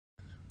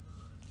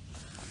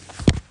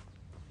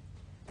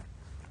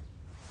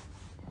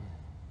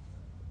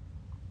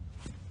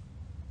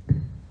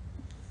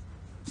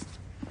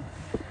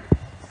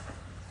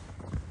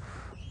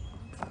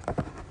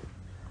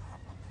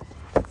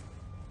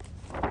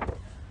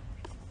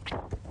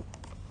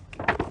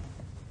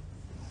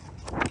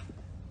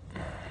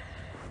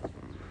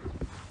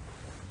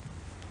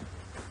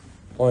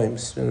طيب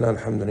بسم الله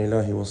الحمد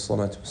لله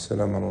والصلاة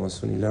والسلام على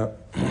رسول الله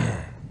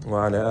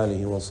وعلى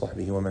آله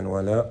وصحبه ومن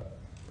والاه.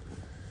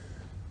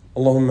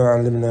 اللهم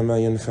علمنا ما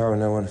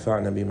ينفعنا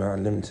وانفعنا بما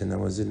علمتنا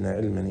وزدنا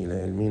علما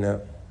إلى علمنا.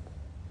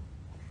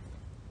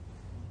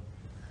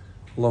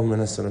 اللهم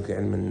نسألك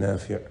علما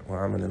نافع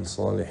وعملا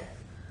صالح.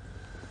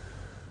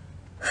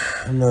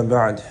 أما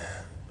بعد,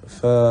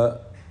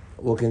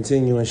 we'll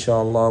continue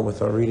inshallah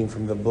with our reading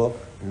from the book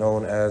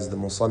known as the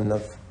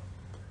Musannaf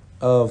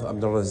of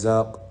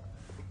Abdur-Razzaq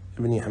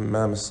ibn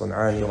Hammam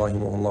as-San'ani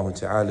rahimahullah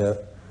ta'ala,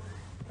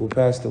 who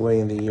passed away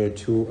in the year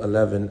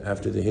 211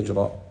 after the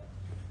Hijrah,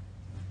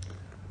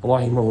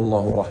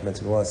 rahimahullah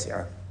rahmatan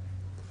wasi'ah.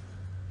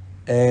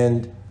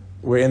 And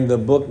we're in the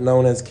book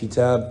known as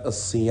Kitab,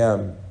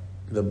 as-Siyam,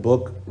 the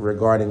book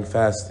regarding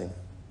fasting.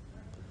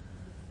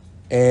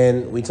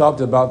 And we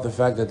talked about the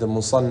fact that the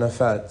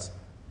Musannafat,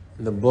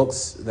 the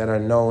books that are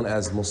known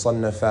as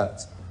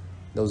Musannafat,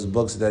 those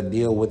books that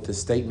deal with the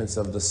statements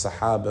of the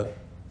Sahaba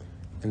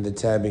and the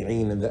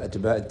Tabi'een and the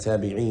Atba'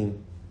 Tabi'een,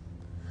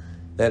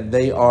 that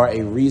they are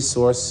a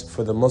resource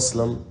for the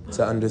Muslim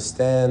to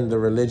understand the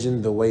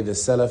religion the way the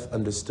Salaf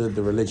understood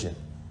the religion.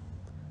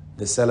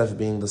 The Salaf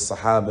being the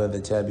Sahaba,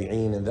 the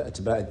Tabi'een and the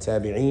Atba'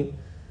 Tabi'een,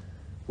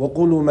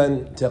 وَقُلُوا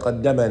مَنْ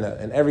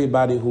تَقَدَّمَنَا, and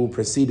everybody who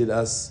preceded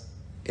us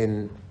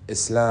in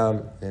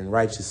Islam, in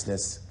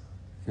righteousness,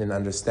 and in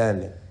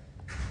understanding.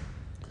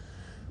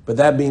 But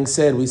that being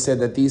said, we said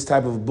that these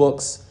type of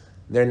books,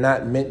 they're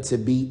not meant to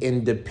be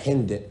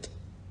independent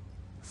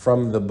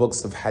from the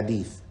books of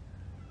hadith.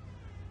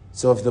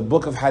 So if the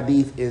book of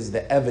hadith is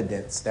the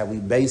evidence that we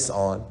base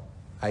on,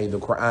 i.e. the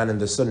Quran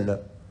and the Sunnah,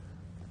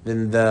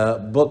 then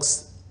the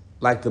books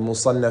like the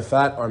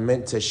Musannafat are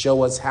meant to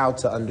show us how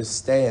to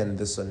understand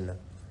the Sunnah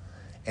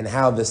and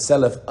how the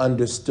Salaf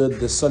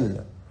understood the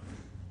Sunnah,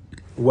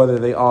 whether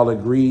they all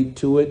agreed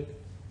to it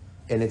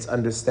in its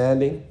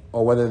understanding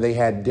or whether they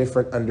had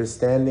different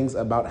understandings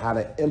about how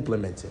to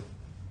implement it.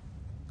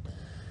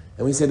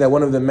 And we said that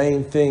one of the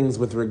main things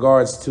with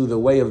regards to the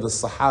way of the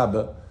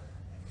Sahaba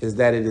is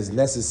that it is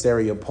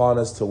necessary upon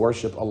us to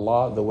worship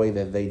Allah the way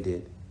that they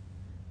did.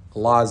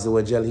 Allah Azza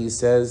wa Jal, He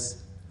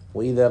says,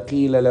 وَإِذَا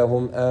قِيلَ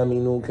لَهُمْ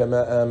آمِنُوا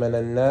كَمَا آمَنَ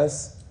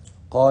النَّاسِ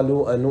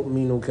قَالُوا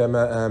أَنُؤْمِنُ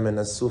كَمَا آمَنَ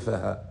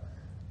السُّفَهَاءُ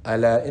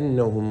أَلَا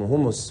إِنَّهُمْ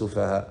هُمُ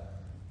السُّفَهَاءُ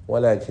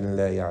وَلَكِنْ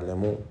لَا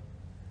يَعْلَمُونَ.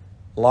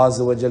 Allah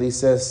Azza wa Jal, He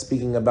says,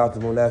 speaking about the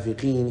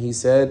munafiqeen, He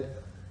said,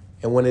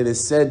 and when it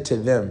is said to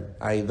them,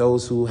 i.e.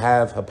 those who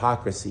have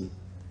hypocrisy,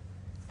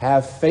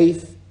 have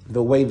faith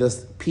the way the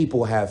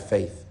people have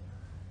faith.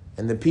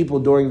 And the people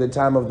during the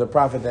time of the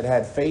Prophet that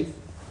had faith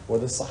were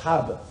the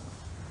Sahaba.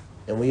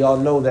 And we all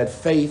know that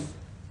faith,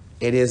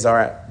 it is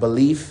our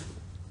belief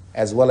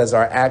as well as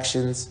our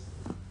actions,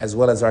 as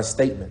well as our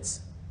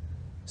statements.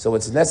 So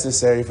it's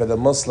necessary for the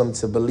Muslim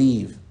to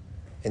believe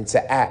and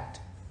to act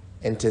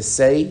and to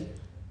say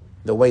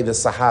the way the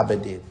Sahaba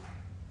did.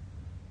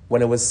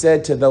 When it was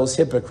said to those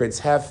hypocrites,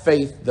 have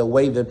faith the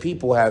way the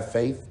people have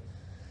faith,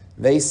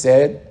 they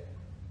said,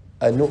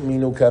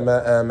 أَنُؤْمِنُ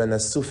كَمَا آمَنَ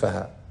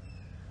السُّفَهَاءُ.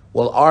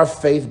 Will our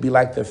faith be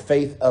like the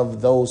faith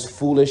of those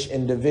foolish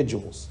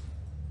individuals?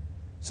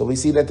 So we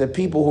see that the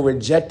people who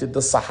rejected the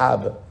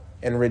Sahaba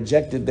and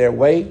rejected their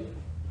way,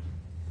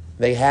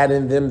 they had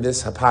in them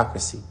this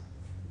hypocrisy.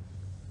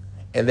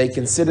 And they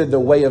considered the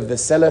way of the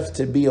Salaf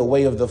to be a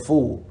way of the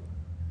fool.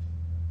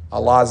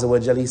 Allah Azza wa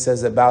Jalla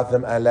says about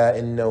them, أَلَا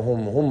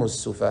إِنَّهُمْ هُمُ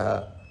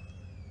السُّفَهَاءُ.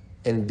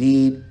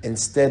 Indeed,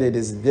 instead it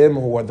is them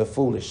who are the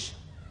foolish.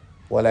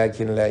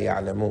 وَلَكِنْ لَا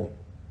يَعْلَمُونَ.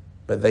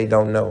 But they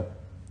don't know.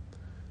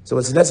 So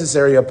it's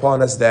necessary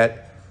upon us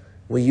that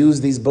we use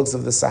these books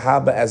of the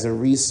Sahaba as a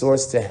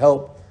resource to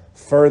help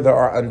further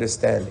our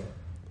understanding.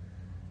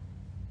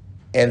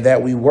 And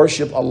that we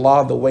worship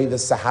Allah the way the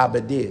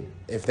Sahaba did.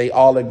 If they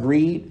all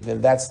agreed,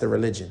 then that's the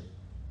religion.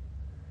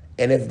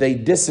 And if they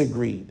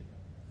disagreed,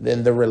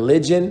 then the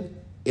religion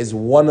is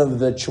one of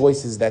the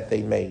choices that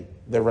they made.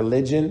 The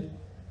religion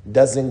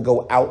doesn't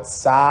go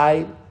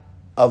outside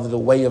of the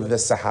way of the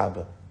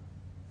Sahaba.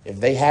 If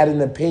they had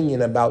an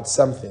opinion about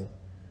something,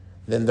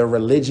 then the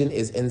religion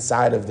is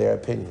inside of their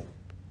opinion.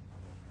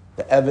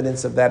 The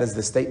evidence of that is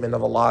the statement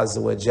of Allah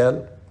Azza wa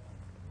Jal,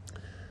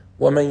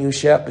 وَمَنْ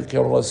يُشَاقِقِ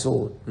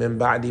الرَّسُولِ مِنْ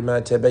بَعْدِ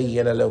مَا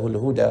تَبَيَّنَ لَهُ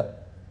الْهُدَى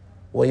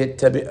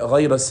وَيَتَّبِعْ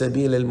غَيْرَ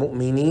سَبِيلِ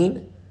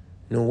الْمُؤْمِنِينَ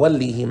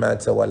نُوَلِّهِ مَا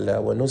تَوَلَّى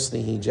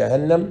وَنُصْلِهِ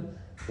جَهَنَّمْ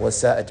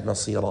وَسَاءَتْ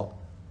مَصِيرًا.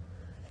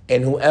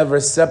 And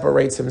whoever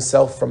separates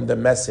himself from the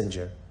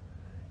messenger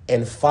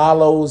and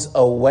follows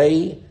a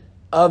way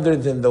other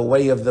than the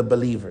way of the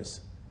believers,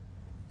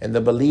 and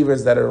the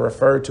believers that are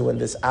referred to in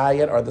this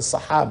ayat are the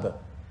Sahaba.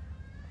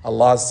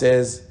 Allah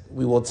says,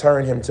 we will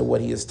turn him to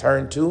what he is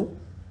turned to,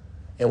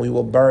 and we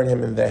will burn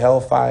him in the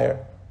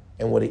hellfire,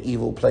 and what an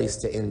evil place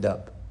to end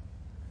up.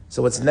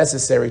 So it's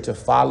necessary to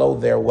follow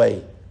their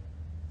way.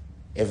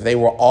 If they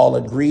were all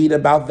agreed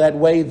about that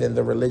way, then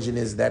the religion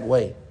is that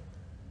way.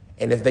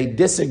 And if they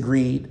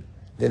disagreed,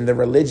 then the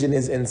religion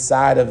is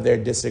inside of their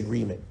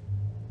disagreement.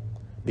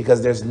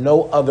 Because there's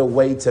no other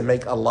way to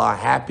make Allah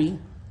happy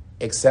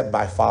except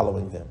by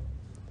following them.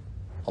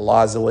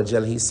 Allah Azza wa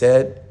Jal, He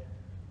said,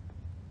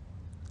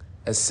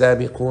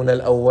 as-Sabiqun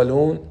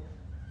al-awwalun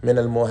min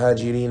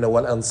al-muhajirin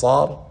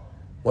wal-ansar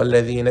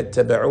والذين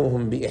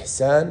اتبعوهم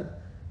بإحسان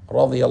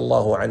رضي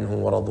الله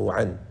عنهم ورضوا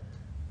عنه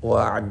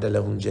وأعد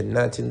لهم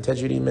جنات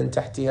تجري من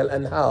تحتها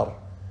الأنهار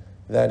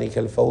ذلك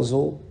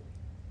الفوز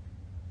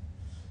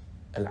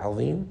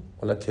العظيم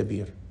ولا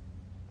كبير.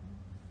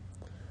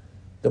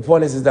 The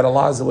point is that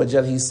Allah Azza wa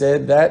Jal, He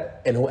said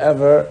that, and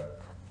whoever,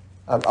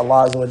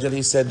 Allah Azza wa Jal,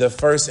 He said the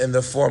first and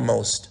the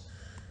foremost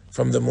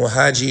from the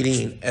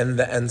muhajirin and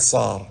the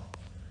ansar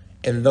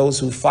and those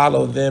who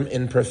follow them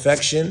in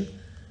perfection,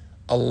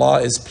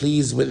 Allah is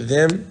pleased with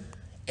them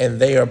and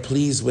they are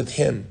pleased with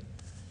Him.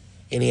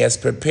 And He has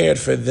prepared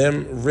for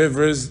them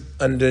rivers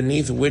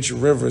underneath which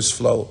rivers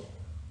flow.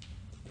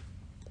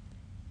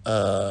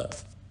 وَعَدَّ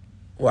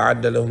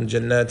لَهُمْ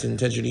جَنَّاتٍ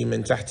تَجْرِي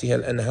مِنْ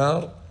تَحْتِهَا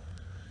الْأَنْهَارِ.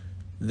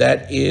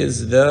 That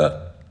is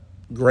the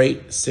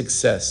great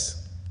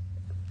success.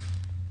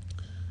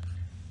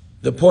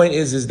 The point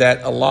is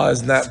that Allah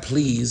is not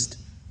pleased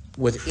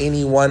with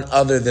anyone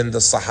other than the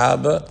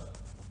Sahaba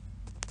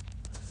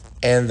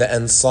and the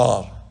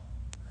Ansar.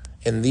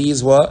 And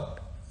these were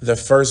the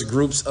first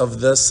groups of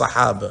the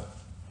Sahaba.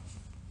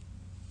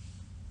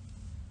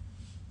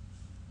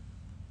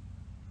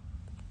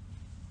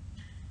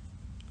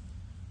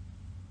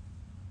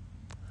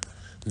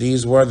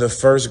 These were the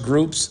first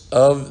groups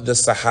of the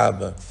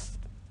Sahaba.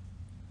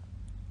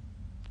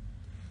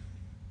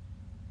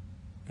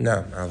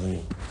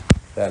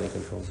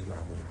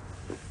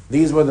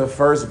 These were the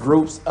first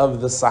groups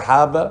of the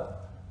Sahaba,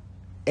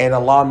 and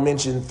Allah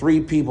mentioned three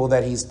people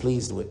that He's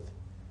pleased with.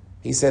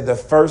 He said the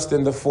first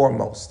and the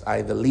foremost,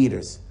 i.e. the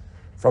leaders,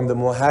 from the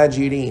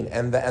Muhajirin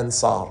and the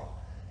Ansar,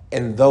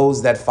 and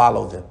those that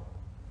follow them.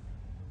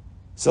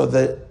 So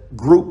the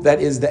group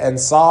that is the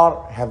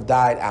Ansar have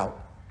died out.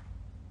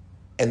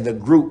 And the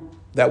group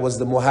that was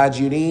the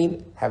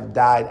Muhajirin have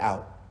died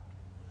out.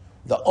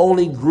 The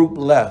only group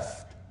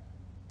left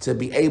to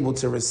be able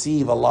to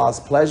receive Allah's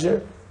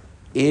pleasure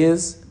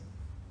is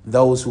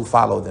those who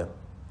follow them.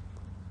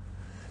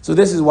 So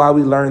this is why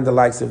we learn the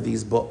likes of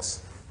these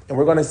books. And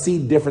we're going to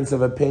see difference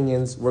of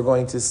opinions. We're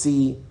going to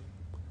see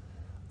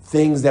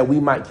things that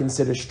we might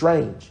consider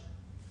strange.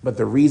 But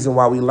the reason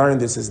why we learn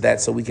this is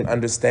that so we can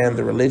understand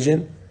the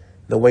religion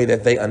the way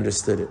that they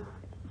understood it.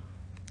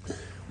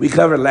 We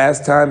covered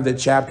last time the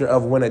chapter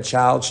of when a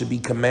child should be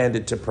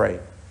commanded to pray.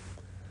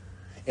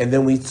 And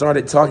then we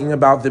started talking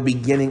about the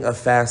beginning of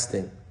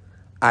fasting,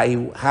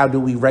 i.e. how do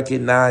we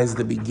recognize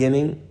the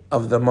beginning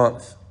of the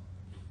month.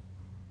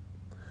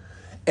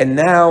 And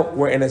now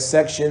we're in a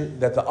section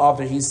that the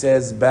author, he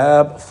says,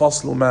 Bab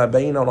Faslu ma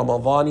bayna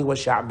Ramadani wa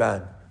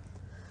Sha'ban.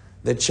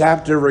 The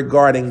chapter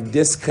regarding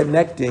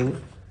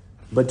disconnecting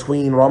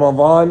between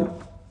Ramadan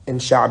and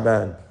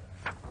Sha'ban.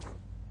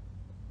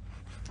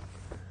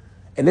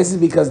 And this is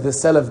because the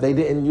Salaf, they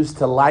didn't used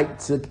to like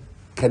to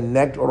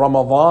connect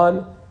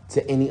Ramadan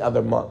to any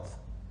other month.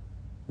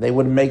 They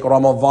would make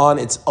Ramadan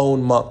its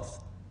own month.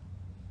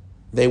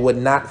 They would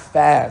not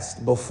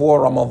fast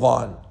before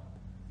Ramadan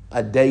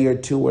a day or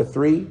two or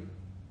three,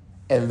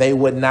 and they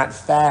would not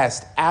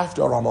fast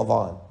after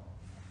Ramadan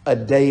a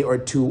day or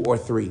two or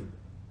three.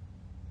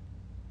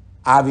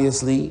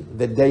 Obviously,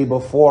 the day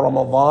before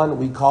Ramadan,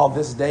 we call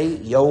this day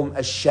Yawm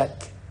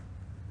Ash-Shak.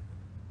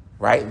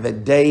 Right? The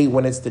day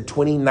when it's the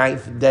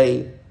 29th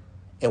day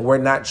and we're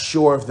not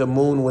sure if the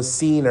moon was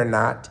seen or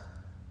not.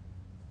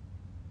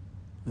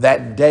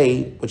 That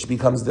day, which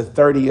becomes the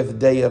 30th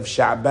day of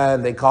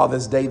Sha'ban, they call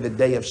this day the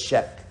day of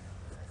Shak.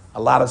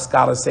 A lot of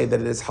scholars say that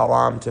it is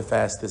haram to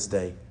fast this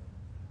day,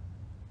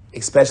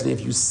 especially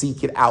if you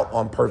seek it out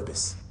on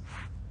purpose.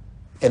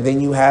 And then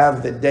you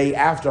have the day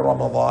after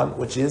Ramadan,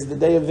 which is the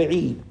day of the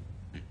Eid.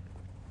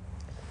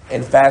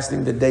 And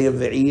fasting the day of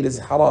the Eid is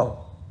haram.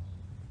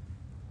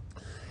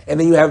 And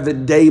then you have the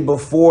day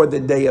before the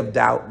day of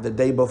doubt, the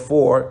day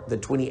before the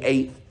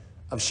 28th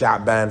of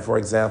Sha'ban, for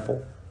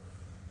example.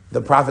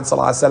 The Prophet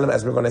ﷺ,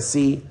 as we're going to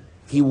see,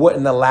 he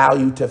wouldn't allow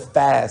you to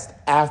fast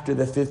after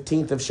the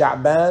 15th of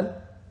Sha'ban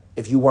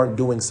if you weren't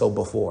doing so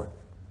before.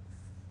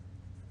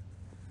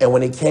 And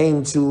when it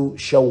came to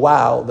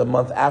Shawwal, the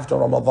month after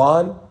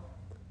Ramadan,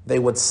 they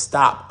would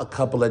stop a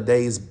couple of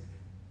days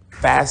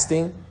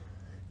fasting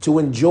to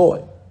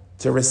enjoy,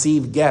 to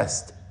receive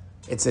guests.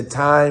 It's a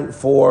time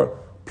for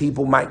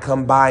people might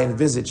come by and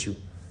visit you.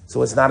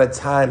 So it's not a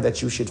time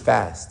that you should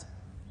fast.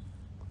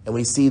 And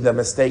we see the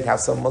mistake how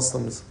some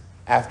Muslims,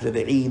 after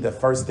the Eid, the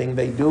first thing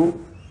they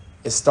do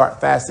is start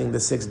fasting the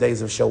 6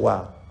 days of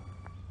Shawwal.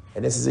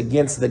 And this is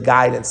against the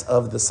guidance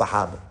of the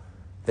Sahaba.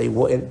 They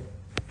wouldn't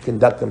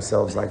conduct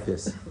themselves like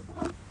this.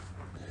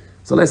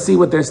 So let's see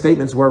what their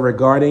statements were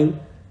regarding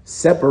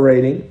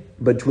separating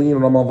between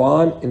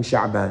Ramadan and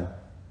Sha'ban.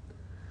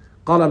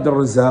 قال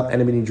Abdur-Razzaq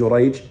and Ibn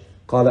Jurayj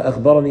قال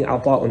أخبرني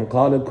عطاء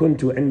قال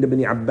كنت عند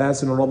ابن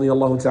عباس رضي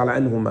الله تعالى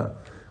عنهما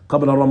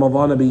قبل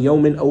رمضان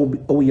بيوم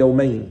أو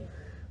يومين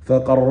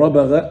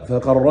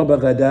فقرب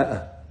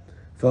غداءه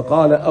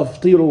فقال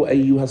أفطروا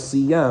أيها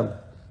الصيام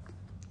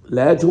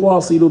لا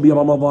تواصلوا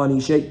برمضان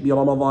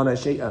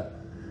شيئا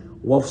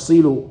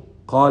وافصلوا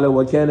قال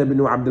وكان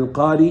ابن عبد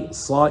القاري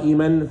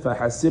صائما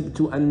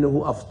فحسبت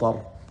أنه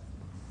أفطر.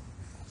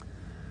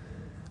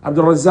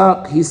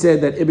 Abdur-Razzaq, he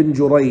said that Ibn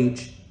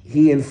Jurayj,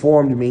 he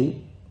informed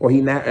me, or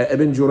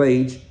Ibn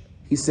Jurayj,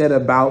 he said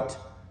about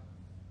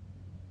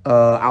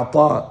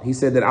Ata, he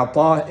said that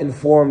Ata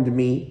informed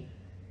me,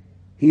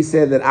 he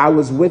said that I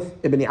was with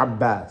Ibn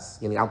Abbas,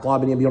 yani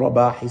Ata ibn Abi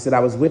Rabah, he said I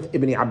was with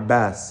Ibn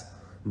Abbas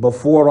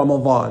before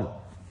Ramadan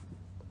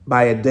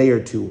by a day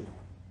or two.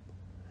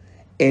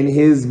 And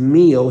his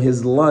meal,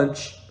 his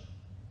lunch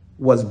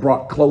was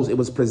brought close, it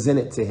was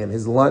presented to him.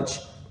 His lunch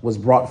was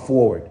brought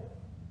forward.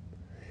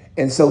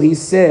 And so he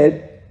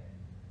said,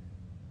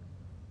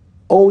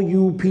 "O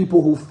you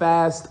people who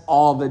fast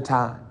all the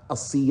time,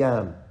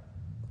 as-Siyam,"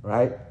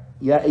 right?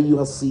 Ya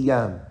ayyuha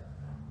as-Siyam,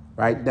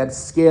 right? That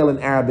scale in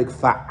Arabic,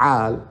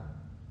 fa'al,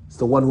 is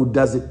the one who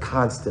does it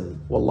constantly.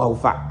 Wallahu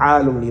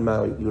fa'alun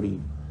lima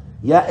yurid.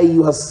 Ya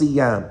ayyuha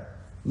as-Siyam,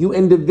 you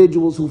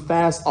individuals who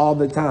fast all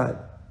the time,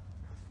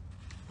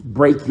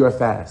 break your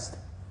fast.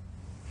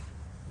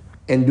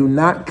 And do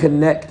not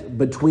connect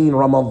between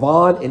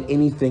Ramadan and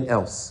anything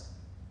else.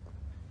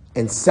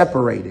 And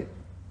separate it.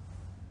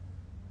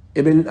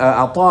 Ibn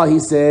Ata, he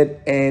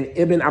said, and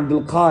Ibn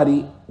Abdul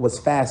Qari was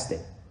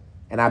fasting.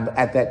 And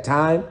at that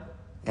time,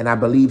 and I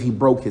believe he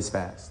broke his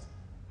fast.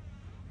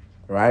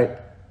 Right?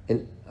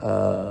 And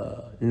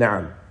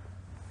Na'am.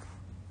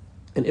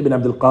 And Ibn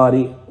Abdul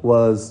Qari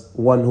was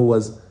one who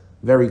was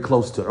very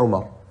close to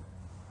Umar.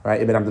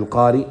 Right? Ibn Abdul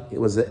Qari,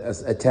 it was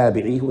a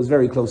tabi'i who was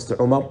very close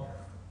to Umar.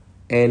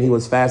 And he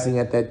was fasting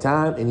at that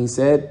time, and he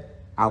said,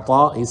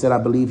 Ata, he said, I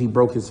believe he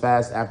broke his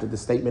fast after the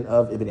statement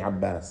of Ibn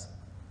Abbas.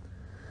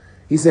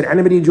 He said, عن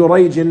ابن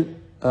جريج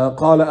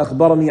قال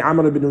أخبرني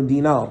عمرو بن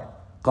دينار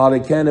قال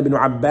كان ابن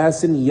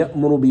عباس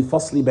يأمر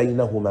بفصل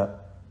بينهما.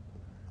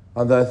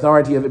 On the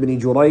authority of Ibn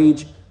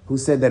Jurayj, who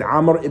said that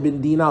Amr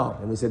ibn Dinar,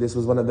 and we said this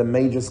was one of the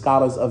major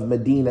scholars of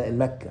Medina and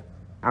Mecca,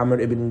 Amr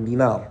ibn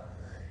Dinar.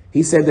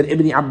 He said that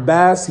Ibn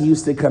Abbas, he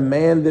used to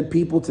command the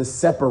people to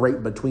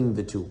separate between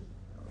the two.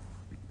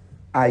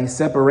 I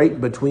separate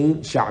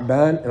between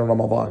Sha'ban and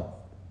Ramadan.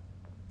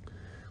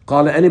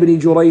 قال أن ابن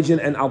جريج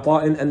أن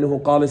عطاء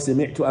أنه قال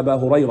سمعت أبا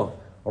هريرة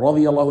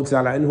رضي الله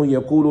تعالى عنه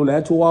يقول لا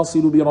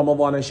تواصلوا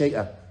برمضان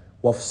شيئا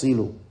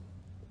وافصلوا.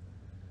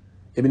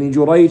 Ibn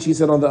Jurayj, he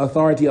said on the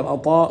authority of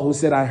Ata, who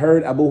said I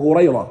heard Abu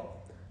Hurairah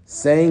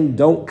saying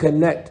don't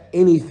connect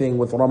anything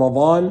with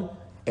Ramadan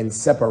and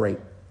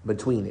separate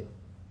between it.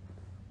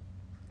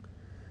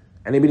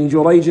 And Ibn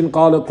Jurayj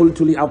قال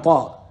قلت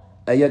لعطاء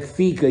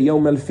أيكفيك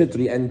يوم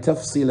الفطر أن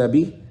تفصل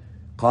به؟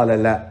 قال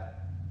لا.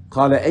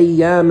 قال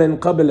أياما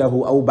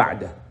قبله أو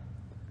بعده.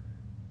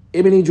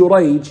 Ibn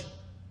Jurayj,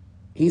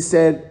 he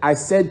said, I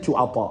said to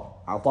Ata.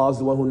 Ata is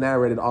the one who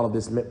narrated all of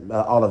this.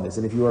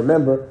 And if you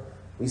remember,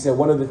 we said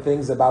one of the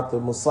things about the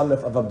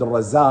Musannaf of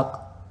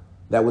Abdur-Razzaq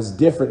that was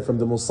different from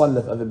the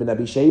Musannaf of Ibn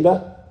Abi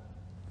Shaybah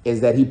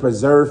is that he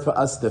preserved for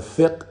us the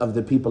fiqh of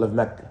the people of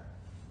Mecca.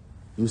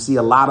 You see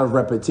a lot of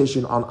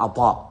repetition on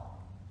Ata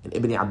and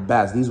Ibn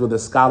Abbas. These were the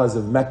scholars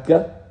of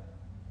Mecca,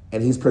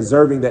 and he's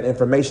preserving that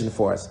information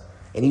for us.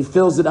 And he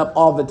fills it up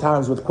all the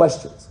times with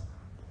questions.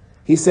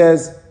 He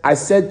says, I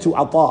said to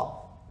Ata,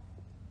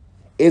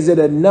 is it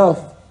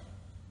enough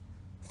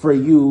for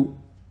you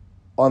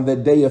on the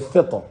day of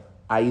Fitr,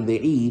 i.e. the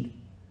Eid,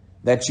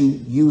 that you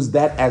use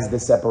that as the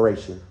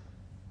separation?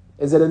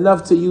 Is it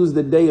enough to use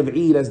the day of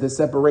Eid as the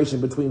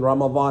separation between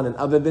Ramadan and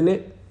other than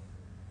it?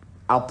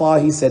 Ata,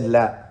 he said,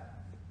 la.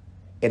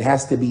 It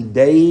has to be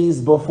days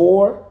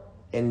before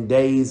and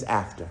days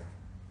after.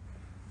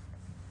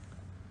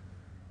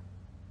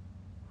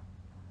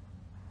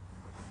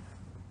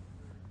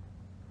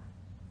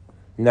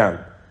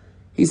 Now,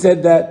 he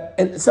said that,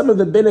 and some of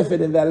the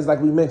benefit in that is like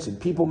we mentioned,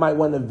 people might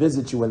want to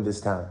visit you in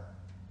this time,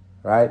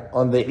 right?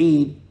 On the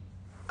Eid,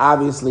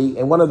 obviously,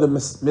 and one of the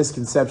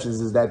misconceptions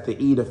is that the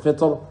Eid of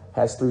Fitr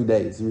has 3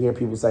 days. You hear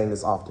people saying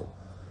this often.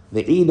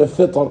 The Eid of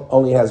Fitr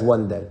only has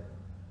 1 day,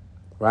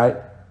 right?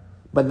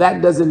 But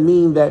that doesn't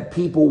mean that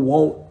people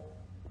won't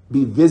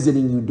be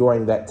visiting you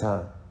during that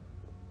time.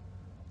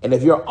 And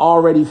if you're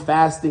already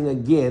fasting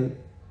again,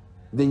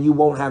 then you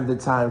won't have the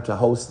time to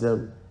host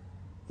them.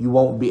 You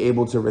won't be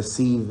able to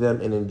receive them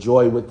and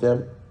enjoy with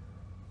them.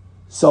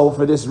 So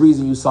for this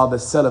reason, you saw the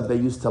Salaf, they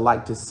used to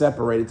like to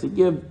separate it, to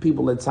give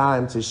people a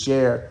time to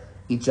share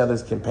each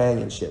other's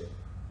companionship.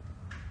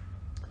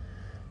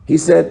 He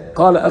said,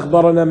 قال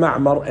أخبرنا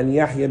معمر أن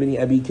يحيى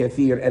بن أبي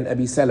كثير أن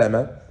أبي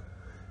سلمة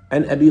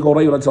أن أبي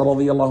هريرة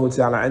رضي الله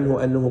تعالى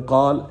عنه أنه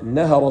قال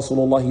نهى رسول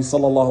الله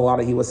صلى الله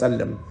عليه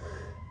وسلم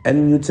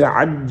أن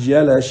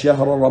يتعجل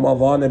شهر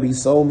رمضان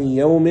بصوم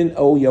يوم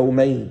أو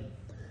يومين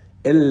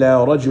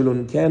إلا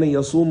رجل كان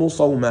يصوم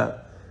صوما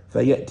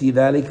فيأتي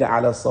ذلك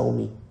على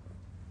صومه.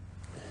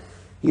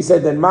 He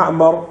said that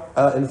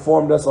Ma'mar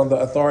informed us on the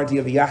authority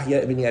of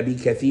Yahya ibn Abi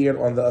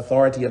Kathir, on the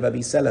authority of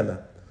Abi Salama,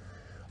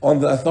 on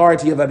the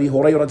authority of Abi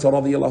Hurairah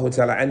radiyallahu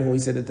ta'ala anhu. He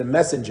said that the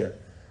Messenger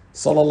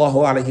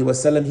sallallahu alayhi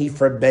wasallam, he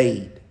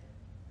forbade,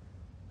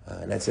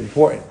 and that's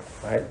important,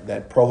 right?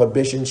 That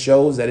prohibition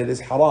shows that it is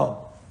haram.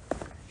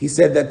 He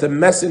said that the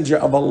Messenger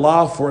of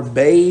Allah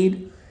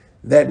forbade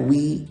that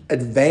we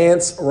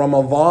advance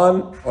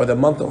Ramadan or the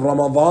month of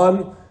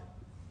Ramadan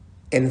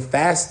in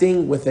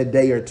fasting with a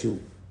day or two.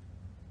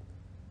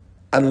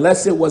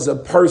 Unless it was a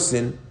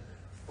person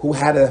who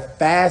had a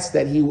fast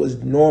that he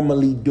was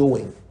normally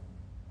doing,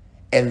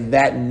 and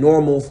that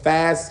normal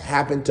fast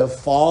happened to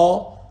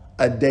fall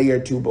a day or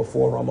two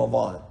before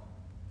Ramadan.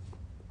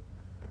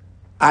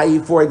 I.e.,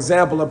 for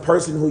example, a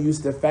person who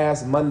used to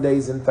fast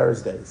Mondays and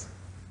Thursdays.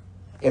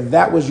 If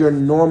that was your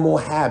normal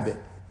habit,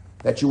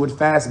 that you would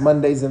fast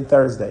Mondays and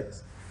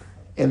Thursdays,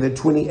 and the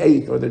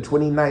 28th or the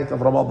 29th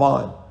of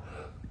Ramadan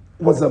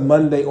was a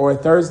Monday or a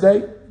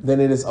Thursday,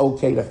 then it is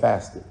okay to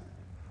fast it.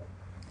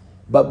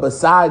 But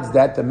besides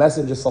that, the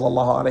Messenger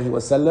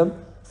ﷺ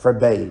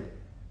forbade.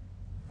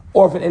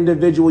 Or if an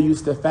individual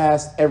used to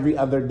fast every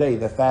other day,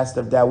 the fast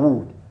of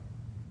Dawood,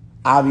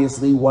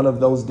 obviously one of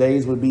those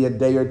days would be a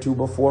day or two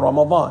before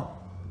Ramadan.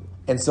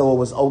 And so it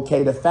was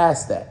okay to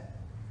fast that.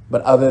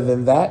 But other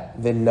than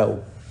that, then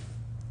no.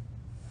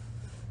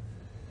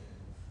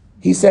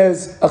 He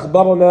says,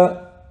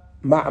 أخبرنا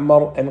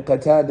معمر أن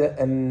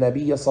قتادة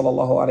النبي صلى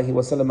الله عليه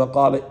وسلم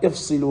قال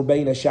افصلوا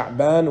بين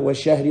شعبان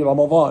وشهر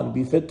رمضان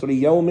بفطر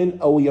يوم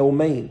أو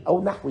يومين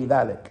أو نحو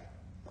ذلك.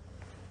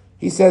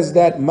 He says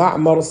that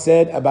Ma'mar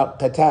said about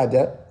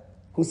Qatada,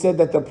 who said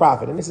that the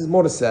Prophet, and this is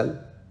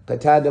Mursal,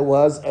 Qatada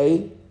was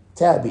a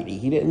tabi'i,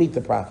 he didn't meet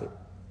the Prophet.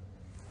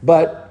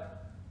 But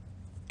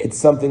it's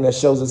something that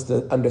shows us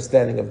the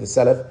understanding of the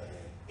Salaf.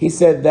 He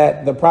said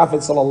that the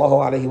Prophet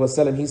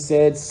ﷺ, he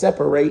said,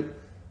 separate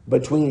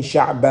between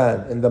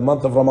Sha'ban and the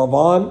month of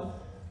Ramadan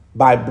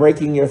by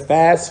breaking your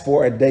fast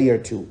for a day or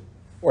two,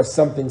 or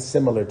something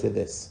similar to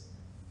this.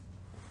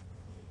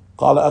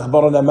 قال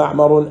أخبرنا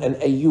معمر أن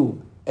أيوب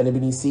أن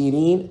ابن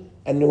سيرين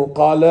أنه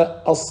قال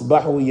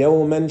أصبحوا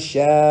يوما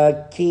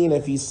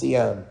شاكين في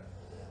الصيام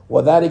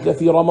وذلك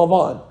في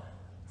رمضان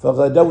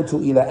فغدوت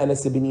إلى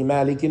أنس بن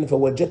مالك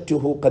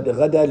فوجدته قد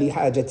غدا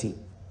لحاجتي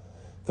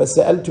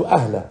فسألت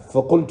أهله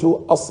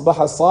فقلت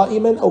أصبح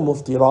صائما أو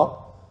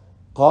مفطرا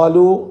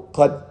قالوا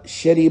قد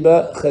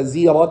شرب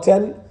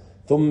خزيرة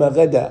ثم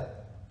غدا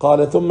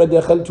قال ثم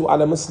دخلت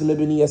على مسلم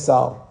بن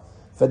يسار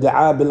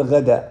فدعا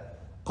بالغداء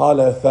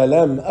قال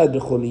فلم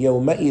أدخل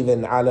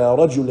يومئذ على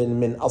رجل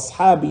من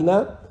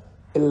أصحابنا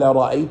إلا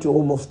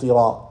رأيته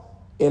مفطرا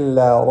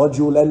إلا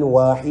رجلا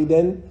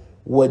واحدا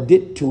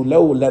وددت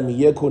لو لم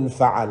يكن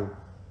فعل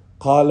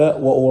قال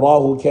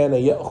وأراه كان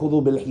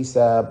يأخذ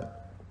بالحساب.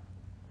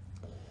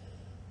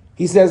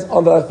 He says,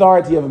 on the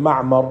authority of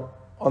Ma'mar,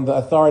 on the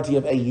authority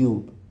of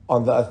Ayyub,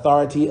 on the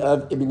authority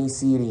of Ibn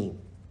Sirin,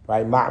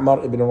 right?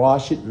 Ma'mar ibn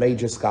Rashid,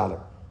 major scholar.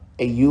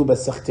 Ayyub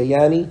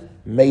as-Sakhtiyani,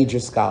 major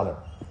scholar.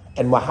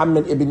 And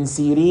Muhammad ibn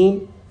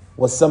Sirin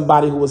was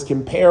somebody who was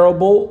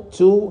comparable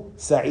to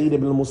Sa'id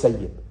ibn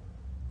Musayyib,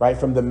 right?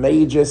 From the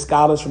major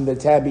scholars from the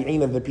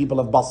Tabi'een of the people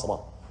of Basra.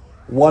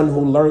 One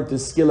who learned the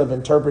skill of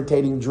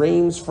interpreting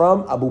dreams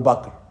from Abu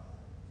Bakr,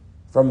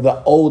 from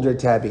the older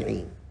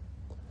Tabi'een.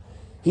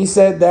 He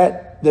said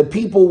that the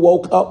people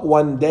woke up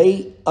one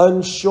day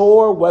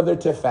unsure whether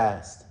to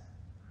fast.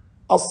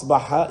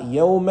 أصبح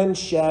يوما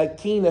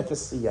شاكين في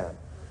الصيام.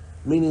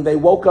 Meaning they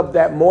woke up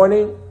that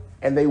morning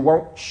and they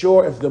weren't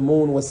sure if the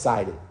moon was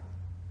sighted.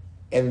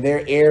 In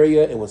their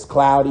area, it was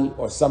cloudy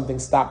or something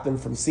stopped them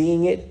from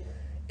seeing it,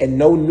 and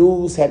no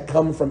news had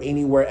come from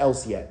anywhere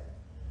else yet.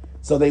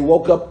 So they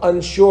woke up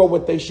unsure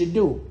what they should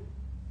do.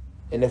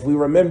 And if we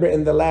remember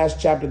in the last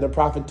chapter, the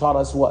Prophet taught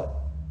us what?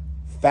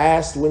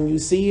 Fast when you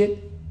see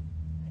it,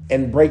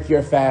 and break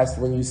your fast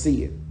when you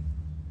see it.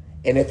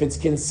 And if it's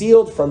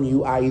concealed from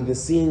you, i.e. the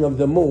seeing of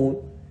the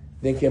moon,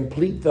 then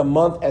complete the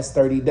month as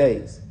 30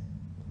 days.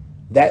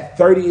 That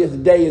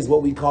 30th day is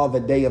what we call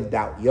the day of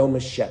doubt, Yom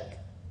HaShak.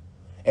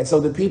 And so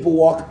the people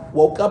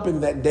woke up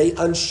in that day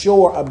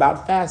unsure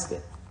about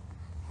fasting,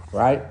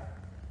 right?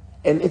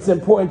 And it's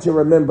important to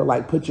remember,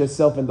 like, put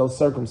yourself in those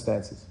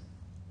circumstances.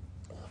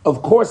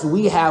 Of course,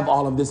 we have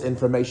all of this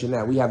information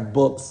now. We have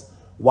books,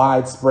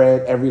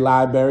 widespread, every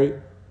library.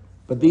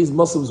 But these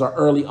Muslims are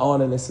early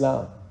on in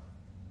Islam,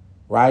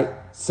 right?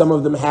 Some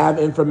of them have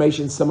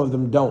information, some of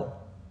them don't.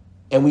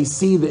 And we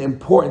see the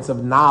importance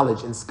of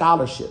knowledge and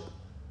scholarship.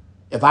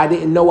 If I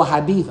didn't know a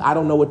hadith, I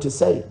don't know what to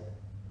say.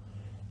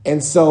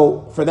 And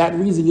so for that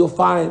reason, you'll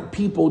find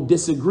people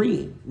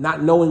disagreeing,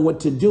 not knowing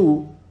what to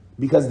do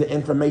because the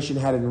information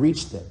hadn't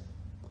reached them.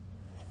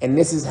 And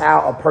this is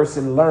how a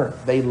person learned.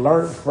 They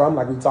learned from,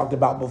 like we talked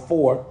about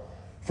before,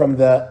 from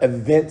the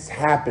events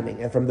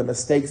happening and from the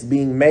mistakes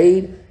being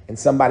made and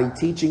somebody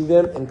teaching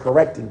them and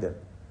correcting them.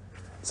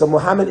 So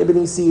Muhammad ibn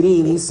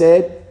Sirin, he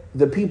said,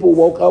 the people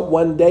woke up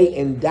one day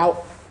in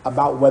doubt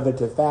about whether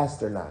to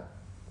fast or not.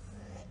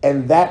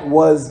 And that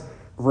was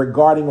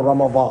regarding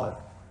Ramadan,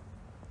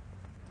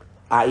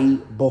 i.e.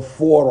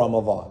 before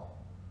Ramadan,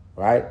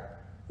 right?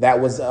 That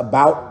was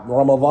about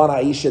Ramadan,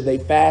 i.e. should they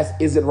fast?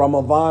 Is it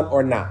Ramadan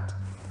or not?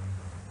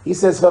 He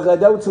says,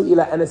 فَغَدَوْتُ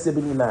إِلَى أَنَسِ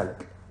بْنِ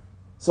مَالِكٍ.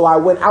 So I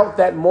went out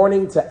that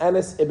morning to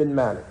Anas ibn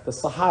Malik, the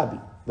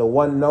Sahabi, the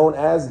one known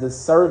as the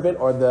servant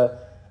or the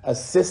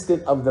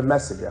assistant of the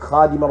messenger,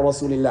 Khadim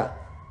al-Rasulillah,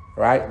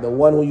 right? The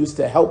one who used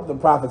to help the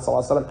Prophet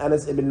ﷺ,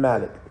 Anas ibn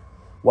Malik,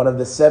 one of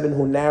the 7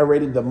 who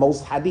narrated the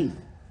most hadith,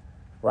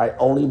 right?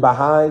 Only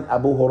behind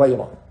Abu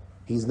Hurairah.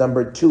 He's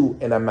number 2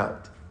 in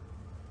amount.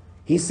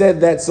 He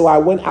said that, so I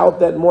went out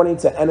that morning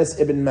to Anas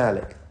ibn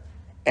Malik,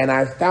 and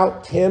I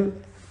found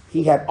him,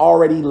 he had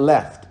already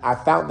left. I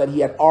found that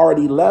he had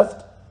already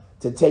left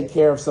to take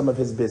care of some of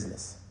his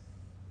business.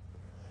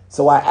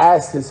 So I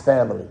asked his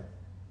family,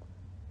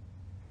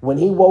 when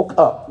he woke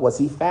up, was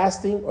he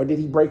fasting or did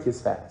he break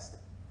his fast?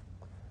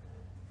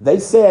 They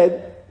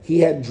said he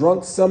had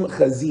drunk some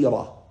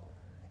khazira.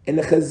 And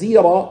the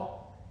khazira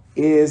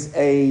is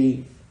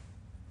a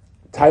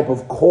type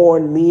of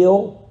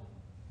cornmeal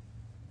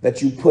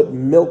that you put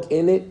milk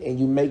in it and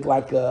you make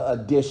like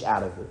a dish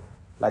out of it.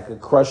 Like a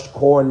crushed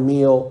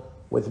cornmeal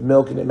with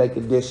milk and make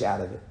a dish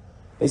out of it.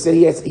 They said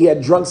he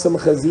had drunk some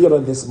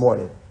khazira this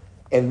morning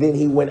and then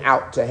he went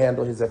out to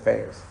handle his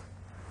affairs.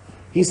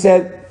 He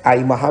said,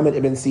 Muhammad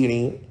ibn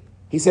Sirin,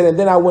 he said, and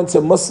then I went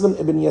to Muslim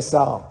ibn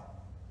Yasar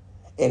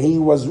and he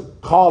was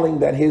calling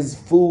that his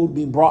food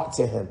be brought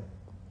to him.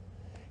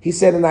 He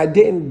said, and I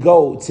didn't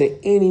go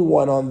to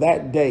anyone on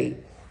that day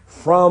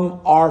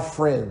from our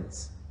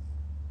friends,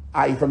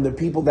 i.e. from the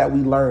people that we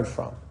learned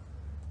from.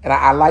 And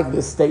I like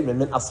this statement,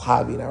 min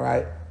ashabina,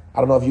 right? I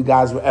don't know if you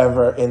guys were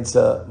ever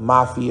into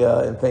mafia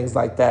and things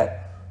like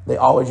that. They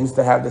always used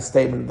to have the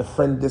statement,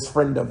 this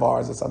friend of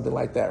ours or something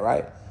like that,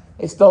 right?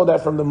 They stole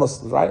that from the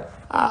Muslims, right?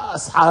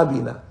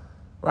 Ashabina,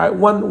 right?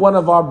 One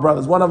of our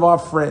brothers, one of our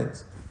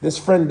friends, this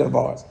friend of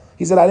ours.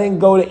 He said, I didn't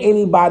go to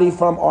anybody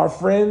from our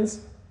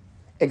friends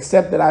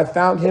except that I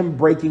found him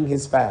breaking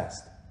his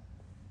fast.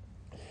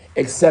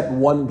 Except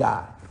one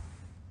guy.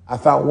 I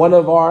found one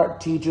of our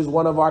teachers,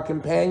 one of our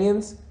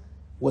companions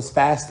was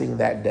fasting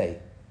that day.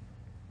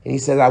 And he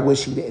said, I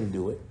wish he didn't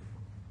do it.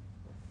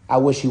 I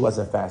wish he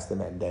wasn't fasting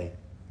that day.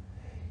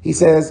 He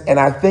says, and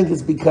I think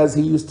it's because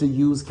he used to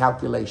use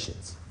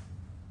calculations,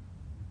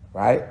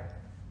 right?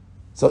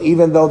 So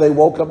even though they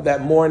woke up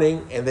that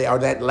morning and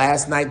that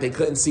last night they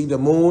couldn't see the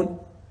moon,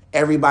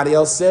 everybody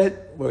else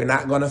said, we're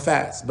not going to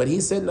fast. But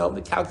he said, no,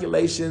 the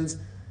calculations,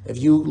 if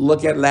you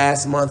look at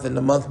last month and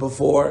the month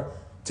before,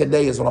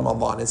 today is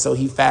Ramadan. And so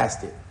he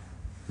fasted.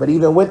 But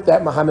even with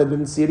that, Muhammad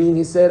bin Sirin,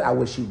 he said, I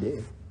wish he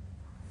did,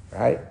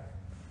 right?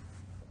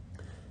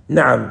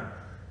 Naam.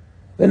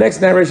 The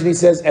next narration, he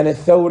says, and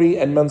الثوري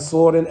and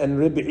Mansur and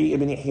Rib'i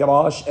ibn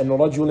Hirash and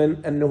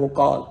رجل أنه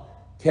قال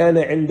كان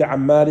عند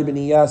عمار بن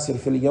ياسر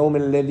في اليوم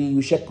الذي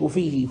يشك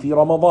فيه في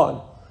رمضان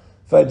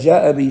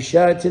فجاء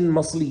بشاة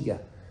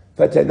مصلية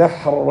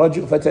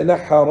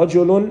فتنحى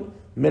رجل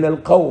من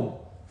القوم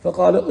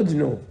فقال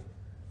أدنوا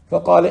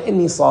فقال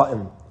إني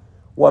صائم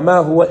وما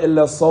هو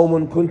إلا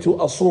صوم كنت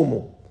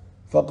أصوم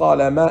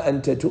فقال ما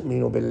أنت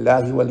تؤمن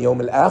بالله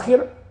واليوم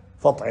الآخر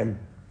فاطعم.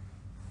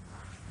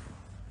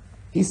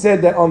 He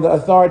said that on the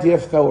authority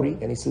of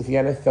Thawri, and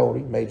Sufyan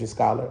al-Thawri, major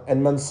scholar,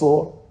 and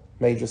Mansur,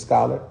 major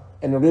scholar,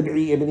 and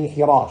Rib'i ibn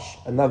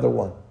Hirash, another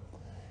one.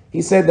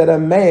 He said that a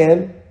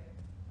man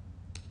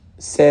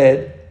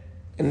said,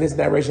 and this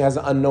narration has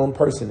an unknown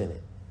person in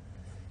it.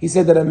 He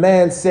said that a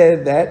man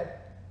said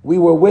that we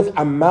were with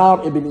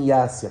Ammar ibn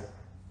Yasir,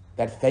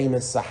 that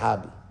famous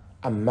Sahabi,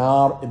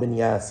 Ammar ibn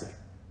Yasir,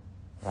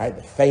 right,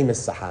 the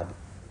famous Sahabi.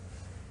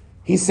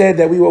 He said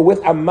that we were with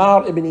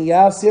Ammar ibn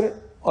Yasir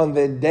on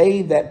the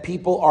day that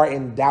people are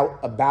in doubt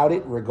about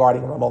it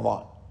regarding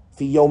Ramadan.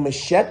 Fi yawm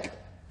ash-shak,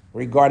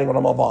 regarding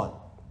Ramadan.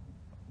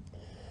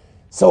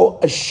 So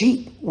a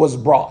sheep was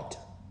brought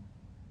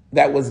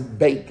that was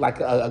baked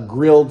like a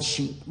grilled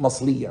sheep,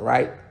 masliya,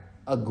 right?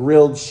 A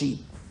grilled sheep.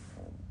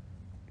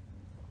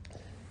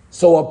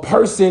 So a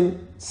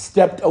person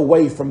stepped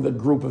away from the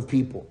group of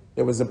people.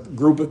 There was a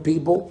group of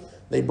people,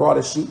 they brought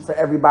a sheep for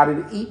everybody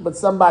to eat, but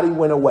somebody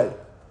went away.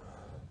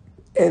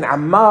 And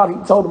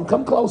Ammar, he told him,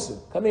 come closer,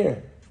 come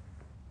here.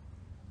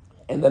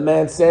 And the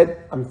man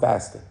said, I'm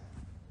fasting.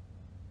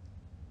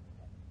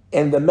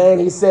 And the man,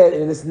 he said,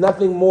 and it's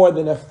nothing more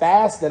than a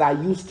fast that I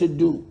used to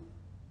do.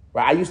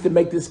 Right? I used to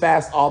make this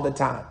fast all the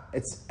time.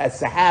 It's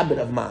a habit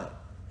of mine.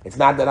 It's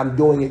not that I'm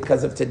doing it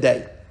because of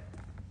today.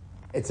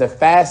 It's a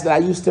fast that I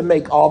used to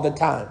make all the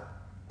time.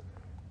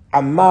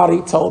 Ammar,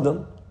 he told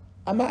him,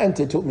 Ama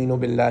anta tu'minu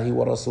billahi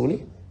wa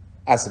rasuli?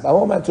 Asif,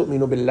 Ama ma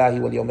tu'minu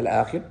billahi wal yawm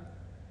al-akhir?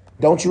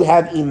 Don't you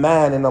have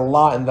iman in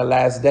Allah in the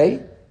last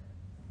day?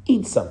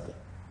 Eat something.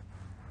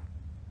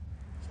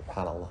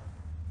 SubhanAllah.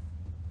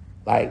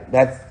 Like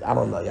that's, I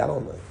don't know.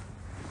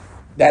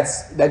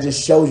 That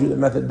just shows you the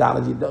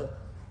methodology.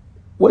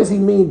 What does he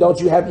mean? Don't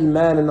you have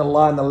iman in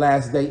Allah in the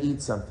last day?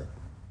 Eat something.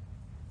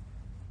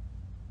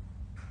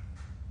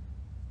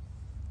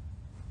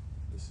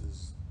 This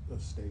is a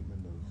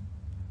statement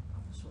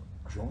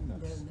of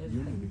jointness,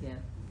 unity. Yeah.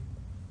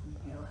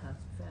 You don't have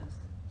to fast.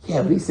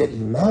 Yeah, but he said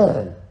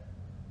iman.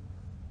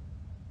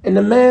 And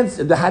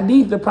the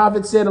hadith, the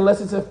Prophet said,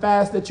 unless it's a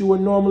fast that you were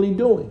normally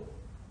doing.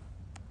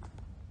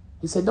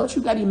 He said, don't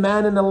you got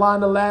iman in Allah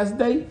in the last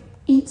day?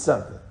 Eat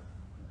something.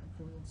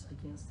 It's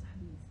against the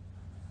hadith.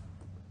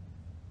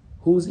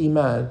 Whose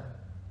iman?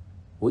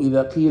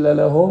 وَإِذَا قِيلَ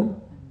لَهُمْ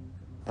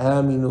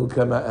آمِنُوا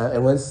كَمَا.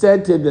 And when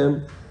said to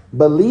them,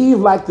 believe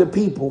like the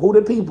people. Who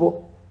the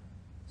people?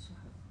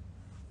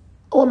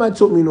 وَمَا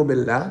تُؤْمِنُوا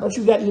بِاللَّهِ. Don't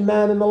you got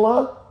iman in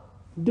Allah?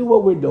 Do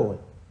what we're doing.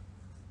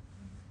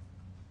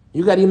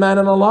 You got iman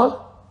in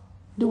Allah?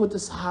 Do what the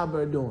Sahaba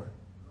are doing.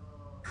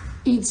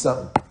 Eat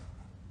something.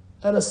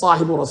 And a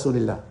sahibu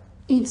Rasulillah.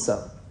 Eat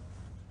something.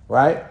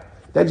 Right?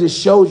 That just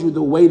shows you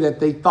the way that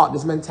they thought.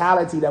 This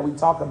mentality that we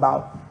talk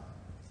about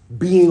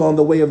being on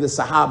the way of the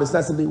Sahaba, it's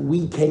not something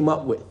we came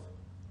up with.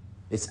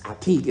 It's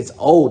atiq, it's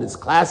old, it's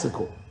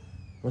classical.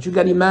 Once you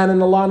got iman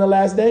in Allah on the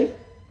last day,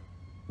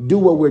 do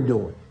what we're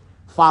doing.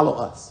 Follow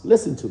us.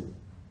 Listen to me.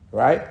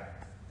 Right?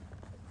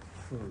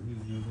 So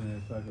he's using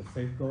it as like a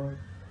safeguard?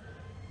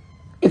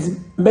 It's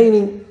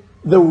meaning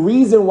the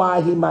reason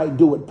why he might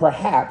do it,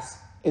 perhaps,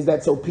 is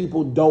that so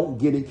people don't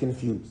get it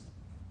confused.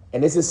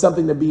 And this is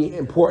something to be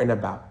important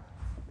about.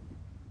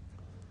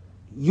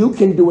 You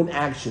can do an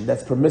action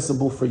that's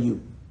permissible for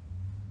you.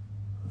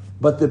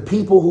 But the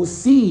people who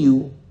see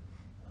you,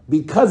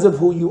 because of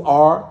who you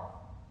are,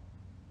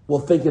 will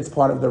think it's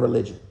part of the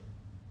religion.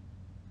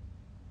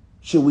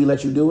 Should we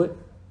let you do it?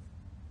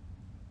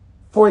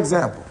 For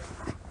example,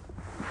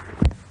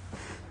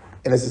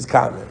 and this is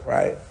common,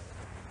 right?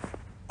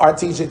 Our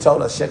teacher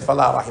told us, Sheikh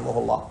Falah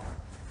rahimahullah,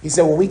 he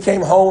said, when we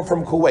came home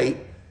from Kuwait,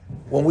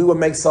 when we would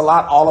make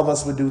salat, all of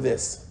us would do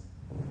this.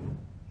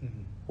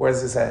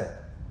 Where's his hand?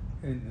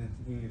 In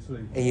your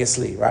sleep. In your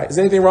sleeve, right? Is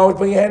there anything wrong with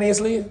putting your hand in your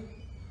sleeve?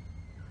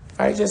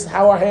 Right? Just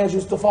how our hands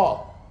used to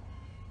fall.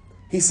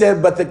 He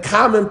said, but the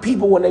common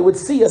people, when they would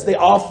see us, they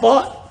all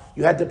thought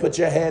you had to put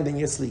your hand in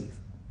your sleeve.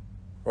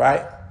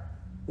 Right?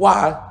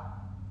 Why?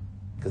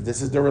 Because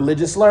this is the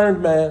religious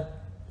learned man.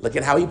 Look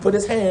at how he put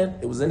his hand.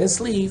 It was in his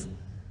sleeve.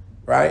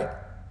 Right?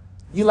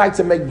 You like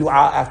to make dua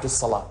after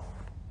salat.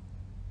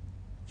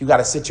 You got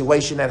a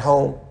situation at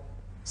home.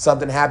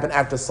 Something happened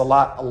after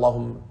salat.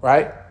 Allahumma,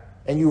 right?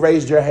 And you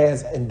raised your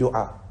hands in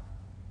dua.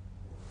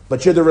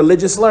 But you're the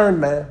religious learned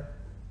man.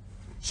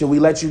 Should we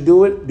let you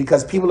do it?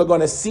 Because people are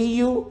going to see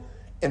you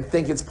and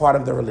think it's part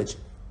of the religion.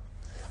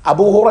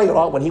 Abu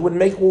Hurairah, when he would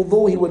make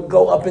wudu, he would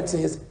go up into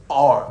his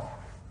arm.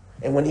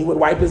 And when he would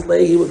wipe his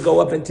leg, he would go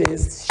up into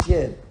his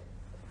shin.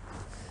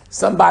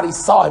 Somebody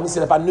saw him. He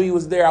said, if I knew you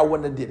was there, I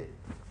wouldn't have did it.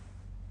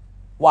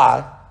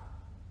 Why?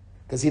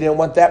 Because he didn't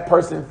want that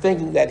person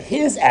thinking that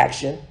his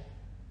action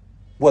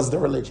was the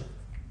religion.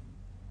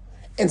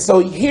 And so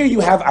here you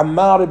have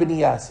Ammar ibn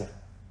Yasir,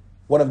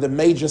 one of the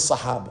major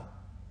Sahaba.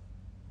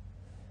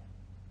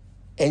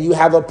 And you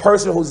have a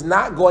person who's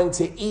not going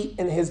to eat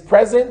in his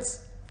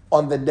presence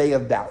on the day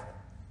of doubt.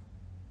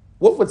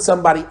 What would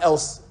somebody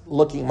else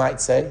looking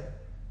might say?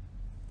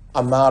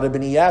 Ammar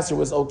ibn Yasir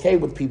was okay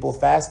with people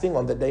fasting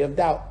on the day of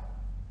doubt.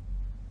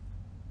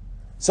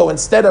 So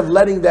instead of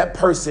letting that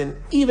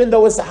person, even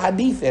though it's a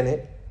hadith in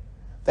it,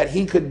 that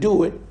he could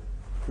do it,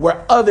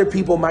 where other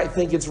people might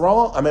think it's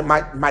wrong,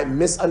 might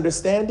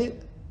misunderstand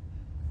it,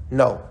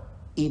 no,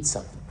 eat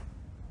something.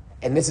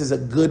 And this is a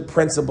good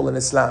principle in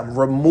Islam.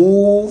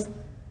 Remove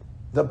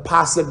the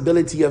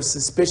possibility of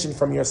suspicion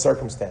from your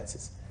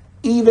circumstances.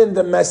 Even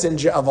the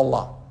Messenger of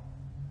Allah,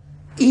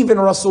 even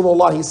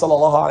Rasulullah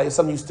sallallahu alaihi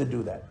wasallam used to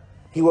do that.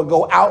 He would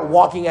go out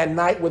walking at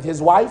night with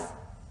his wife.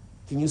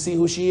 Can you see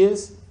who she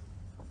is?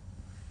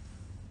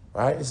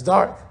 Right? It's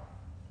dark.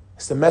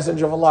 It's the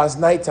Messenger of Allah. It's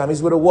nighttime.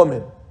 He's with a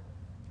woman.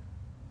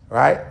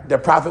 Right? The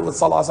Prophet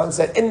sallallahu alaihi wasallam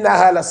said,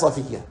 "Innaha la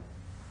Safiya."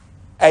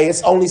 Hey,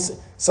 it's only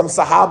some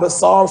Sahaba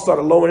saw him,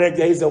 started lowering their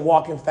gaze and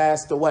walking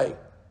fast away.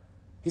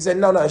 He said,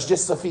 no, it's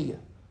just Safiya.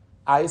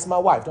 It's my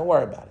wife. Don't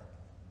worry about it.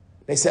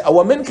 They said,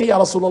 "Awaminka ya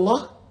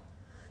Rasulullah?"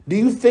 Do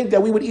you think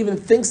that we would even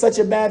think such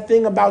a bad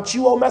thing about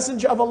you, O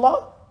Messenger of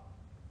Allah?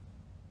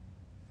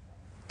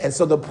 And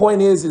so the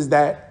point is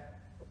that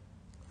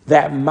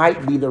that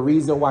might be the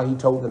reason why he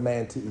told the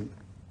man to eat.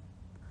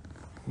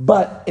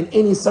 But in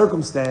any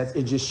circumstance,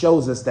 it just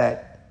shows us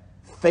that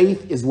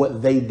faith is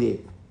what they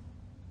did,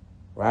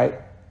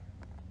 right?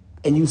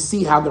 And you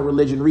see how the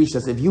religion reached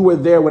us. If you were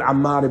there with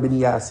Ammar ibn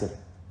Yasir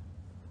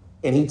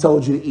and he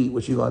told you to eat,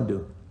 what you gonna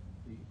do?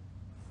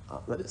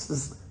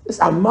 This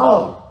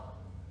Ammar.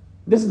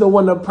 This is the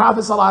one, the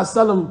Prophet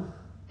ﷺ,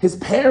 his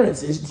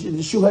parents, his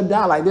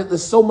shuhada, like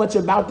there's so much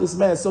about this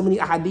man, so many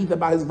hadith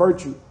about his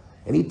virtue.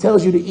 And he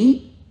tells you to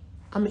eat,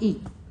 I'm gonna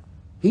eat.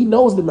 He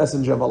knows the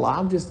Messenger of Allah.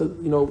 I'm just a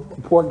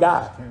poor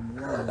guy.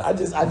 I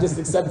just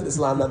accepted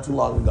Islam not too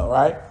long ago,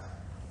 right?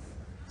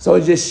 So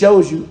it just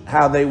shows you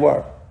how they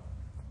were.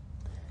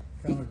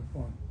 Kind of like a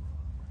point.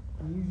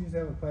 You just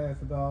have a class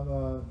about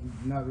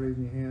not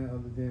raising your hand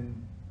other than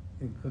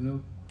in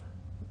canoe.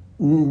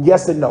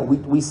 Yes and no.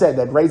 We said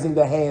that raising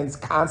the hands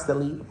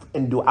constantly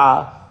in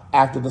dua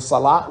after the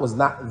salah was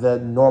not the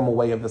normal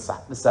way of the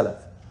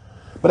salaf.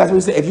 But that's what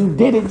we said. If you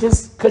did it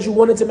just because you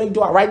wanted to make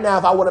dua. Right now,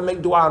 if I want to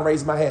make dua and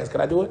raise my hands,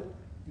 can I do it?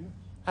 Yeah.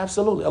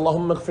 Absolutely.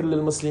 Allahumma ighfir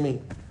lil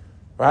muslimin.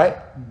 Right?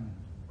 Mm-hmm.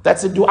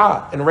 That's a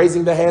dua. And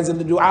raising the hands in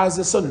the dua is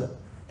a sunnah.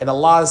 And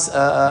Allah's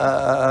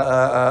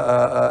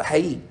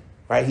hayy.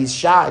 Right? He's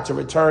shy to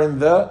return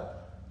the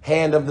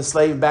hand of the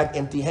slave back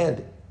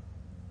empty-handed.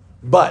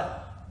 But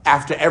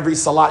after every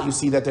salat, you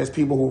see that there's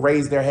people who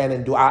raise their hand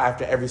in dua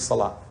after every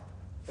salat.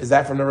 Is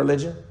that from the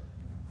religion?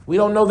 We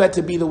don't know that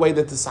to be the way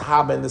that the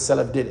Sahaba and the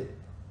Salaf did it.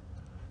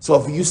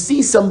 So if you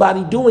see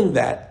somebody doing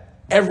that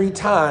every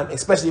time,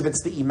 especially if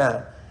it's the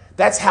Imam,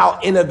 that's how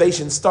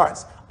innovation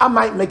starts. I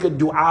might make a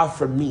dua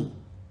for me.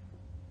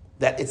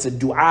 That it's a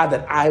dua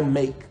that I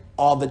make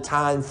all the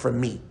time for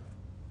me.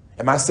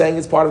 Am I saying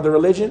it's part of the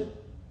religion?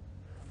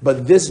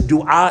 But this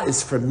dua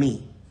is for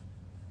me.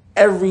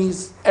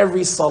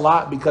 Every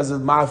salat, because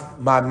of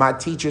my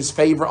teacher's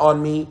favor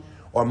on me,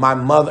 or my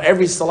mother,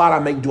 every salat I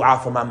make dua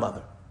for my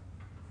mother.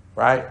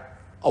 Right?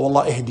 Oh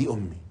Allah ihdi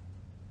ummi.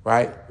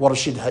 Right?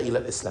 Warashidha ila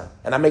al-Islam.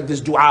 And I make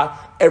this dua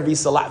every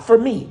salat for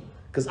me,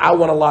 because I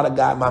want Allah to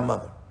guide my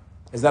mother.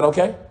 Is that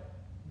okay?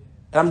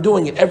 And I'm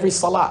doing it every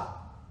salat.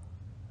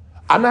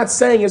 I'm not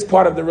saying it's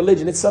part of the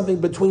religion. It's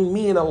something between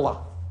me and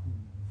Allah.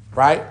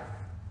 Right?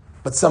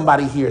 But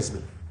somebody hears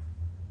me.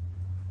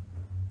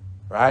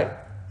 Right?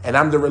 And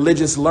I'm the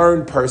religious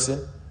learned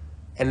person.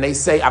 And they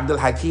say Abdul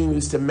Hakim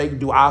used to make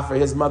dua for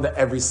his mother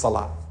every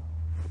salat.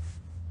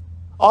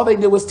 All they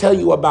did was tell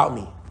you about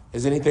me.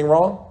 Is anything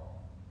wrong?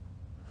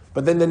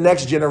 But then the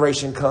next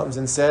generation comes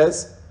and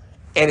says,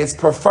 and it's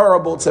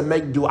preferable to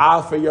make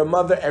dua for your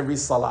mother every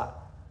salat.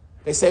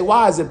 They say,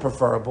 why is it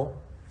preferable?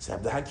 Say,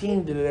 Abdul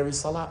Hakim did it every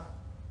salat.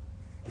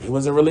 He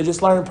was a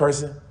religious learned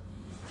person.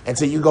 And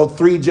so you go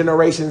 3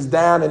 generations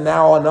down, and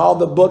now on all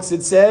the books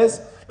it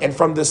says, and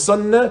from the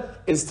sunnah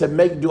is to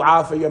make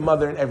dua for your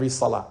mother in every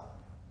salah.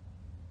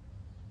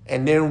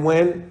 And then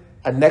when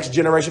a next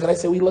generation, they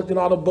say, we looked in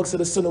all the books of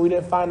the sunnah, we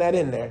didn't find that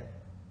in there.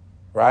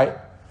 Right?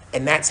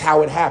 And that's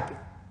how it happened.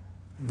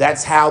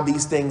 That's how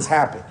these things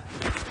happen.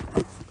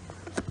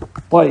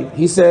 طيب,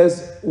 he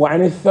says,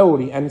 وعن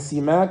الثوري عن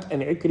سماك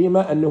عن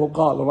عكرمة أنه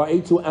قال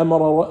رأيته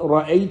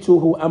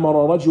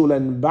أمر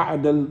رجلا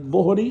بعد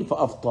الظهر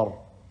فأفطر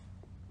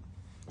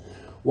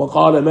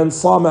وقال من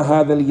صام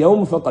هذا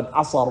اليوم فقد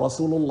عصى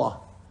رسول الله.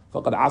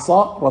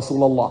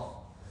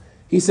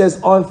 He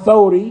says on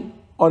Thawri,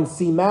 on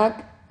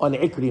Simak, on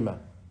Ikrimah,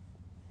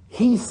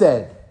 he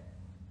said,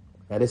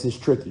 now this is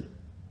tricky.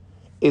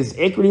 Is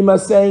Ikrimah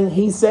saying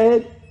he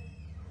said,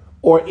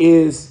 or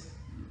is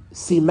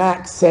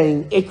Simak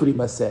saying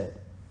Ikrimah said?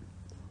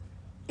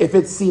 If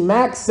it's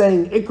Simak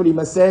saying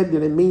Ikrimah said,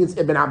 then it means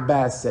Ibn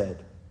Abbas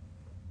said.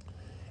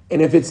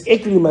 And if it's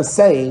Ikrimah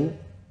saying,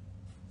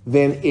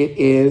 then it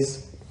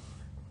is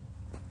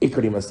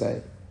Ikrimah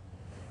saying.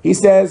 He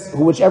says,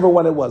 whichever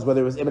one it was,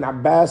 whether it was Ibn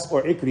Abbas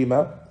or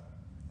Ikrimah,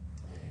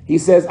 he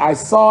says, I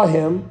saw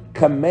him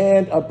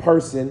command a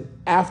person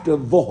after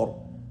Dhuhr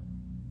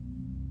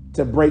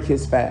to break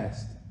his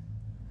fast.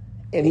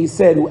 And he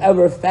said,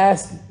 whoever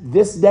fasts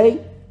this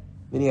day,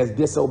 then he has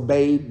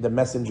disobeyed the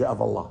messenger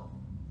of Allah.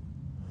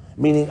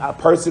 Meaning a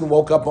person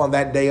woke up on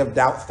that day of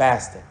doubt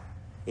fasting,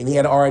 and he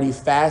had already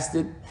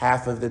fasted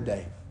half of the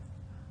day.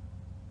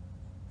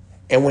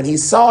 And when he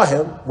saw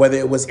him, whether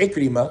it was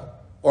Ikrimah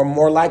or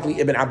more likely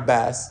Ibn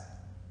Abbas,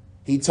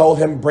 he told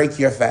him, break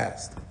your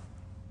fast.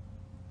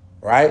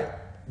 Right?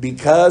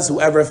 Because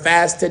whoever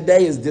fasts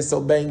today is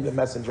disobeying the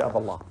messenger of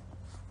Allah.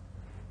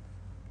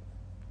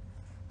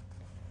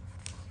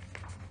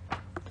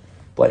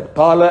 طيب,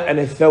 قال عن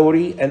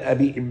الثوري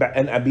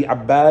عن أبي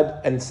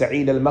عباد عن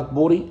سعيد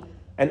المقبوري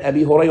عن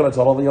أبي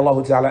هريرة رضي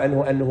الله تعالى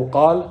عنه أنه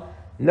قال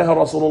نهى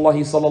رسول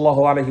الله صلى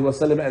الله عليه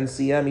وسلم عن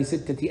صيام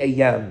 6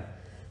 أيام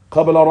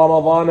قبل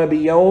رمضان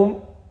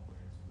بيوم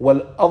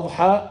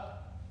والأضحى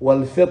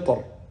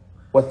والفطر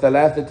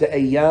والثلاثة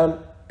أيام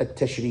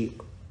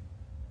التشريق.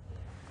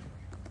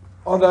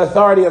 On the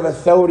authority of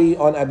Thawri,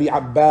 on Abi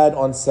Abbad,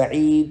 on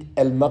Sa'id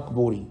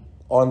al-Maqburi,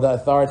 on the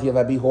authority of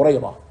Abi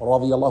Hurairah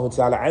radiyallahu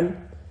ta'ala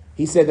an,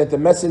 he said that the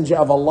messenger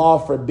of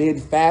Allah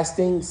forbid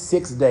fasting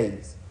 6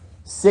 days.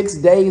 6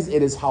 days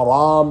it is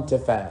haram to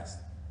fast.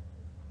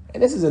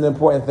 And this is an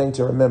important thing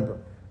to remember.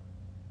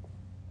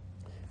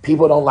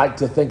 People don't like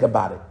to think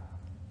about it.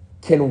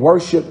 Can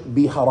worship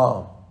be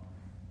haram?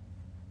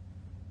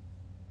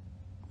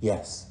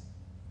 Yes.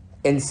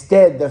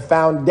 Instead, the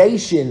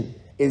foundation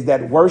is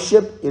that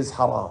worship is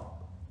haram.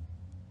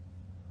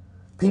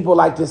 People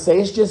like to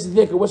say, it's just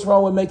dhikr. What's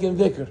wrong with making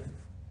dhikr?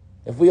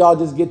 If we all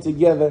just get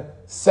together,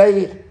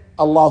 say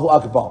Allahu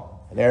Akbar,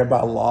 and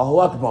everybody Allahu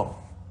Akbar.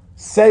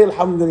 Say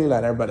Alhamdulillah,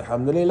 and everybody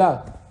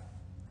Alhamdulillah.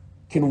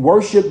 Can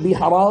worship be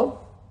haram?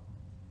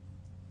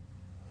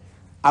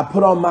 I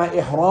put on my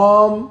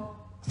ihram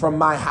from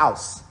my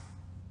house.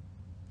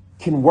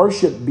 Can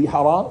worship be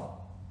haram?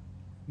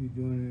 You're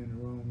doing it in the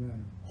wrong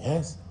manner.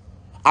 Yes.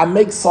 I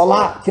make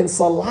salat. Can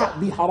salat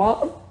be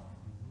haram?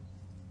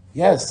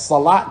 Yes,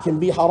 salat can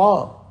be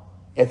haram.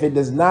 If it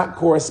does not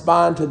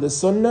correspond to the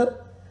sunnah,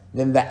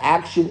 then the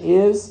action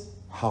is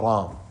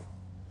haram.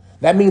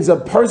 That means a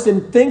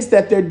person thinks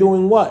that they're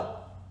doing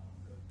what?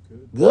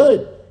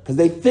 Good. Because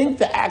they think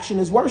the action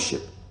is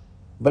worship.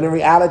 But in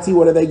reality,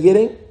 what are they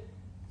getting?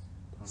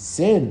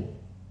 Sin.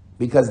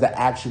 Because the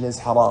action is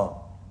haram.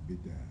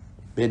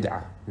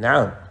 Bid'ah.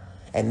 Now,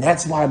 and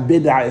that's why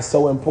bid'ah is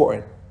so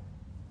important.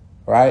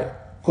 Right?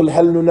 قل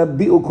هل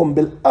ننبئكم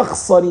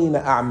بالأخسرين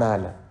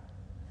أعمالا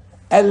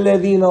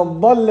الذين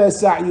ضل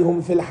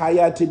سعيهم في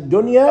الحياة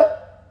الدنيا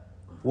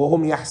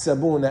وهم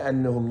يحسبون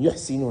أنهم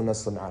يحسنون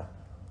صنعا.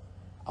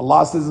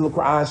 Allah says in the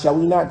Quran, shall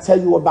we not tell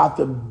you about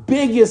the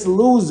biggest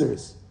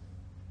losers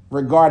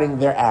regarding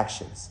their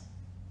actions?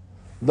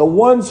 The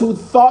ones who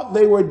thought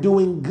they were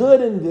doing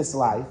good in this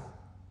life.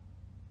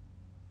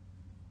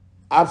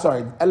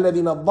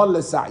 الذين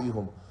ضل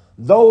سعيهم.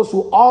 Those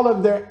who all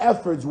of their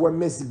efforts were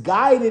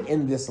misguided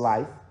in this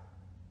life,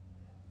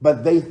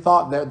 but they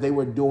thought that they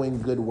were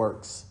doing good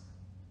works.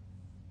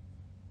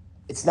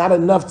 It's not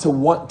enough to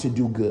want to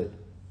do good,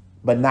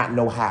 but not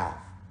know how.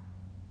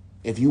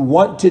 If you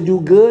want to do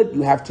good,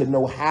 you have to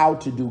know how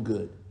to do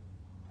good.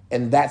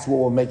 And that's what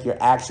will make your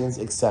actions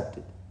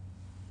accepted,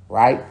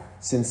 right?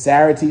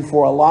 Sincerity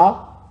for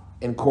Allah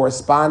and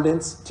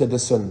correspondence to the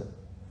Sunnah.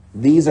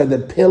 These are the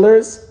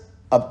pillars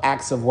of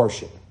acts of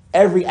worship.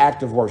 Every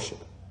act of worship.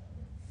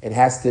 It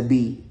has to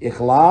be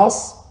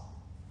ikhlas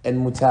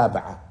and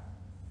mutaba'ah.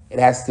 It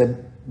has to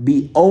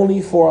be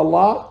only for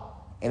Allah,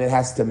 and it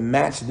has to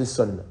match the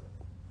Sunnah.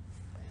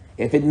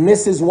 If it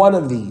misses one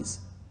of these,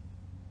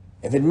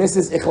 if it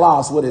misses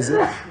ikhlas, what is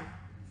it?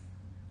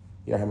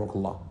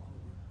 Yarhamukallah.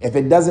 If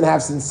it doesn't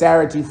have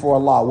sincerity for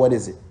Allah, what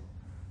is it?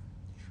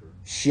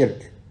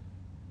 Shirk.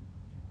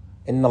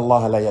 Inna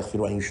Allah la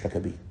yaghfiru an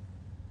yushraka bih.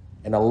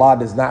 And Allah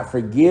does not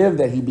forgive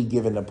that he be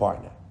given a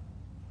partner.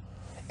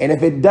 And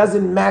if it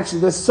doesn't match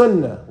the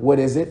Sunnah, what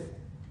is it?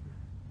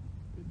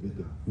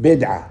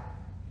 Bid'ah.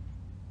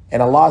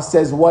 And Allah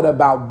says, what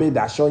about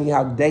bid'ah? Showing you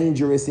how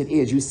dangerous it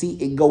is. You see,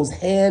 it goes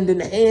hand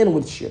in hand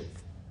with shirk.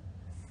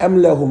 أَمْ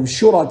لَهُمْ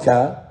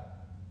شُرَكَا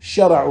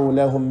شَرَعُوا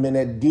لَهُم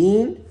مِّنَ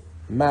الدِّينِ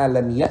مَا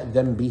لَمْ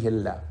يَأْذَنْ بِهِ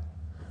اللَّهُ.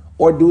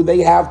 Or do they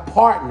have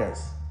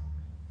partners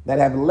that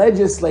have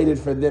legislated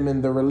for them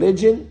in the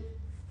religion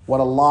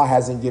what Allah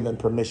hasn't given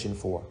permission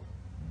for?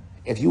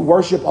 If you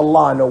worship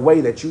Allah in a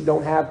way that you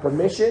don't have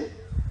permission,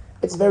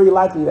 it's very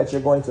likely that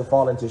you're going to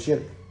fall into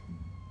shirk.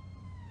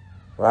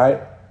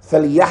 Right?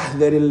 فَلْيَحْذَرِ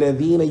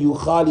الَّذِينَ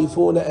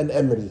يُخَالِفُونَ عَنْ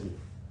أَمْرِهِ.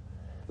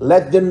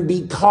 Let them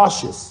be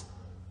cautious,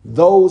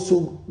 those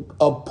who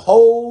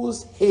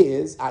oppose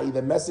his, i.e.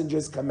 the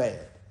messenger's command.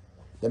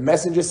 The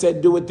messenger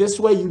said, do it this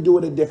way, you do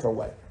it a different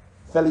way.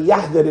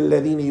 فَلْيَحْذَرِ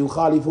الَّذِينَ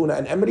يُخَالِفُونَ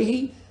عَنْ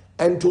أَمْرِهِ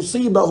أَن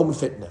تُصِيبَهُمْ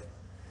فِتْنَةٌ.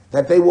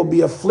 That they will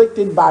be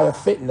afflicted by a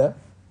fitna,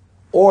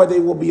 or they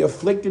will be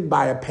afflicted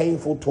by a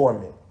painful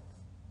torment.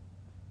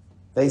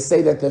 They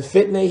say that the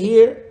fitna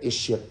here is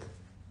shirk.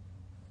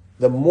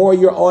 The more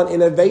you're on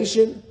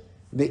innovation,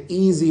 the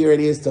easier it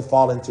is to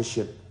fall into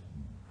shirk.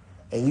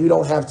 And you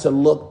don't have to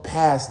look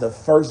past the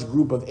first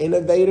group of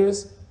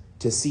innovators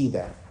to see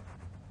that.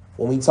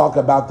 When we talk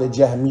about the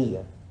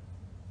Jahmiyyah,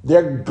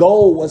 their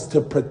goal was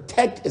to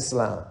protect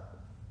Islam.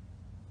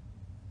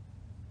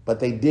 But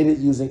they did it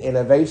using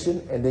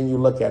innovation, and then you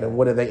look at them,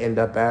 what do they end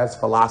up as?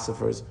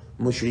 Philosophers,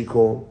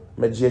 mushrikun,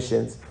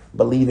 magicians,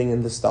 believing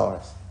in the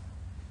stars.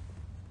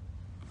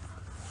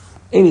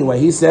 Anyway,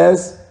 he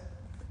says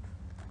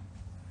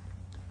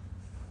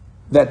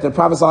that the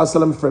Prophet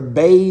ﷺ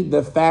forbade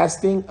the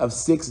fasting of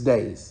 6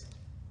 days.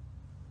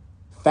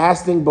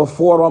 Fasting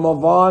before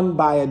Ramadan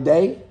by a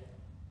day,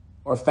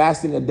 or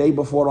fasting a day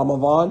before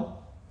Ramadan.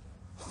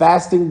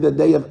 Fasting the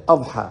day of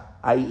Adha,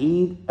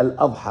 i.e.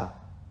 al-Adha.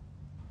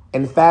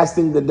 And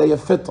fasting the day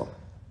of Fitr,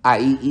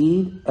 i.e.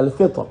 Eid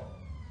al-Fitr.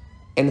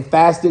 And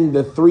fasting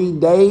the 3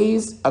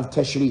 days of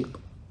Tashriq.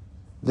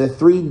 The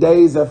 3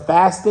 days of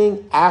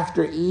fasting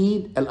after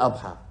Eid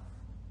al-Adha.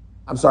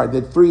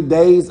 The 3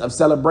 days of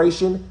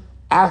celebration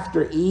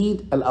after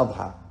Eid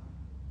al-Adha.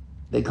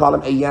 They call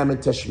them Ayyam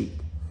al-Tashriq.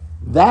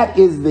 That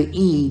is the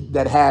Eid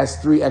that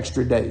has 3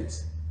 extra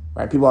days.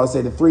 Right? People always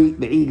say the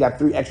Eid got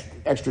 3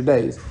 extra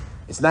days.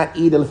 It's not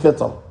Eid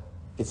al-Fitr,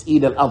 it's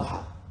Eid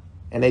al-Adha.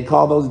 And they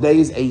call those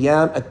days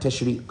Ayyam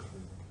al-Tashriq.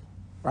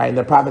 Right? And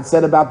the Prophet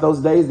said about those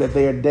days that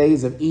they are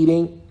days of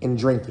eating and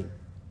drinking.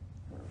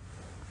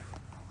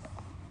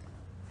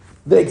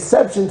 The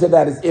exception to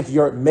that is if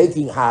you're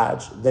making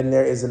Hajj, then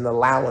there is an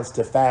allowance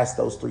to fast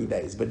those 3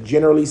 days. But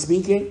generally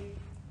speaking,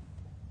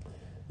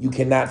 you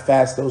cannot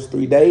fast those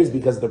 3 days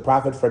because the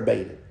Prophet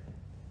forbade it.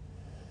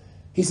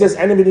 He says,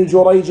 عن ابن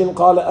جريج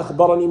قال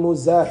أخبرني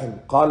مزاحم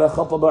قال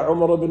خطب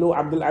عمر بن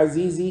عبد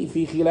العزيز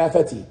في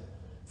خلافته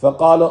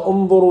فقال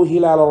انظروا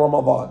هلال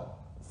رمضان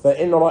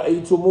فإن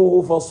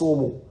رأيتموه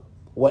فصوموا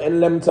وإن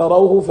لم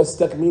تروه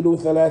فاستكملوا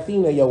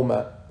 30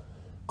 يوما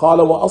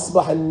قال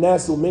وأصبح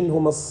الناس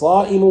منهم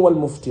الصائم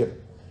والمفطر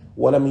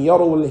ولم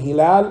يروا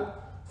الهلال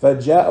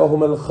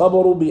فجاءهم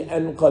الخبر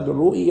بأن قد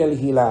رؤي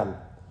الهلال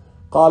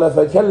قال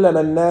فكلم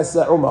الناس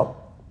عمر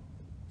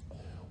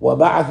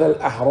وبعث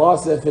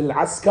الأحراس في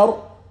العسكر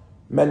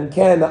من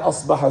كان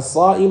أصبح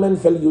صائما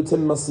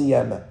فليتم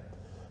صيامه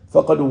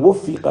فقد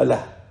وفق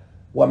له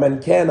ومن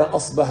كان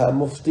أصبح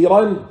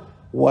مفطرا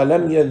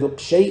ولم يذق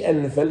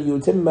شيئا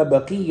فليتم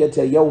بقية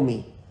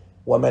يومه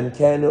ومن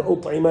كان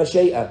أطعم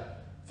شيئا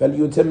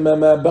فليتم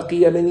ما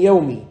بقي من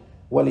يومي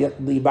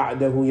وليقضي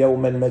بعده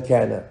يوما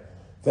مكانا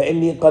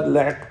فإني قد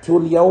لعقت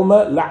اليوم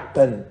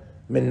لعقا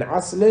من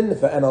عسل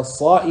فأنا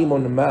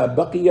صائم ما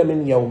بقي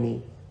من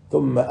يومي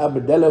ثم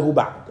أبدله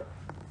بعد.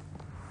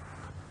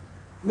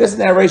 This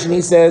narration,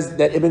 he says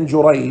that Ibn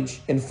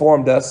Jurayj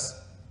informed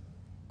us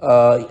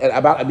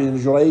about Ibn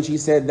Jurayj. He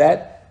said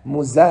that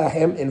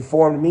Muzahim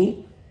informed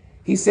me.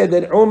 He said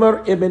that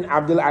Umar ibn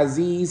Abdul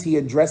Aziz, he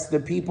addressed the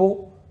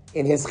people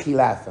in his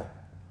khilafah.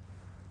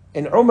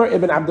 And Umar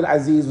ibn Abdul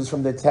Aziz was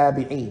from the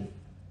Tabi'een.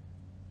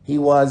 He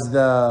was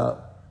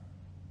well,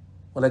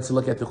 let's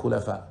look at the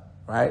khulafa,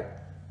 right?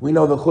 We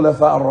know the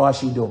khulafa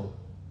al-Rashidun.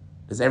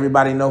 Does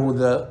everybody know who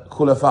the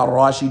khulafa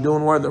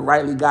al-Rashidun were, the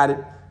rightly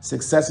guided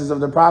successors of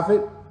the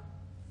Prophet?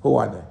 Who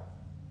are they?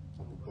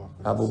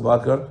 Abu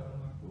Bakr,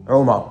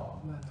 Umar,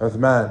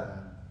 Uthman,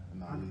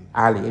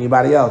 Ali.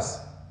 Anybody else?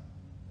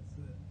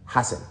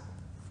 Hassan.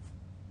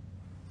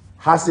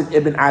 Hassan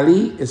ibn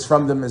Ali is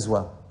from them as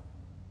well.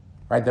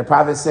 Right? The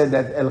Prophet said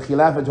that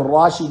al-Khilafat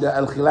al-Rashida,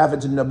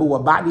 al-Khilafat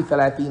al-Nabuwa, ba'di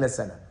 30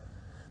 sana.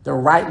 The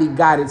rightly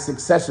guided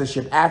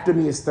successorship after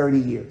me is 30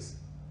 years.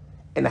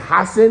 And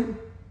Hassan,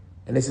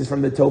 and this is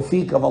from the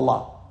tawfiq of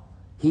Allah,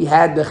 he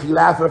had the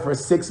Khilafah for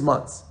 6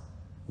 months.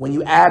 When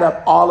you add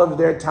up all of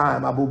their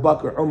time, Abu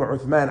Bakr, Umar,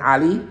 Uthman,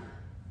 Ali,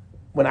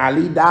 when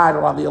Ali died,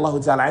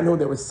 radiallahu ta'ala anhu,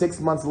 there was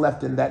 6 months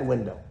left in that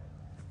window.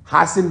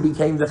 Hassan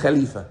became the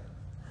Khalifa.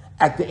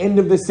 At the end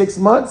of the 6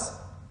 months,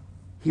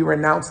 he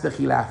renounced the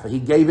Khilafah. He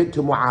gave it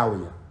to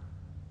Muawiyah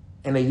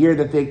in a year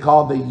that they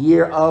called the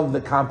year of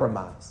the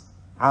compromise,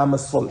 Am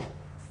as-Sulh.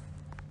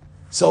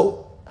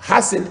 So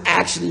Hassan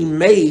actually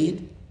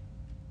made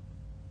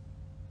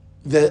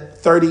the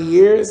 30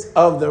 years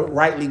of the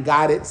rightly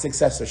guided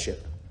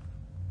successorship.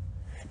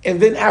 And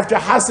then after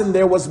Hassan,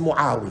 there was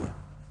Muawiyah.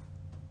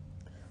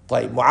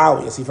 Like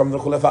Muawiyah, is he from the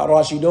Khulafa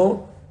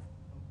al-Rashidun?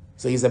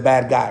 So he's a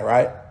bad guy,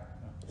 right?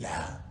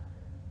 Yeah.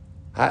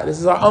 This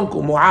is our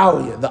uncle,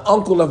 Muawiyah, the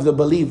uncle of the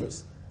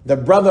believers, the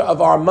brother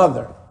of our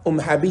mother,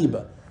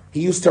 Habiba.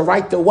 He used to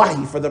write the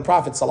wahi for the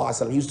Prophet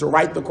ﷺ. He used to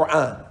write the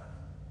Quran,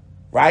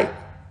 right?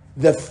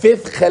 The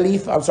sixth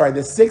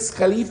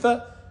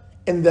Khalifa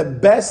and the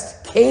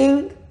best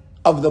king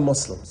of the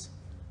Muslims.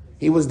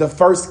 He was the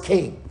first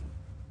king,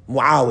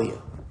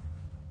 Muawiyah,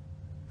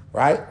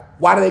 right?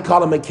 Why do they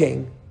call him a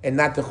king and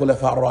not the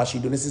Khulafa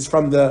al-Rashidun? This is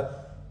from the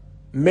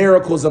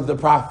miracles of the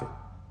Prophet,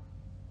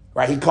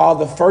 right? He called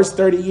the first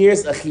 30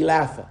 years a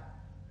khilafah.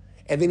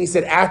 And then he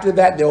said after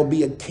that, there will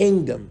be a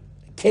kingdom,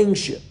 a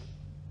kingship.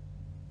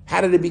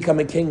 How did it become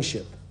a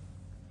kingship?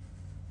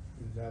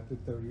 Is that after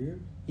 30 years?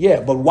 Yeah,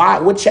 but why?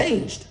 What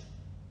changed?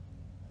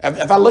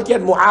 If I look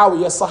at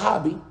Muawiyah,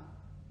 Sahabi,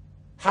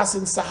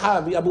 Hassan,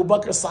 Sahabi, Abu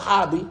Bakr,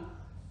 Sahabi,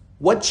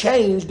 what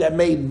changed that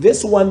made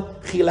this one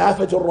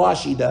Khilafatul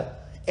Rashida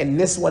and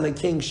this one a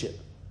kingship?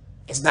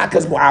 It's not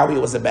because Muawiyah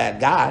was a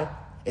bad guy.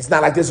 It's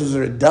not like this was a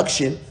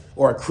reduction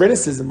or a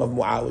criticism of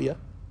Muawiyah.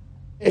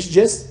 It's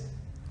just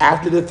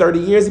after the 30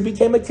 years, it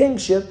became a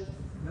kingship.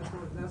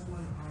 That's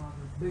when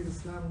the big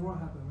Islam war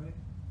happened, right?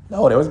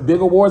 No, there was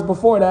bigger wars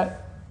before that.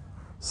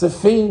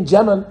 Siffin,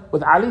 Jamal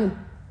with Ali.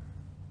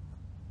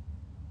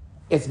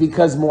 It's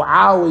because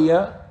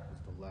Muawiyah.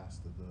 The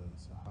last of the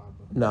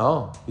Sahaba.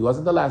 No, he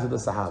wasn't the last of the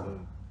Sahaba.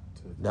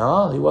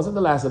 No, he wasn't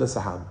the last of the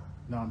Sahaba.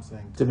 No, I'm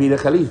saying to be the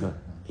Khalifa.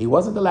 He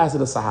wasn't the last of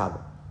the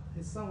Sahaba.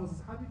 His son was a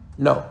Sahabi?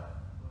 No,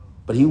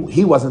 but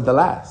he wasn't the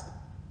last.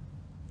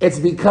 It's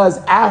because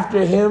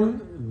after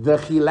him, the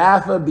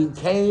Khilafah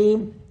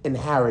became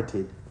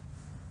inherited.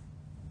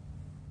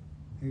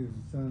 He was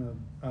the son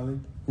of Ali?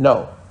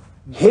 No,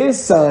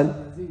 his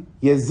son,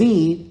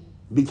 Yazid,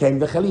 became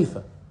the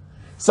Khalifa.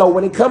 So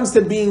when it comes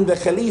to being the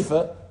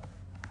Khalifa,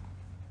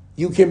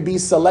 you can be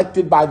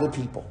selected by the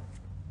people.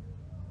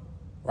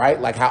 Right?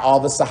 Like how all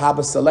the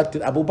Sahaba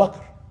selected Abu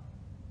Bakr.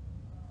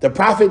 The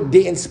Prophet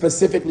didn't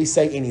specifically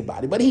say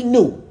anybody, but he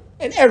knew.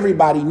 And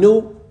everybody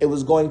knew it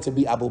was going to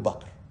be Abu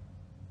Bakr.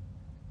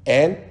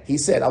 And he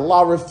said,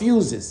 Allah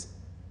refuses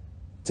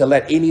to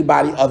let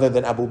anybody other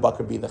than Abu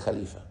Bakr be the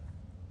Khalifa.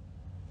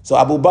 So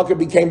Abu Bakr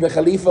became the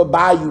Khalifa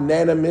by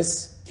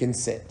unanimous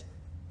consent.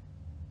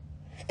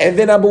 And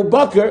then Abu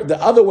Bakr,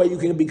 the other way you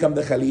can become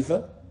the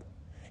Khalifa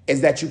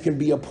is that you can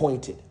be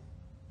appointed.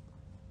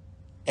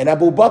 And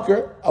Abu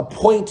Bakr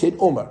appointed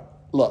Umar.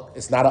 Look,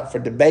 it's not up for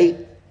debate.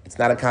 It's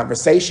not a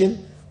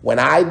conversation. When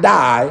I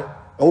die,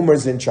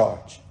 Umar's in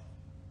charge.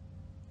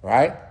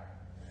 Right?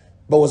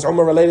 But was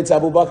Umar related to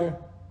Abu Bakr?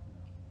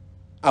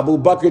 Abu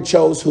Bakr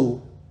chose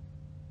who?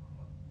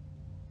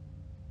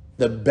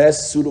 The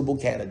best suitable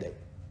candidate.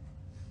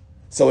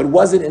 So it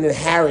wasn't an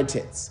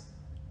inheritance.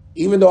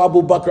 Even though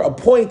Abu Bakr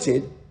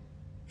appointed,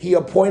 he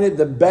appointed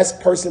the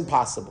best person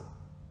possible.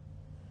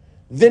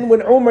 Then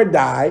when Umar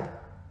died,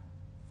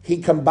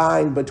 he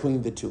combined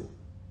between the two.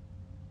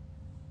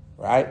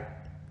 Right?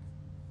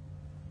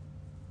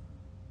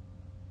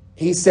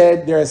 He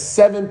said there are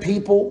 7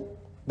 people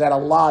that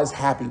Allah is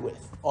happy with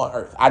on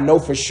earth. I know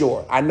for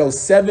sure. I know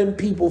 7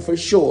 people for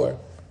sure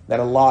that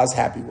Allah is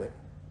happy with.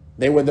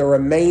 They were the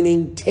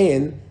remaining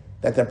 10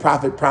 that the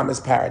Prophet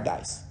promised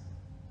paradise.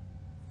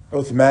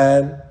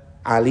 Uthman,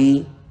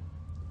 Ali,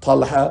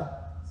 Talha,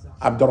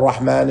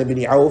 Abdur-Rahman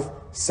ibn Auf,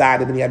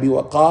 Sa'd ibn Abi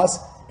Waqqas,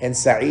 and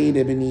Sa'id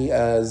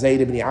ibn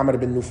Zayd ibn Amr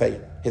ibn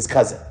Nufayl, his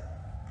cousin.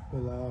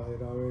 Bilal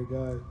had already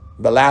died.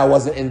 Bilal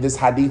wasn't in this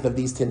hadith of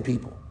these 10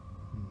 people.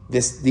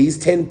 These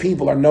 10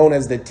 people are known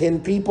as the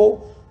 10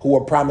 people who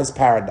were promised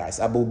paradise.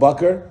 Abu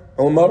Bakr,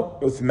 Umar,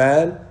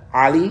 Uthman,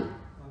 Ali,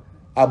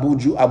 Abu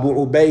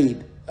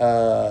Ubaid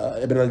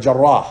ibn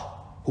al-Jarrah,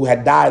 who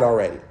had died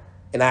already.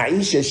 And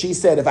Aisha, she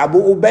said, if Abu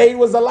Ubaid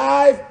was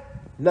alive,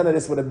 none of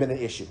this would have been an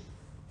issue.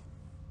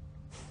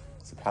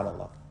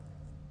 SubhanAllah.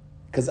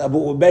 Because Abu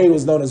Ubaid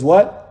was known as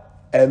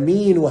what?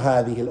 Aminu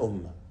hadhihi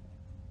al-ummah.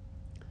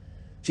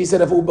 She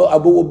said if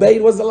Abu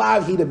Ubaid was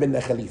alive, he'd have been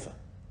the Khalifa.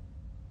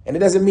 And it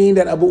doesn't mean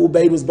that Abu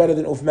Ubaid was better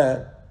than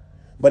Uthman,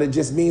 but it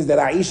just means that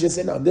Aisha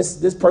said, no,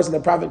 this person, the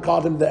Prophet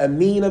called him the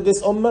Amin of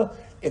this ummah.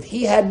 If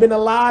he had been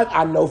alive,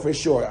 I know for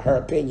sure, her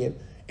opinion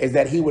is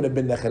that he would have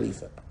been the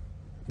Khalifa.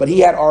 But he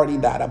had already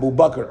died. Abu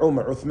Bakr,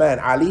 Umar,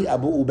 Uthman, Ali,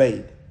 Abu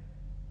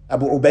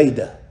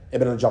Ubaidah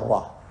ibn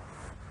al-Jarrah.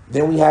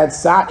 Then we had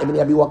Sa'd ibn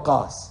Abi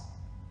Waqqas,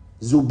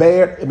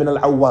 Zubair ibn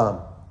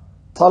al-Awwam,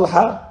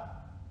 Talha,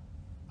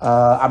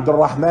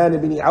 Abdur-Rahman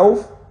ibn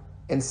Auf,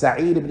 and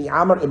Sa'id ibn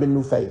Amr ibn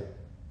Nufayl.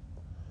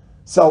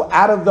 So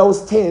out of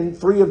those 10,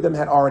 3 of them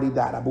had already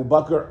died. Abu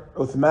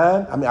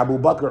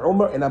Bakr,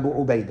 Umar, and Abu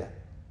Ubaidah.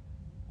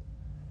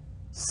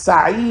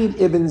 Sa'id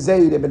ibn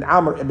Zayd ibn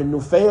Amr ibn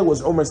Nufayl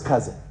was Umar's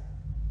cousin.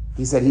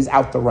 He said he's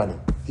out the running.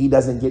 He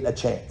doesn't get a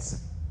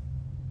chance.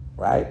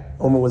 Right?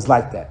 Umar was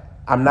like that.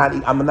 I'm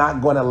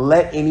not going to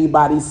let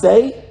anybody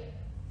say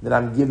that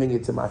I'm giving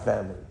it to my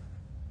family.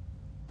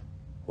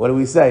 What do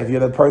we say? If you're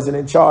the person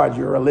in charge,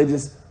 you're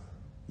religious,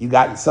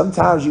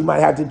 sometimes you might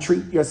have to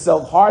treat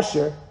yourself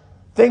harsher.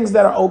 Things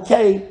that are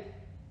okay,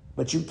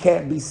 but you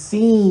can't be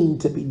seen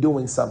to be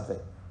doing something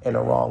in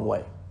a wrong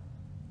way.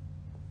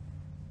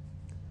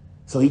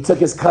 So he took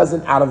his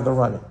cousin out of the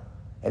running,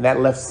 and that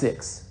left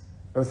 6.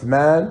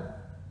 Uthman,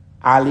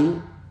 Ali,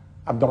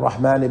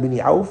 Abdur-Rahman ibn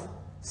Auf,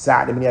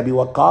 Sa'd ibn Abi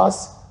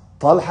Waqqas,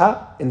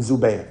 Talha, and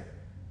Zubair.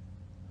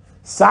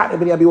 Sa'd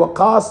ibn Abi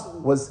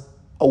Waqqas was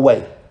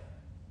away,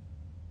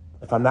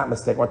 if I'm not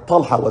mistaken, or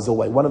Talha was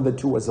away. One of the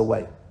two was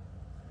away.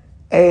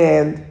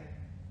 And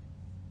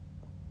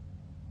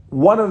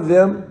one of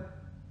them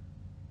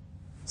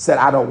said,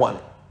 I don't want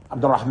it.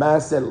 Abdur-Rahman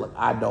said, look,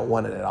 I don't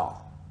want it at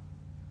all.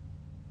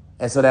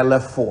 And so that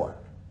left 4.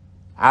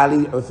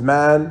 Ali,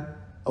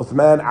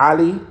 Uthman,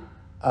 Ali,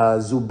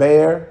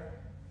 Zubair,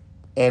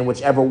 and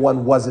whichever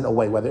one wasn't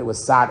away, whether it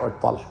was Sa'd or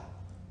Talha.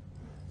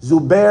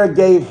 Zubair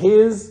gave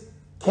his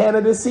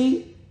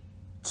candidacy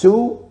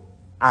to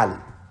Ali,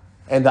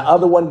 and the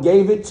other one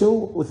gave it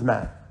to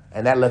Uthman,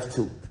 and that left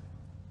 2.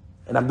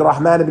 And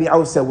Abdur-Rahman ibn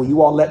Auf said, will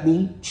you all let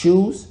me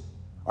choose?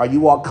 Are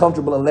you all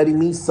comfortable in letting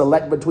me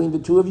select between the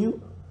 2 of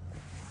you?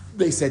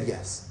 They said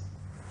yes.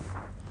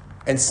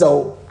 And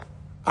so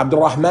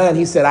Abdur-Rahman,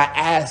 he said, I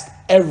asked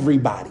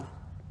everybody.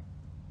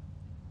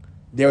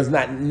 There was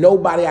not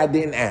nobody I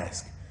didn't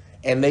ask.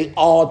 And they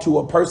all to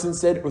a person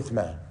said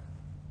Uthman.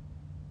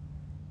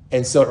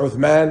 And so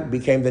Uthman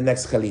became the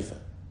next Khalifa.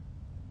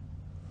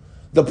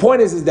 The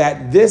point is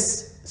that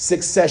this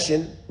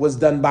succession was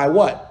done by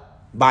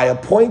what? By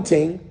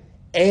appointing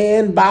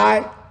and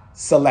by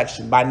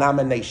selection, by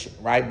nomination,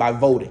 right? By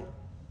voting.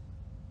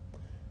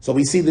 So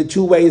we see the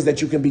 2 ways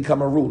that you can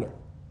become a ruler: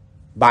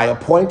 by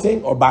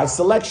appointing or by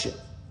selection.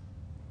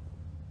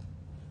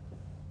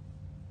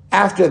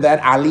 After that,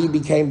 Ali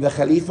became the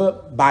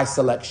Khalifa by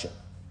selection,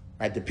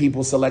 right? The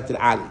people selected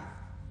Ali,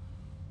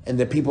 and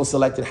the people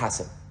selected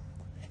Hassan,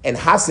 and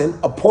Hassan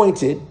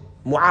appointed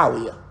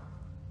Muawiyah.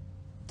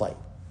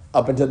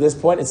 Up until this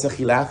point, it's a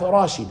Khilafah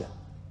Rashida.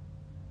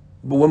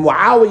 But when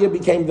Muawiyah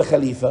became the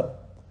Khalifa,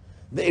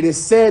 it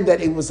is said that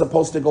it was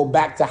supposed to go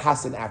back to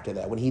Hassan after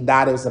that. When he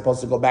died, it was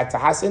supposed to go back to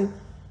Hassan,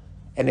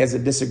 and there's a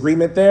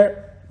disagreement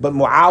there. But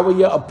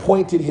Muawiyah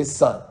appointed his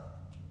son.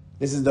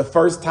 This is the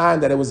first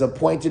time that it was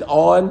appointed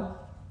on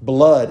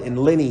blood and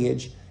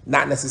lineage,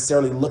 not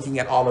necessarily looking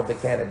at all of the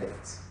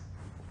candidates.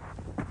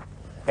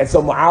 And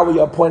so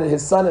Muawiyah appointed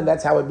his son, and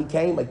that's how it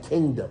became a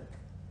kingdom.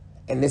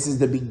 And this is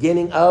the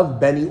beginning of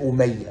Bani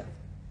Umayyah,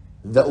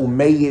 the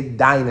Umayyad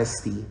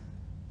dynasty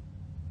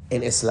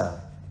in Islam.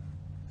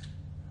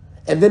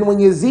 And then when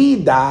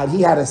Yazid died,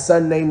 he had a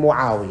son named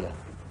Muawiyah.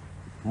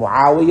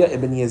 Muawiyah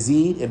ibn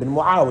Yazid ibn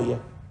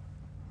Muawiyah.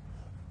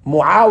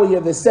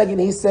 Muawiyah the second,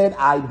 he said,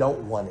 I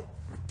don't want it.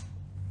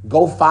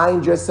 Go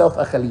find yourself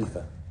a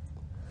Khalifa.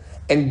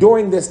 And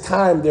during this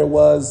time, there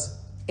was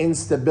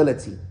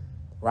instability,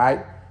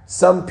 right?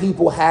 Some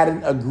people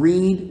hadn't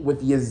agreed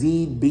with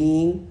Yazid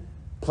being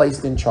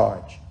placed in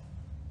charge.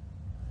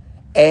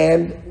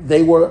 And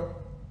they were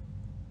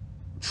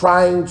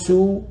trying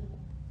to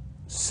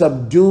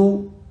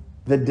subdue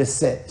the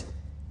dissent.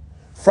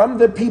 From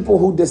the people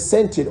who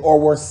dissented or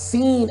were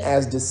seen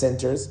as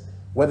dissenters,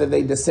 whether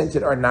they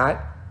dissented or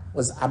not,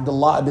 was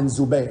Abdullah ibn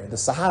Zubair, the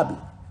Sahabi.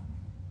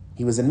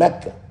 He was in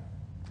Mecca.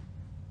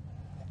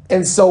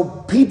 And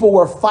so people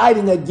were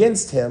fighting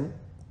against him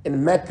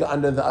in Mecca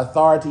under the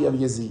authority of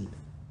Yazid.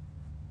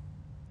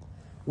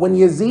 When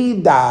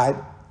Yazid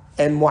died,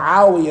 and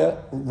Muawiyah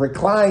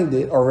reclined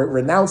it or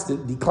renounced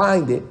it,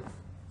 declined it,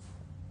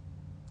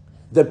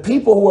 the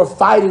people who were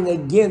fighting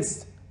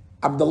against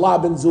Abdullah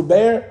bin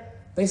Zubair,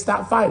 they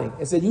stopped fighting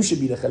and said, you should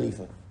be the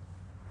Khalifa.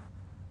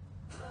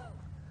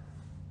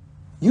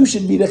 You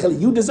should be the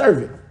Khalifa. You deserve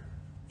it.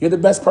 You're the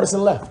best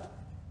person left.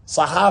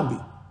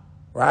 Sahabi,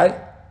 right?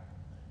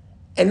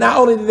 And not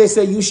only did they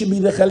say you should be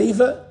the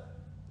Khalifa,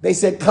 they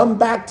said, come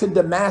back to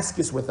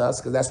Damascus with us,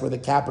 because that's where the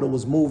capital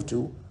was moved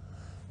to.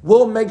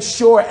 We'll make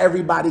sure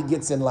everybody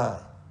gets in line.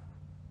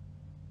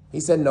 He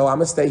said, no, I'm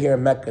going to stay here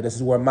in Mecca. This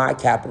is where my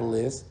capital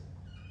is.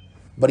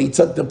 But he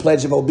took the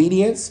pledge of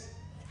obedience,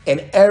 and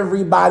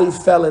everybody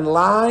fell in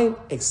line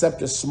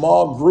except a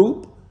small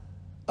group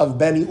of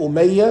Bani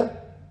Umayyah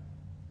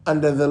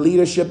under the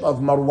leadership of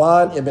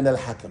Marwan ibn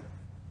al-Hakam.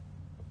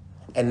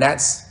 And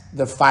that's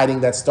the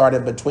fighting that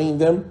started between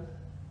them.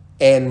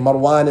 And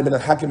Marwan ibn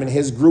al-Hakam and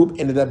his group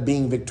ended up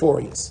being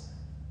victorious.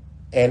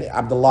 And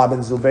Abdullah bin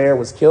Zubair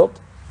was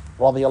killed,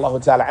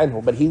 radiyallahu ta'ala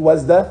anhu. But he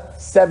was the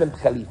 7th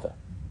Khalifa.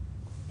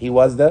 He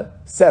was the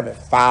 7th.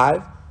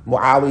 5,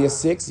 Muawiyah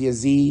 6,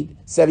 Yazid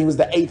 7. He was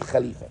the 8th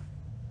Khalifa.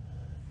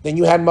 Then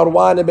you had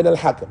Marwan ibn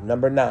al-Hakam,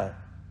 number 9.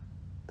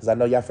 Because I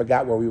know y'all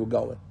forgot where we were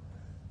going.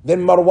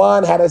 Then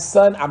Marwan had a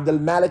son, Abdul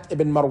Malik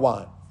ibn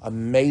Marwan, a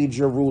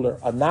major ruler,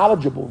 a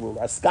knowledgeable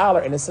ruler, a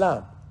scholar in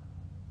Islam.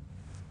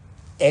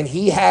 And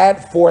he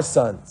had 4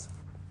 sons.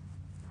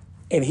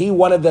 And he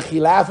wanted the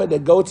Khilafah to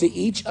go to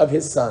each of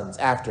his sons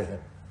after him.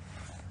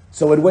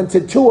 So it went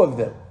to 2 of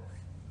them,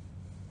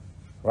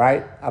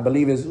 right? I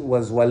believe it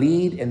was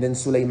Walid and then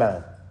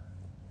Sulaiman.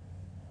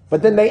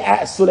 But then they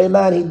asked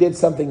Sulaiman, he did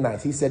something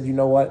nice. He said, you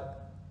know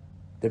what?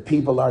 The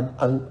people are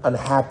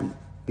unhappy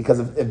because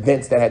of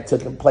events that had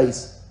taken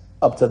place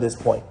up to this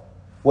point.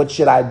 What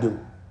should I do?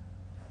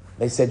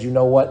 They said, you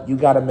know what? You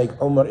got to make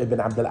Umar ibn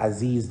Abdul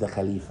Aziz the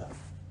Khalifa.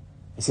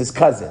 It's his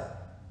cousin,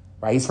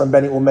 right? He's from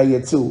Bani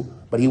Umayyah too,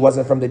 but he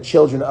wasn't from the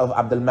children of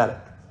Abdul Malik.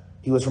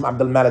 He was from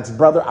Abdul Malik's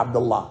brother,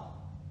 Abdul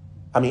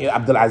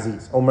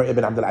Aziz, Umar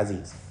ibn Abdul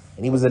Aziz.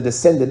 And he was a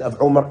descendant of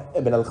Umar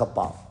ibn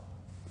al-Khattab.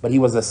 But he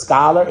was a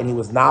scholar and he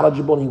was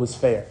knowledgeable and he was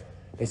fair.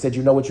 They said,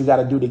 you know what you got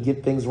to do to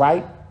get things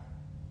right?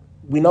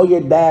 We know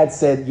your dad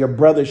said your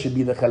brother should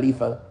be the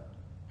Khalifa,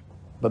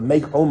 but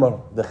make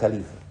Umar the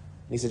Khalifa.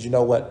 And he said, you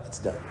know what? It's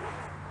done.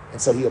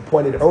 And so he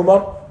appointed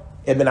Umar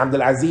ibn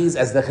Abdul Aziz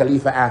as the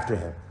Khalifa after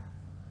him.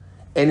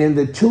 And in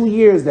the 2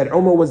 years that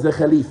Umar was the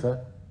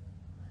Khalifa,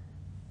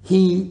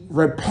 he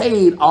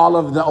repaid all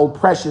of the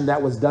oppression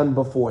that was done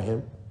before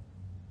him.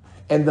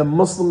 And the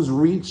Muslims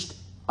reached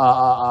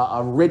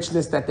a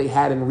richness that they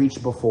hadn't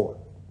reached before.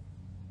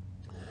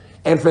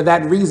 And for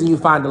that reason, you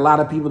find a lot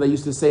of people that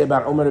used to say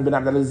about Umar ibn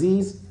Abdul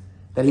Aziz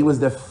that he was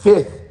the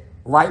 5th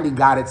rightly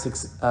guided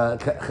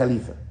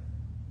Khalifa,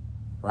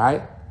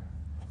 right?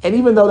 And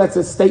even though that's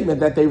a statement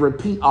that they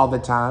repeat all the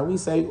time, we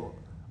say,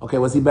 okay,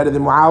 was he better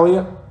than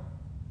Muawiyah?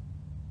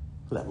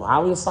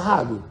 Muawiyah is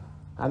Sahabi,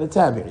 not the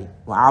Tabi'i.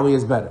 Muawiyah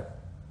is better.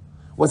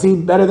 Was he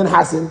better than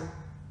Hassan?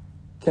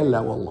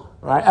 Kalla wallah,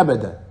 right?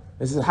 Abadan.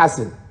 This is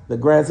Hassan, the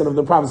grandson of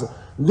the Prophet.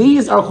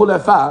 These are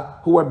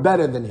Khulafa who are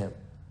better than him.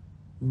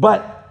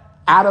 But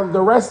out of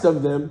the rest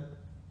of them,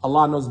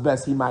 Allah knows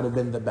best, he might have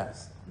been the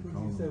best.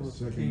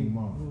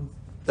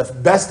 The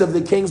best of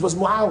the kings was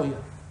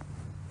Muawiyah.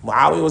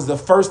 Muawiyah was the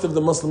first of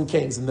the Muslim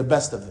kings and the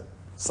best of them.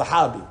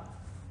 Sahabi,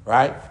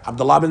 right?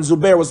 Abdullah bin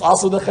Zubair was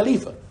also the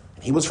Khalifa.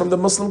 He was from the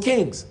Muslim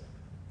kings,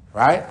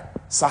 right?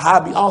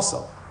 Sahabi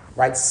also,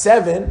 right?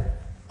 7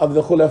 of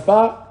the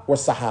Khulafa were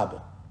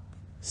Sahaba.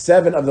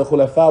 7 of the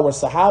Khulafa were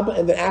Sahaba,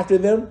 and then after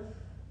them,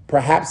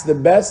 perhaps the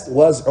best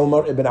was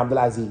Umar ibn Abdul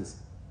Aziz.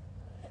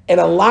 And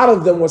a lot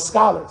of them were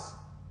scholars.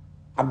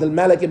 Abdul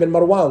Malik ibn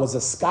Marwan was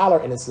a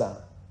scholar in Islam,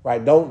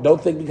 right?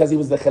 Don't think because he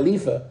was the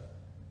Khalifa,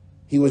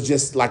 he was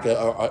just like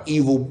a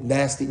evil,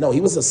 nasty. No,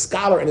 he was a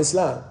scholar in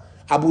Islam.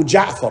 Abu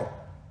Ja'far,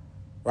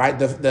 right?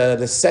 The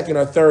 2nd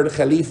or 3rd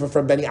Khalifa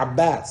from Bani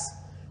Abbas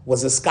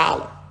was a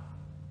scholar,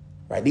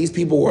 right? These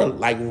people were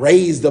like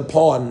raised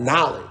upon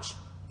knowledge.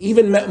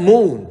 Even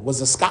Ma'mun was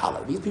a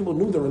scholar. These people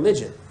knew the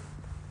religion.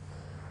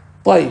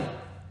 But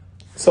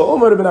so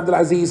Umar ibn Abdul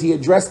Aziz, he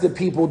addressed the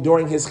people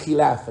during his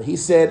Khilafah. He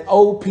said,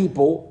 "O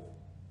people,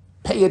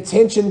 pay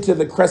attention to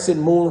the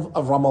crescent moon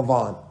of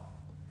Ramadan.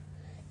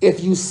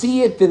 If you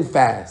see it, then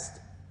fast.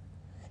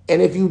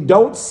 And if you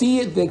don't see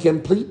it, then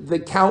complete the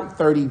count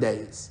 30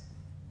 days.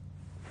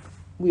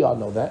 We all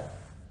know that.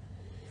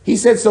 He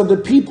said, so the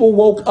people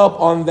woke up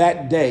on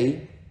that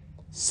day.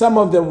 Some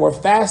of them were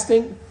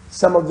fasting.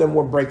 Some of them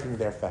were breaking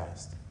their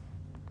fast.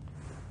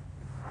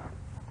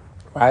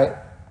 Right?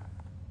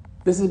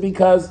 This is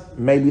because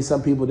maybe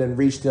some people didn't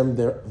reach them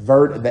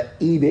the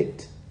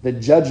edict, the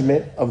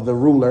judgment of the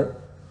ruler,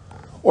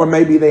 or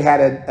maybe they had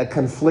a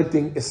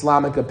conflicting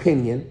Islamic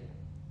opinion,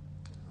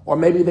 or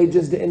maybe they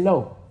just didn't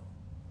know.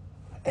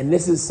 And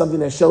this is something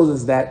that shows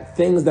us that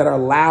things that are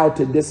allowed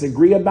to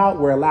disagree about,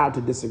 we're allowed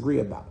to disagree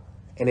about.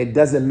 And it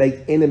doesn't make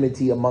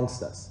enmity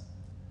amongst us.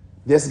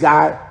 This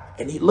guy,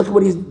 and look at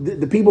what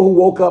the people who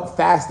woke up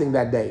fasting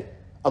that day,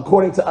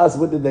 according to us,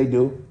 what did they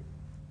do?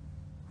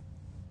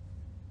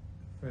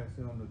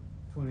 Fasted on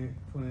the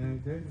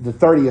 29th day? The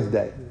 30th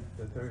day.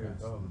 The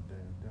 30th. Oh.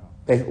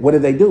 What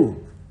did they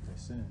do? They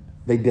sinned.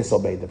 They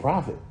disobeyed the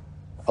prophet.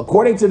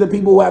 According to the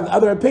people who have the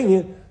other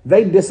opinion,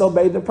 they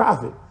disobeyed the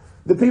prophet.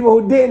 The people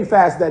who didn't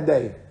fast that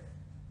day,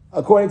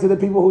 according to the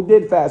people who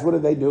did fast, what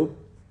did they do?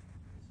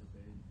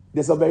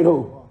 Disobeyed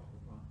who?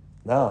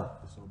 No.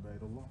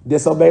 Disobeyed Allah.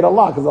 Disobeyed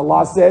Allah, because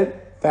Allah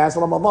said fast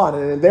on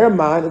Ramadan, and in their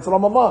mind it's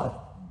Ramadan.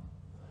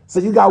 So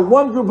you got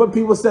one group of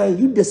people saying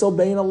you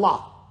disobeying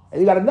Allah,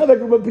 and you got another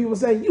group of people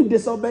saying you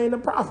disobeying the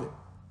prophet.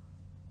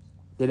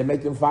 Did it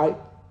make them fight?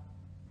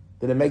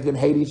 Did it make them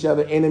hate each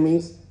other,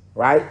 enemies?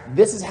 Right?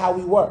 This is how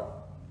we work.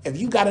 If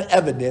you got an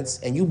evidence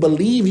and you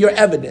believe your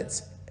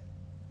evidence,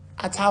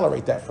 I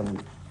tolerate that from you.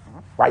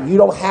 Right? You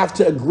don't have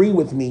to agree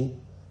with me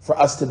for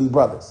us to be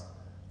brothers.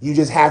 You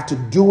just have to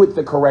do it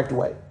the correct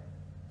way.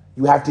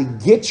 You have to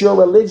get your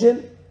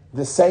religion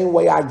the same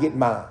way I get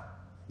mine.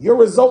 Your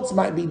results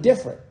might be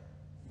different,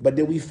 but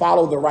did we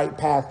follow the right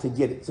path to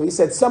get it? So he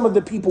said some of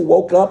the people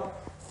woke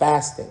up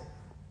fasting,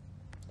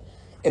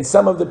 and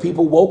some of the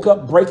people woke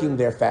up breaking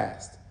their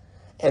fast,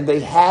 and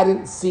they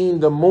hadn't seen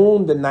the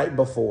moon the night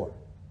before.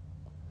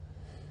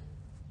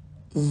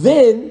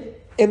 Then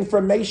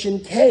information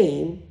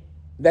came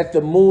that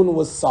the moon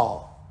was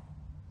saw,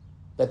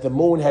 that the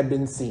moon had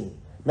been seen.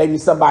 Maybe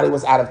somebody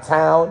was out of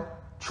town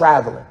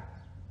traveling,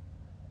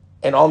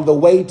 and on the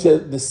way to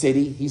the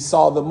city, he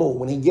saw the moon.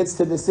 When he gets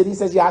to the city, he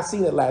says, yeah, I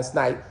seen it last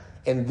night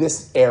in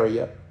this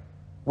area,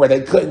 where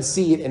they couldn't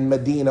see it in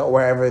Medina or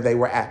wherever they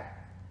were at.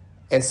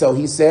 And so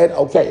he said,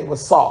 okay, it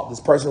was Saul. This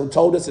person who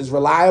told us is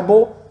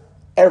reliable.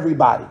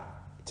 Everybody,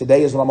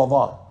 today is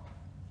Ramadan.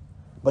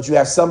 But you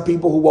have some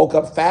people who woke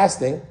up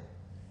fasting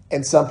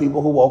and some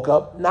people who woke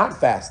up not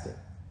fasting.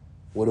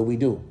 What do we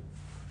do?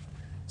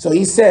 So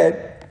he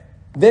said,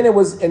 then it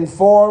was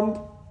informed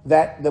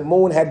that the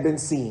moon had been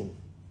seen.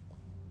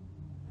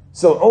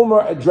 So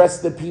Umar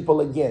addressed the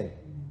people again.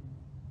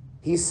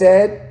 He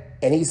said,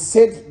 and he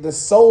sent the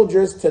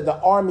soldiers to the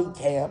army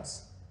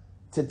camps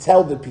to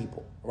tell the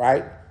people,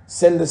 right?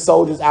 Send the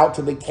soldiers out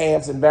to the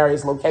camps in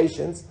various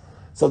locations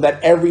so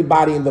that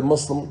everybody in the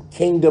Muslim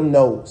kingdom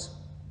knows.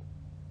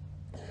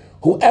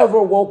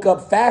 Whoever woke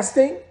up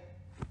fasting,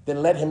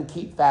 then let him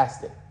keep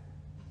fasting.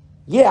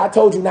 Yeah, I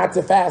told you not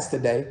to fast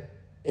today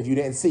if you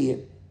didn't see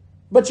it,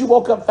 but you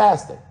woke up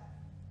fasting.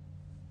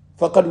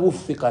 فَقَدْ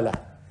وُفِّقَ لَهُ.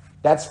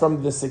 That's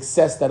from the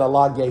success that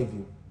Allah gave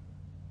you.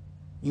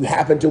 You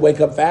happen to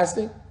wake up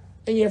fasting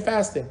and you're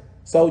fasting.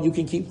 So you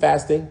can keep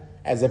fasting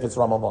as if it's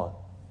Ramadan.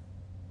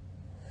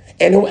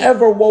 And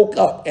whoever woke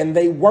up and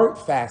they weren't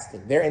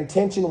fasting, their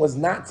intention was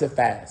not to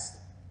fast,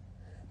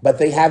 but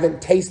they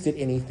haven't tasted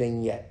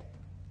anything yet,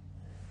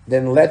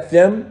 then let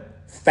them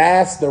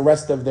fast the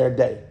rest of their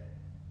day.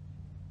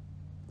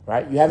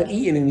 Right? You haven't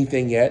eaten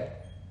anything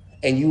yet,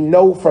 and you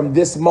know from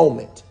this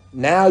moment,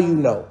 now you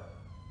know.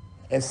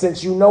 And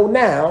since you know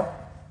now,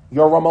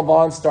 your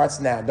Ramadan starts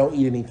now. Don't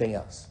eat anything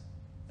else.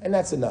 And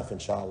that's enough,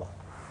 inshallah.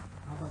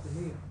 How about the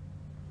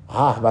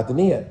niyyah? About the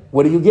niyyah.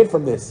 What do you get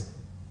from this?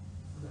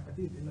 The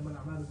hadith, إِنَّمَا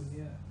الْأَعْمَالُ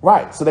بِالنِّيَّاتِ.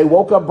 Right. So they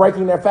woke up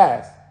breaking their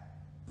fast.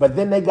 But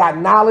then they got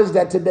knowledge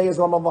that today is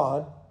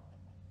Ramadan.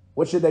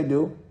 What should they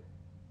do?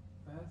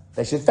 Fast?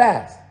 They should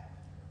fast.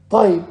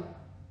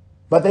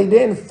 But they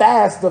didn't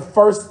fast the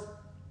first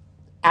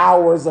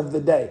hours of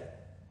the day.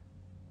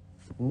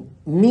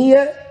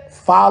 Niyyah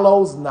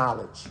follows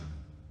knowledge.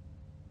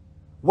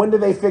 When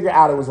did they figure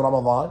out it was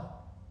Ramadan?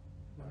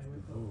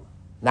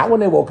 Not when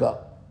they woke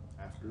up.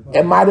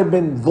 It might have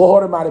been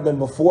Dhuhr, it might have been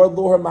before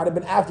Dhuhr, it might have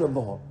been after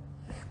Dhuhr.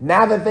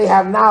 Now that they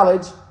have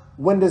knowledge,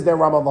 when does their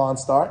Ramadan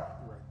start?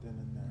 Right then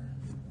and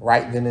there.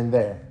 Right then and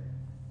there.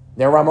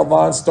 Their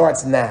Ramadan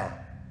starts now,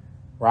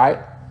 right?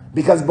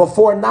 Because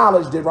before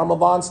knowledge, did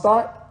Ramadan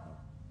start?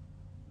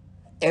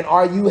 And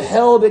are you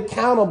held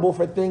accountable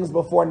for things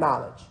before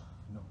knowledge?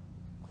 No.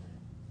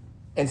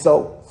 And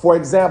so, for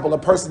example, a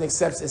person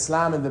accepts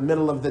Islam in the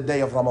middle of the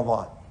day of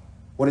Ramadan.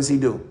 What does he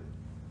do?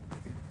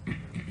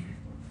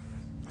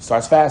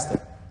 Starts fasting.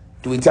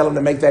 Do we tell him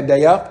to make that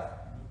day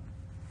up?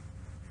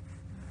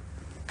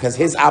 Because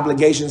his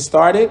obligation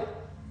started.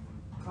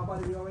 How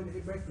about if you already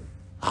ate breakfast?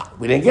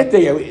 We didn't get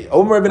there yet.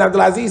 Umar ibn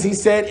Abdul-Aziz, he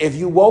said, if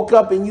you woke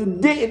up and you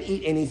didn't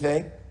eat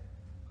anything,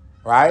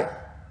 right,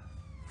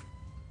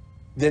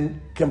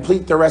 then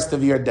complete the rest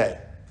of your day.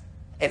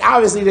 And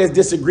obviously there's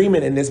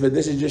disagreement in this, but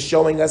this is just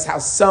showing us how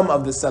some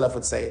of the Salaf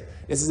would say it.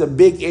 This is a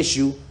big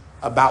issue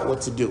about what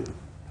to do.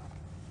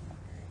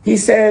 He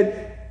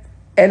said,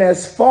 and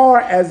as far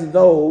as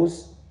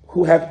those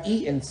who have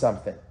eaten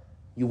something,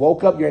 you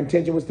woke up, your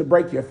intention was to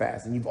break your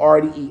fast, and you've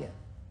already eaten,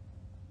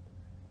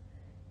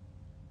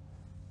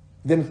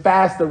 then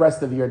fast the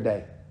rest of your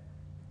day.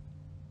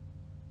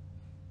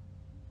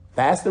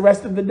 Fast the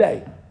rest of the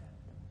day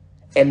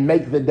and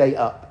make the day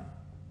up.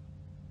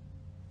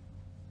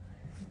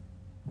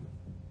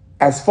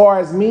 As far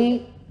as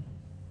me,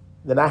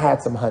 then I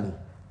had some honey.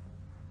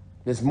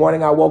 This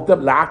morning I woke up,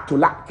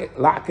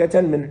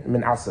 la'katan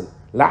min asal.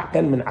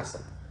 La'kan min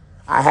asal.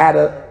 I had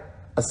a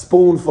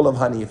spoonful of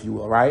honey, if you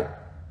will, right?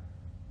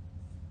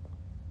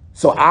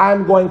 So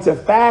I'm going to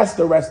fast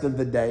the rest of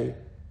the day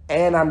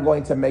and I'm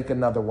going to make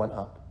another one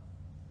up.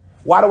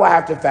 Why do I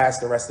have to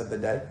fast the rest of the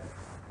day?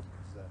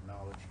 Is that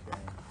knowledge came?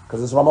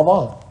 Because it's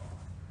Ramadan.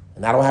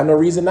 And I don't have no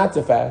reason not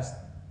to fast.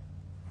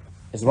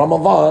 It's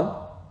Ramadan.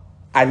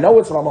 I know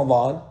it's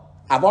Ramadan.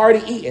 I've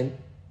already eaten.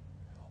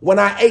 When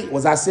I ate,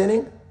 was I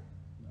sinning?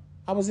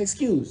 I was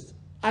excused.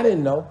 I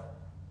didn't know.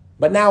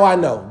 But now I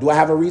know. Do I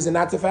have a reason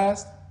not to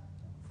fast?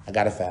 I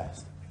got to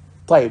fast.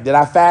 Did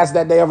I fast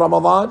that day of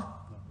Ramadan?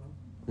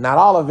 Not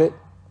all of it.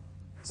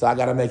 So I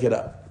got to make it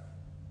up.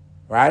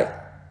 Right?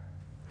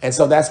 And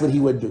so that's what he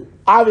would do.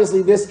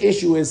 Obviously, this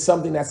issue is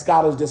something that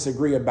scholars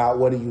disagree about.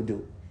 What do you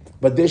do?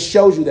 But this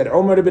shows you that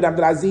Umar ibn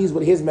Abdul-Aziz,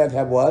 what his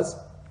madhab was,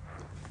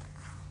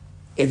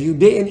 if you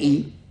didn't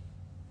eat,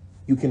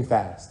 you can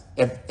fast.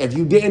 If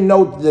you didn't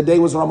know the day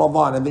was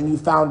Ramadan and then you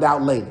found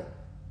out later,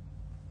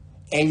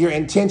 and your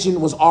intention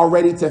was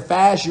already to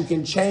fast, you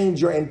can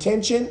change your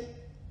intention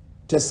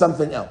to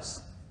something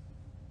else.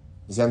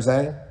 You see what I'm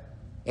saying?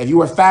 If you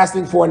were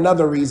fasting for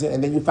another reason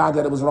and then you found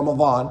that it was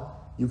Ramadan,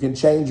 you can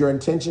change your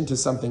intention to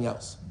something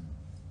else.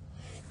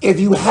 If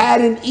you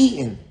hadn't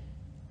eaten,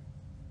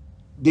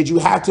 did you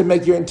have to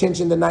make your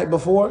intention the night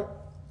before?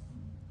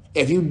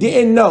 If you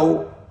didn't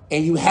know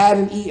and you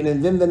hadn't eaten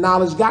and then the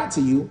knowledge got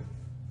to you,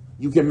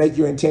 you can make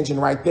your intention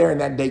right there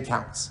and that day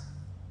counts.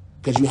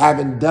 Because you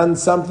haven't done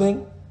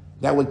something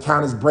that would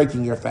count as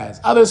breaking your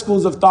fast. Other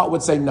schools of thought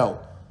would say no.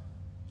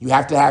 You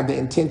have to have the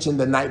intention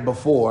the night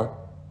before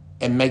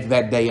and make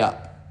that day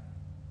up.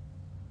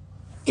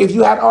 If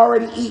you had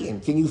already eaten,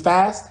 can you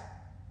fast?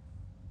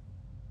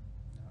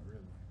 Not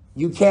really.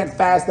 You can't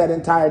fast that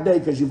entire day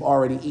because you've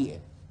already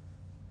eaten.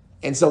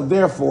 And so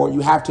therefore, you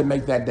have to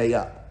make that day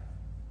up.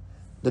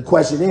 The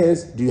question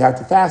is, do you have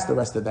to fast the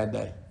rest of that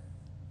day?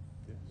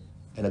 Yes.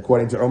 And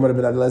according to Umar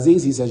ibn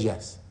Abdul-Aziz, he says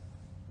yes.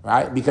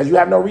 Right? Because you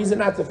have no reason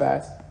not to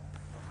fast.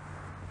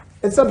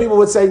 And some people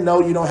would say,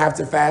 no, you don't have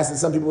to fast. And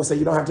some people would say,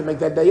 you don't have to make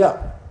that day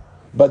up.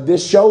 But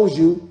this shows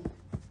you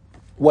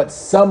what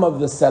some of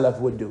the Salaf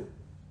would do.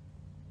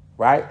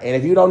 Right? And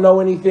if you don't know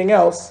anything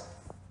else,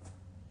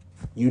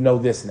 you know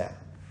this now.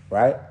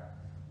 Right?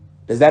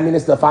 Does that mean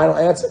it's the final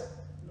answer?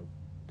 Nope.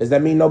 Does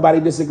that mean nobody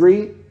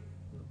disagreed?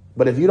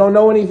 But if you don't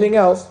know anything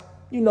else,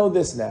 you know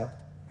this now.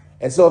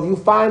 And so if you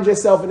find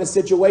yourself in a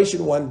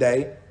situation one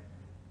day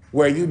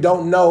where you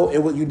don't know,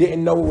 you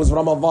didn't know it was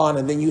Ramadan,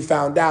 and then you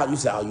found out, you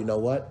say, oh, you know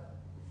what?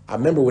 I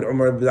remember what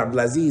Umar ibn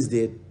Abdul-Aziz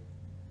did.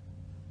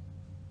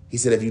 He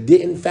said,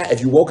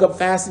 if you woke up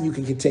fasting, you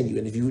can continue.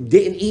 And if you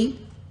didn't eat,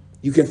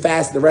 you can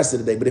fast the rest of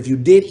the day. But if you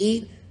did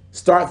eat,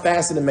 start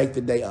fasting and make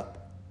the day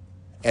up.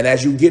 And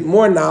as you get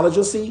more knowledge,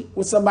 you'll see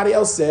what somebody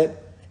else said.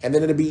 And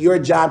then it'll be your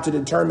job to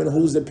determine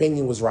whose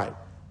opinion was right.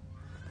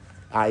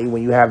 I.e.,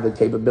 when you have the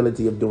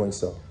capability of doing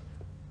so.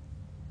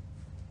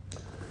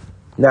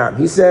 Now,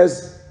 he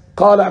says,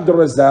 قال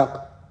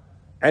Abdur-Razzaq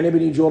عن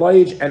ابن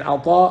جريج عن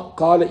عطاء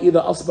قال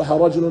إذا أصبح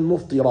رجل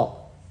مفطرا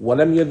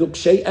ولم يذق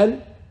شيئا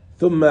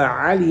ثم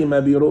علم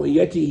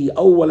برؤيته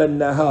أول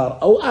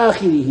النهار أو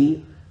آخره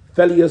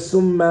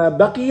فليصم ما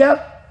بقي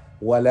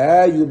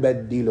ولا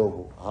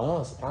يبدله.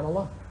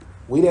 Subhanallah.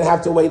 We didn't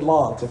have to wait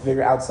long to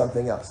figure out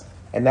something else.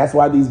 And that's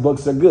why these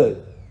books are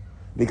good.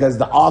 Because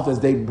the authors,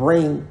 they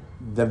bring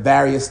the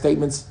various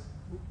statements.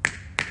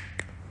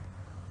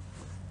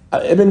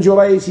 Ibn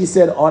Jurayj, he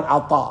said on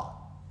Ata,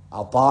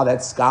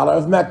 that scholar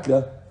of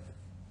Mecca,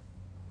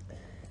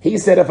 he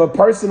said if a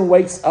person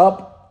wakes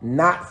up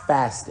not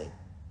fasting,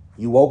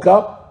 you woke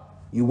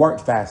up, you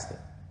weren't fasting,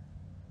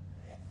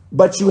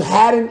 but you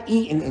hadn't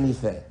eaten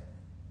anything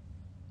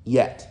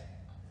yet,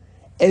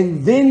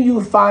 and then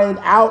you find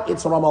out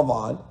it's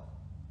Ramadan,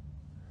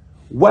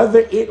 whether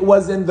it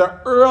was in the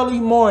early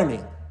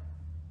morning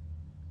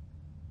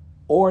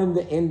or in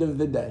the end of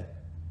the day.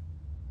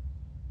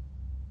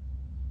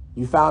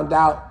 You found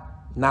out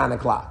 9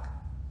 o'clock.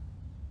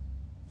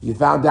 You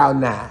found out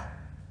now.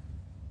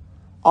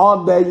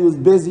 All day you was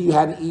busy, you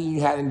hadn't eaten,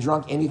 you hadn't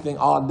drunk anything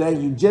all day.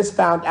 You just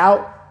found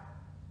out,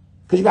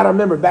 because you got to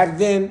remember, back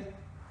then,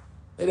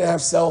 they didn't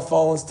have cell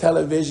phones,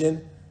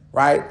 television,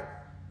 right?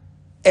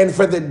 And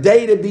for the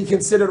day to be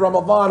considered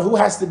Ramadan, who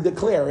has to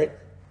declare it?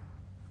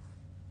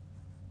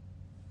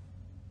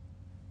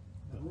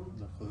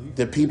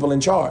 The people in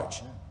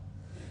charge.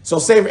 So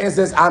say, for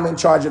instance, I'm in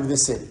charge of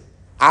this city.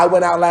 I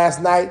went out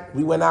last night.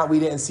 We went out. We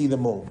didn't see the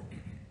moon.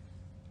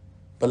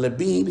 But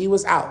Labib, he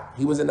was out.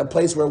 He was in a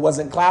place where it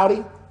wasn't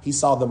cloudy. He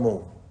saw the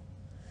moon.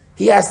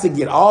 He has to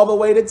get all the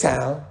way to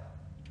town,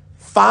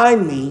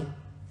 find me,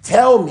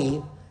 tell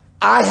me,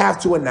 I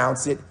have to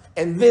announce it,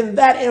 and then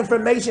that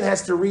information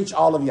has to reach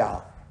all of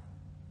y'all.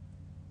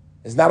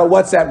 It's not a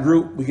WhatsApp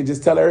group. We can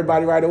just tell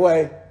everybody right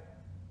away,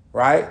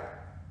 right?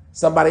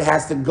 Somebody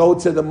has to go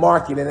to the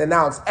market and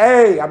announce,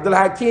 hey, Abdul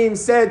Hakim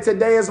said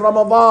today is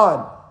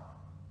Ramadan.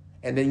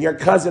 And then your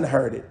cousin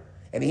heard it.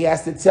 And he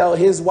has to tell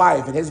his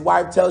wife, and his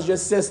wife tells your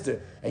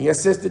sister, and your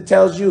sister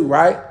tells you,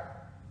 right?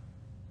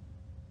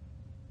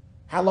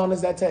 How long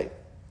does that take?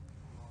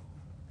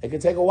 It can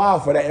take a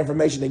while for that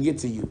information to get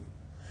to you.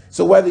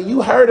 So whether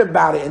you heard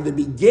about it in the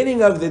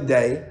beginning of the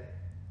day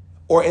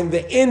or in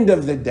the end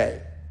of the day,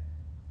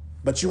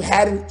 but you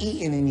hadn't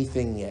eaten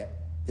anything yet,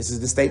 this is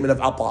the statement of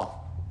Atta,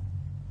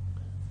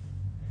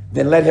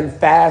 then let him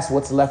fast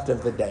what's left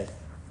of the day,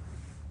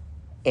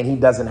 and he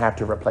doesn't have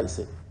to replace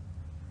it.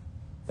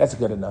 That's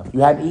good enough. You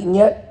hadn't eaten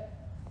yet?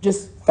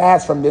 Just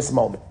fast from this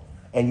moment,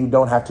 and you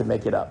don't have to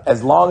make it up.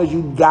 As long as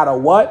you got a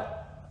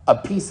what? A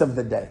piece of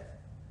the day.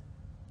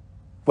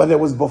 Whether it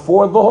was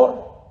before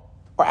Dhuhr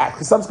or after.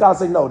 Because some scholars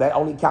say, no, that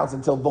only counts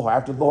until Dhuhr.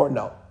 After Dhuhr,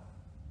 no.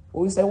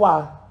 Well, we say,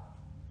 why?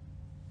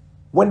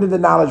 When did the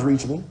knowledge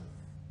reach me?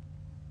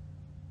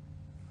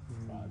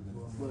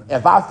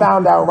 If I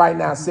found out right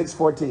now,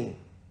 6:14,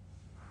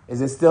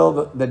 is it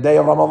still the day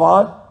of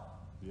Ramadan?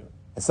 Yeah.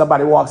 And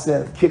somebody walks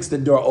in, kicks the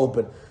door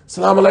open.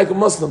 Assalamu alaikum,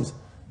 Muslims.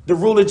 The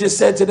ruler just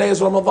said today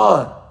is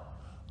Ramadan.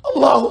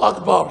 Allahu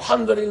Akbar,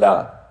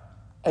 alhamdulillah.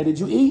 Hey, did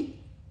you eat?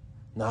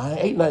 No, I ain't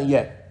ate nothing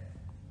yet.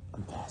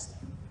 I'm fasting.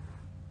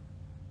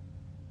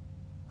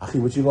 Akhi,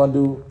 what you gonna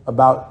do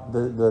about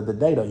the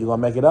day though? You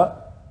gonna make it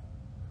up?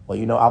 Well,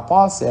 you know,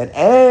 Atta said,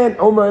 and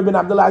Umar ibn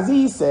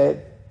Abdul-Aziz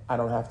said, I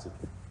don't have to.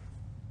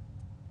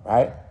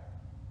 Right?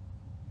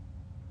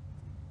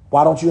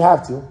 Why don't you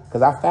have to?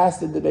 Because I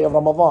fasted the day of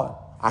Ramadan.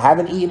 I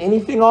haven't eaten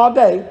anything all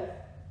day.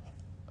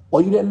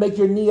 Well, you didn't make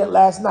your niyat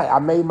last night. I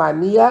made my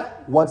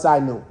niyat once I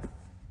knew.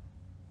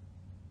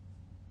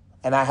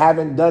 And I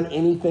haven't done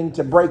anything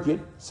to break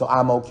it, so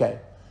I'm okay.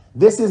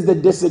 This is the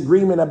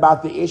disagreement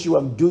about the issue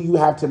of do you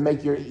have to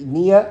make your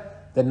niyat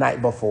the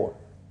night before?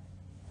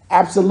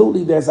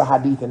 Absolutely, there's a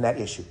hadith in that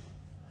issue.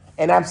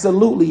 And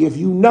absolutely, if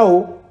you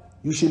know,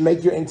 you should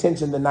make your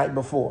intention the night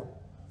before.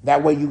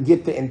 That way you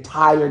get the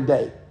entire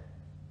day.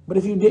 But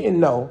if you didn't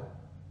know,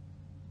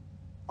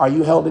 are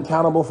you held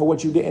accountable for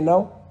what you didn't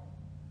know?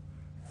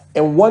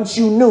 And once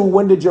you knew,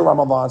 when did your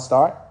Ramadan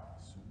start?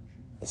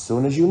 As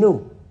soon as you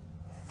knew.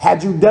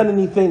 Had you done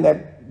anything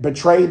that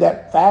betrayed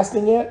that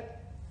fasting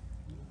yet?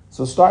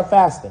 So start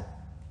fasting.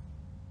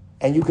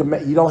 And you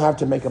don't have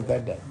to make up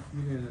that day.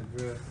 You didn't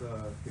address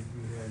if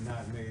you had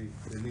not made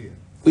the niyah.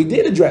 We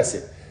did address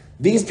it.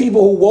 These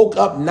people who woke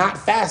up not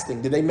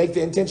fasting, did they make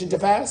the intention to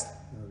fast?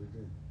 No, they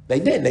didn't. They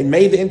didn't. They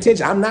made the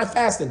intention. I'm not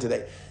fasting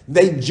today.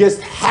 They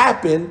just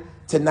happened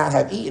to not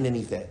have eaten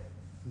anything.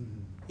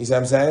 You see what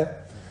I'm saying?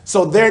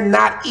 So they're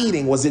not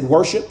eating. Was it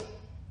worship?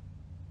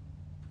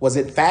 Was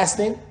it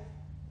fasting?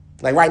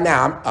 Like right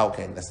now,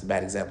 okay, that's a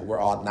bad example. We're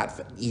all not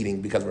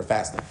eating because we're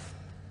fasting.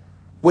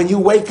 When you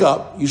wake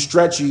up, you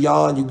stretch, you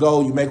yawn, you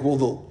go, you make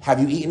wudu. Have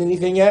you eaten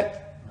anything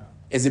yet? No.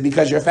 Is it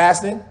because you're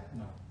fasting?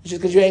 No. It's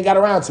just because you ain't got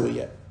around to it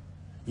yet.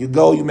 You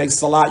go, you make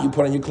salat, you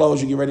put on your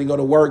clothes, you get ready to go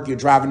to work, you're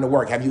driving to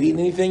work. Have you eaten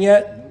anything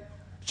yet? No.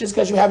 It's just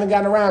because you haven't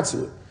gotten around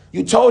to it.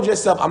 You told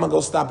yourself, I'm going to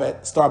go stop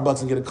at Starbucks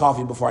and get a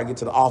coffee before I get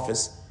to the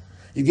office.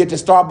 You get to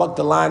Starbucks,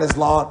 the line is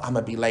long, I'm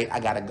going to be late, I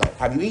got to go.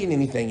 Have you eaten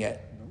anything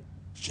yet? No.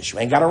 It's just you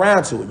ain't got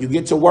around to it. You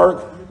get to work.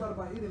 You thought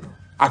about eating?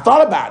 I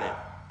thought about it.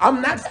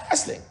 I'm not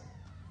fasting.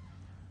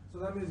 So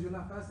that means you're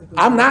not fasting?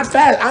 I'm not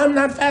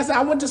fasting.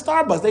 I went to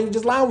Starbucks. They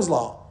just line was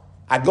long.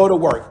 I go to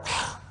work.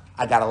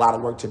 I got a lot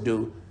of work to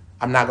do.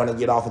 I'm not going to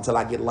get off until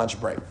I get lunch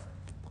break.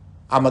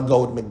 I'm going to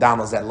go to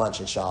McDonald's at lunch,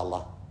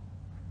 inshallah.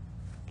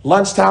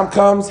 Lunchtime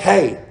comes.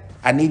 Hey,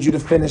 I need you to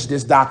finish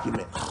this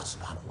document. Oh,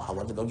 subhanAllah, I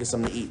want to go get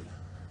something to eat.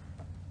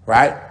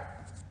 Right?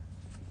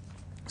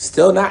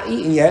 Still not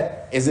eating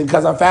yet. Is it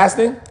because I'm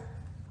fasting?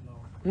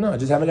 No, I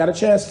just haven't got a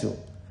chance to.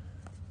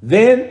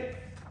 Then,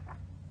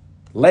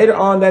 later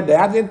on that day,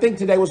 I didn't think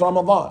today was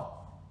Ramadan.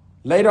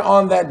 Later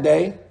on that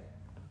day,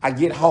 I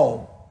get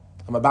home.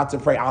 I'm about to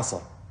pray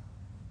Asr.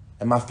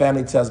 And my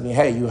family tells me,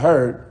 hey, you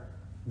heard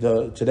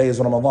today is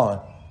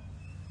Ramadan.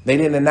 They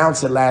didn't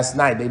announce it last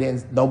night.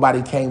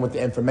 Nobody came with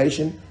the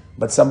information,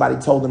 but somebody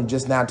told them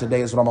just now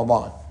today is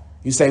Ramadan.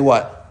 You say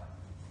what?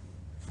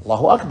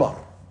 Allahu Akbar.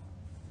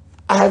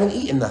 I haven't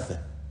eaten nothing.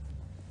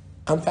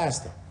 I'm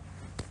fasting.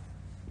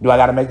 Do I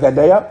got to make that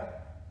day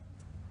up?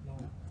 No.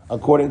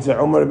 According to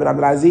Umar ibn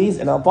Abdul-Aziz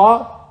and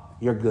Atta,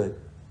 you're good.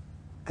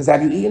 Because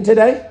have you eaten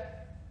today?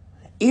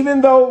 Even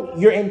though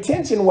your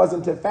intention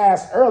wasn't to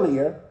fast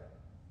earlier,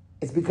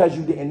 it's because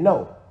you didn't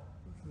know.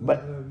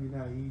 But you're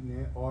not eating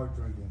it or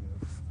drinking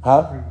it.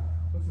 Huh?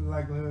 What's the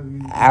likelihood of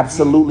you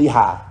absolutely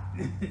high.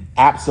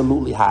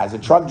 Absolutely high. As a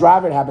truck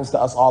driver, it happens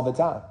to us all the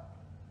time.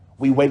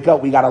 We wake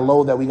up, we got a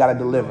load that we got to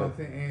deliver.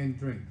 And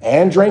drink.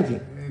 And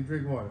drinking. And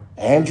drink water.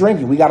 And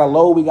drinking. We got a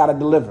load, we got to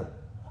deliver.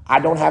 I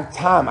don't have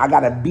time. I got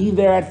to be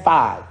there at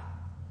 5.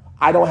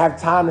 I don't have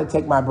time to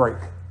take my break.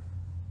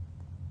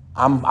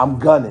 I'm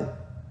gunning.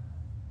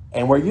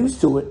 And we're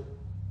used to it.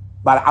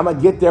 But I'm going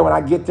to get there. When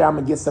I get there, I'm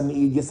going to get something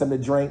to eat, get something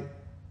to drink.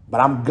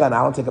 But I'm gunning.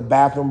 I don't take a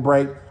bathroom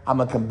break. I'm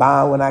going to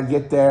combine when I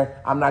get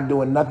there. I'm not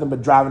doing nothing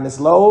but driving this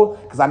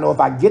load because I know if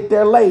I get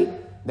there late,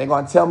 they're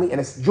going to tell me,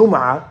 and it's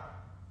Jum'ah.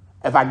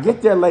 If I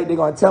get there late, they're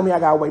going to tell me I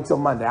got to wait till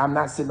Monday. I'm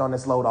not sitting on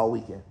this load all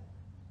weekend.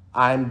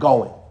 I'm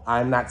going.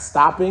 I'm not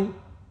stopping.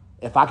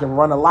 If I can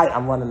run a light,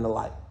 I'm running the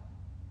light.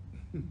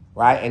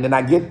 Right? And then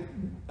I get,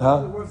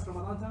 huh? It works from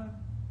Ramadan time?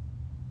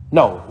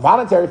 No,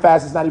 voluntary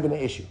fast is not even an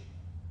issue.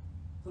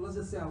 So let's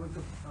just say I wake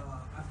up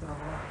after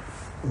Ramadan.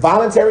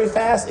 Voluntary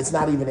fast, it's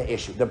not even an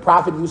issue. The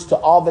Prophet used to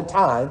all the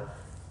time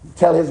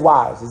tell his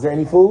wives, is there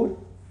any food?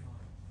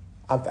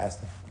 I'm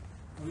fasting.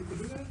 Oh, you can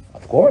do that?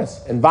 Of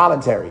course,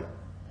 involuntary.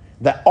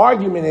 The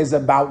argument is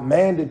about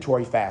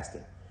mandatory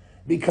fasting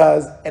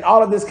because, and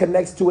all of this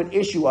connects to an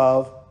issue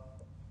of,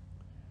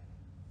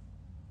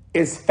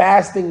 is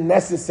fasting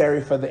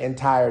necessary for the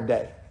entire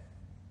day?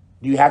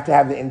 Do you have to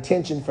have the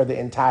intention for the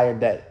entire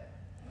day?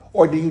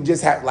 Or do you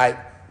just have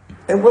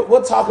and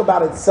we'll talk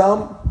about it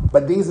some,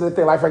 but these are the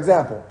things, like for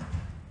example,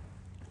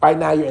 right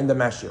now you're in the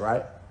masjid,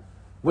 right?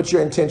 What's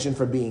your intention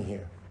for being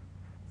here?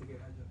 To get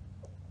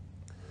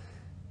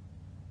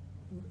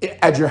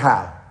Hajj. Ajr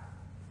how?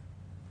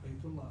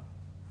 Baytullah.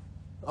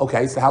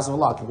 Okay, it's the house of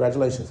Allah,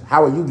 congratulations.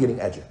 How are you getting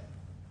ajr?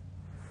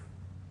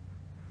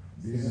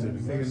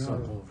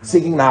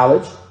 Seeking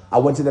knowledge. I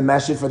went to the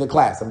masjid for the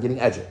class, I'm getting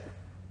ajr.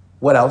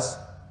 What else?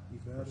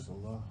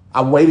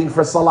 I'm waiting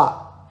for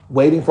salat.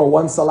 Waiting for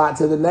one salat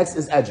to the next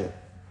is ajr.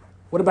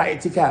 What about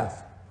i'tikaf?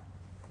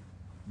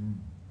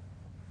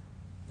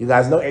 You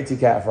guys know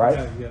i'tikaf, right?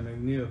 Yeah, you gotta make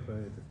niyya for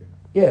it.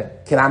 Yeah.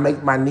 Can I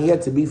make my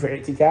niyyah to be for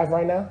i'tikaf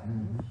right now?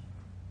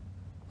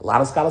 A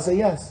lot of scholars say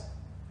yes.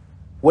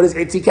 What is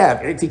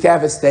i'tikaf?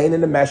 I'tikaf is staying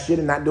in the masjid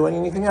and not doing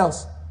anything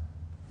else.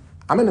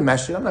 I'm in the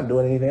masjid, I'm not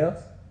doing anything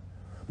else.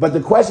 But the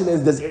question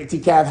is, does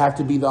i'tikaf have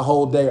to be the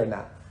whole day or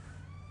not?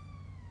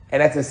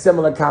 And that's a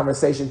similar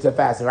conversation to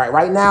fasting, right?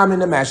 Right now I'm in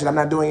the masjid, I'm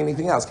not doing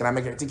anything else. Can I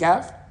make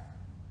i'tikaf?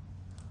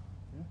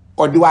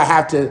 Or do I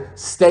have to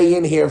stay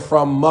in here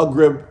from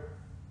Maghrib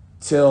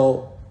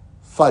till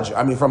Fajr?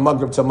 I mean, from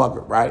Maghrib to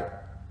Maghrib, right?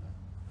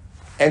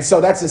 And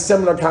so that's a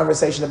similar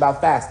conversation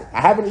about fasting.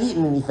 I haven't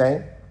eaten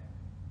anything.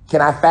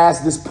 Can I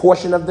fast this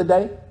portion of the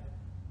day?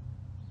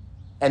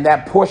 And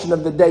that portion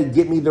of the day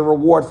get me the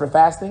reward for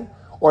fasting?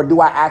 Or do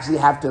I actually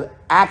have to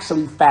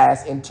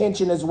fast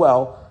intention as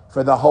well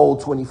for the whole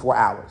 24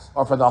 hours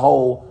or for the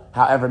whole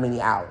however many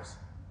hours?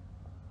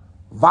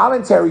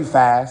 Voluntary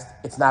fast,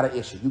 it's not an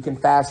issue. You can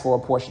fast for a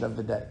portion of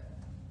the day,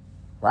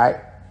 right?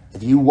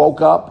 If you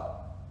woke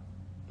up,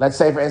 let's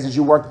say for instance,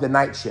 you worked the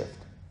night shift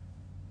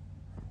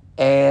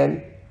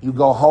and you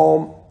go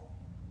home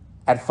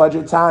at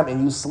Fajr time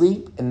and you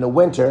sleep in the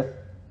winter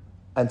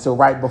until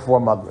right before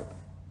Maghrib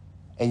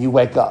and you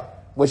wake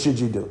up, what should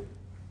you do?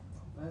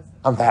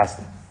 I'm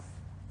fasting.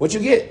 What you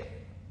get?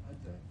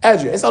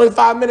 Ajr. It's only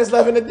 5 minutes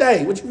left in the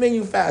day. What you mean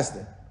you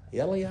fasting?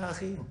 Yalla ya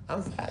akhi,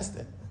 I'm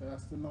fasting.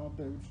 Fasting all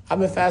day. I've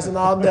been fasting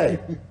all day.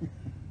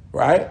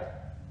 Right?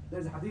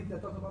 There's a hadith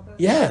that talks about that?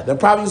 Yeah, the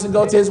Prophet used to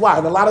go to his wife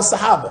and a lot of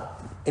Sahaba.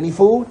 Any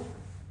food?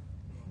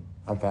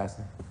 I'm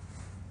fasting.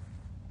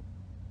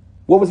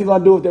 What was he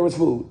going to do if there was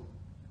food?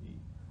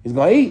 He's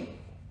going to eat.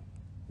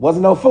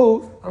 Wasn't no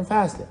food, I'm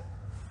fasting.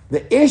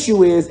 The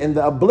issue is in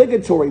the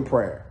obligatory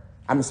prayer,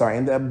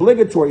 in the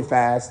obligatory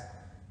fast,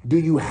 do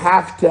you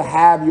have to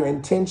have your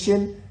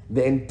intention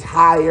the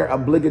entire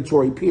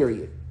obligatory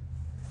period?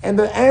 And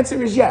the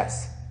answer is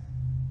yes.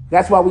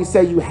 That's why we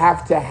say you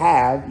have to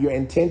have your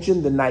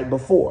intention the night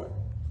before.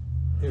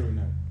 Every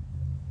night.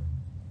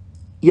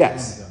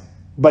 Yes.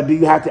 But do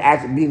you have to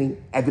act,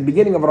 meaning at the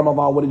beginning of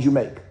Ramadan, what did you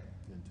make? The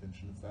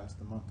intention to fast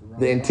the month of Ramadan.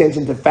 The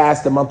intention to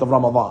fast the month of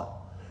Ramadan.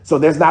 So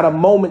there's not a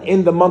moment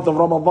in the month of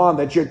Ramadan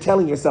that you're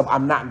telling yourself,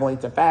 I'm not going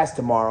to fast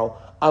tomorrow,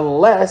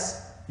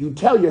 unless you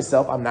tell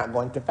yourself, I'm not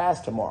going to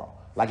fast tomorrow.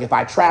 Like if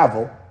I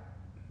travel,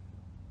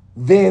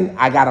 then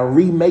I got to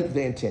remake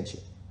the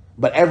intention.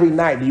 But every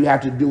night, do you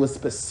have to do a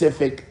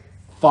specific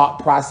thought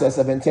process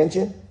of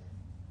intention?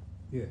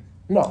 Yeah.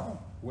 No.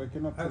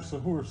 Waking up for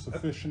suhoor,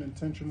 sufficient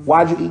intention.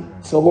 Why'd you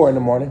eat suhoor in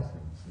the morning?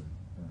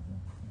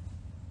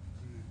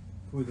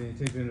 With the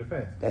intention of the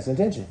fast. That's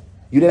intention.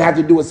 You didn't have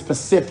to do a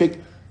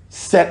specific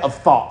set of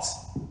thoughts.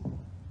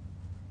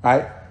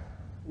 Right?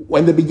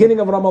 When the beginning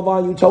of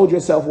Ramadan, you told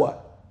yourself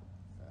what?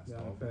 Yeah,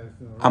 I'm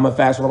fasting. I'm a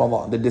fast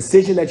Ramadan. The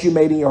decision that you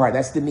made in your heart,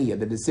 that's the niyyah,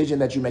 the decision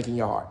that you make in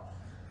your heart.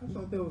 I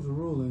thought there was a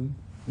ruling.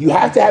 You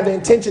have to have the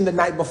intention the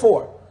night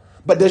before.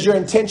 But does your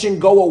intention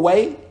go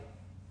away?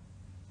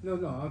 No,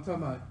 I'm talking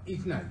about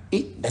each night.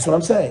 That's what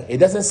I'm saying. It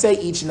doesn't say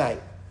each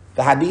night.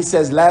 The hadith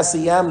says, La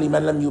siyam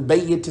liman lam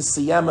yubayyit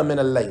as-siyama min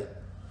al-layl.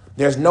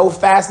 There's no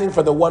fasting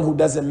for the one who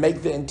doesn't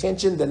make the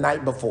intention the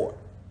night before.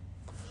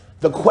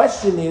 The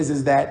question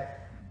is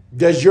that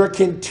does your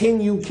intention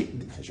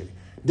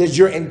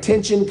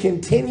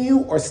continue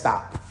or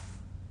stop?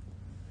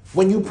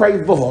 When you pray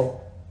dhuhr,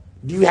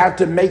 do you have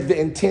to make the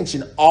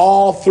intention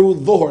all through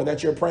dhuhr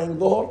that you're praying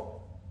dhuhr?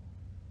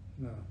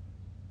 No.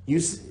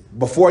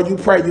 Before you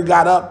prayed, you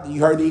got up,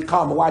 you heard the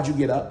iqamah. Why'd you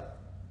get up?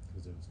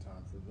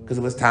 Because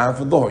it was time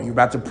for dhuhr. You're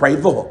about to pray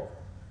dhuhr.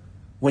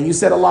 When you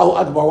said Allahu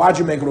Akbar, why'd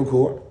you make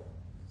ruku'?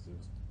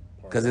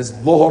 Because it's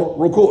dhuhr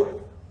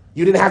ruku'.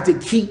 You didn't have to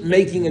keep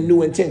making a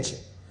new intention.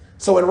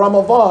 So in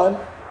Ramadan,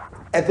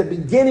 at the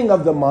beginning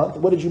of the month,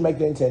 what did you make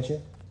the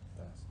intention?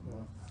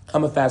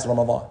 I'm a fast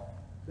Ramadan.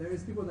 There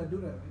is people that do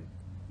that,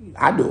 right?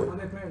 I do it. When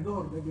they're praying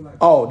dhuhr, they be like,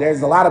 Oh,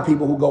 there's a lot of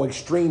people who go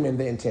extreme in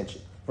the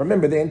intention.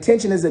 Remember, the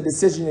intention is a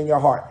decision in your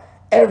heart.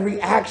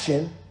 Every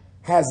action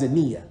has a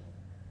niyyah.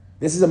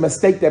 This is a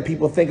mistake that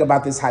people think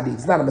about this hadith.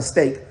 It's not a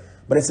mistake,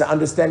 but it's an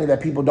understanding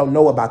that people don't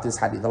know about this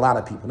hadith. A lot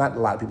of people, not a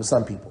lot of people,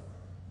 some people.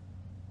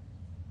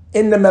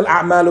 Innamal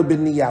a'malu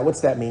bin-niyyah.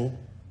 What's that mean?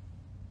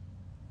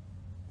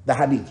 The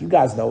hadith, you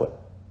guys know it.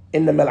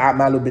 Innamal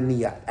a'malu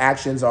bin-niyyah.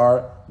 Actions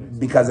are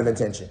because of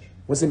intention.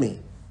 What's it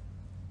mean?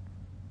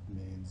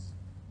 Means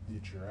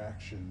that your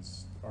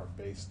actions are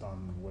based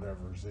on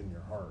whatever's in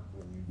your heart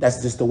when you.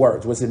 That's just the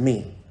words. What's it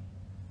mean?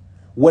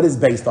 What is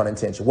based on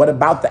intention? What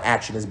about the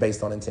action is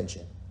based on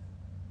intention?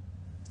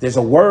 There's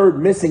a word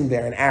missing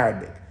there in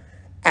Arabic.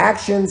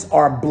 Actions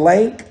are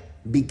blank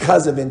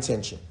because of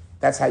intention.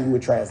 That's how you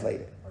would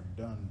translate it. Are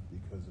done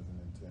because of an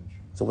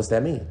intention. So what's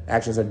that mean?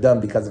 Actions are done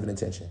because of an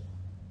intention.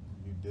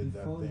 You did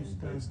that Before you thing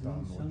start based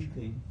on doing what you.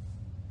 something,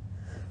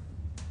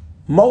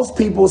 Most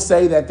people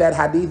say that that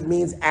hadith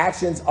means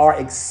actions are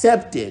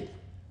accepted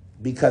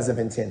because of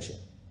intention,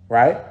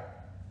 right?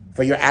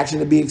 For your action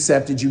to be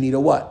accepted, you need a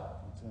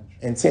what?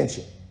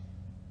 Intention.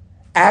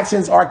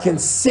 Actions are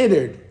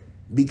considered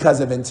because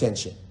of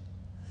intention.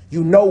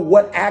 You know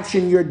what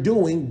action you're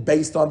doing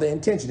based on the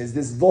intention. Is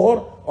this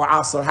dhuhr or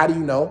asr? How do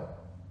you know?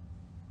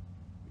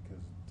 Because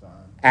of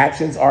time.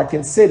 Actions are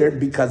considered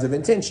because of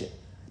intention.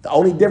 The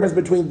only difference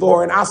between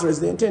dhuhr and asr is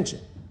the intention.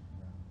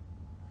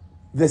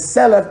 The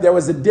Salaf, there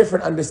was a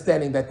different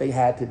understanding that they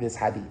had to this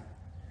hadith.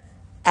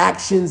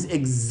 Actions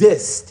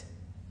exist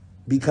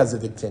because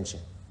of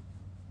intention.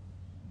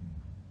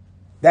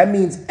 That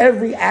means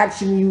every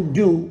action you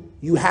do,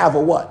 you have a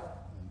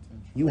what?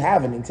 You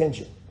have an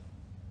intention.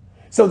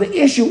 So the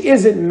issue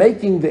isn't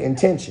making the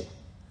intention.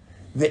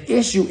 The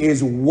issue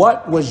is,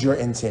 what was your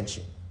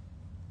intention?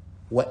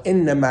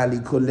 وَإِنَّمَا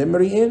لِكُلِّ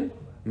امْرِئٍ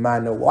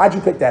مَا نَوَى. Why'd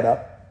you pick that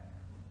up?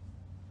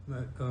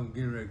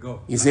 Getting ready to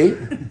go. You see?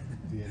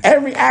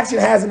 Every action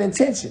has an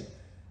intention.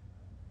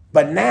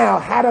 But now,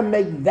 how to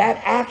make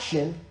that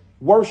action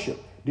worship?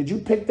 Did you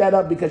pick that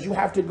up because you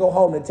have to go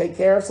home and take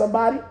care of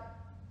somebody?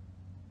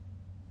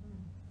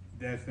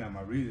 That's not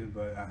my reason,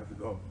 but I have to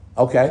go.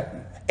 Okay.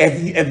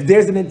 If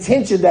there's an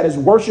intention that is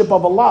worship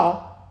of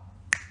Allah,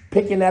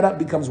 picking that up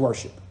becomes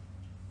worship.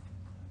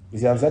 You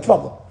see what I'm saying?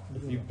 Tafadhal.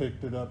 If you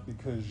picked it up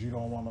because you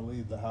don't want to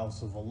leave the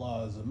house of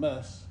Allah as a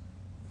mess,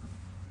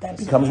 That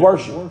becomes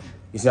worship.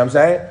 You see what I'm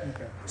saying?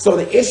 Okay. So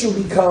the issue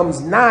becomes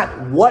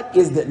not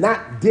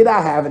did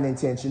I have an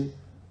intention,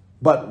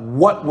 but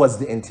what was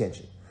the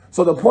intention?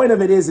 So the point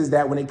of it is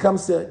that when it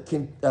comes to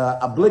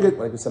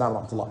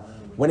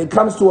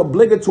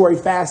obligatory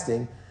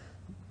fasting,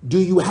 do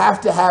you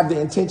have to have the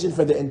intention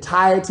for the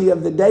entirety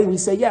of the day? We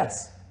say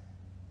yes.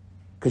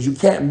 Because you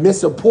can't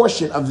miss a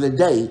portion of the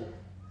day,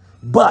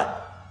 but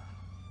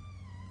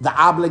the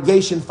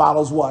obligation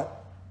follows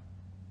what?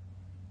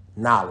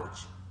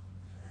 Knowledge.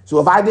 So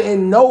if I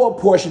didn't know a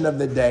portion of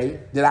the day,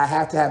 did I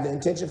have to have the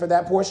intention for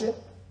that portion?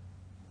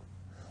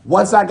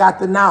 Once I got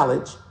the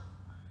knowledge,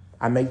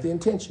 I make the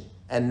intention.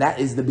 And that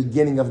is the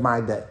beginning of my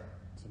day.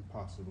 it's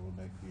impossible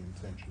to make the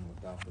intention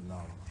without the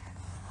knowledge.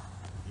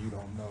 You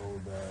don't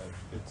know that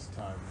it's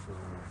time for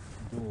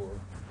dhuhr.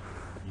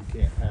 You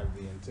can't have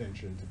the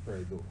intention to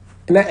pray dhuhr.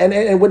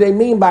 And what they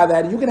mean by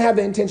that, you can have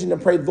the intention to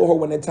pray dhuhr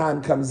when the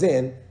time comes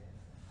in,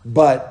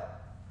 but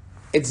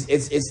it's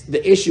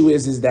the issue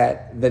is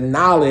that the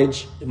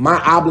knowledge, my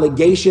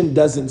obligation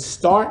doesn't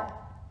start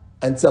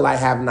until I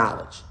have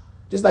knowledge.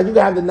 Just like you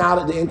can have the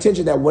knowledge, the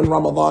intention that when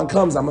Ramadan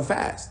comes, I'm a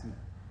fast.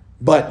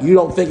 But you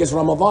don't think it's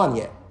Ramadan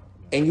yet.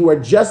 And you are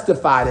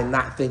justified in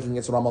not thinking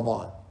it's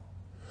Ramadan.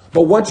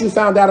 But once you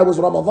found out it was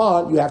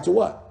Ramadan, you have to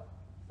what?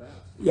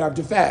 You have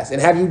to fast. And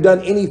have you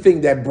done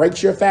anything that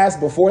breaks your fast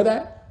before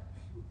that?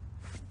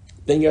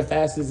 Then your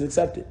fast is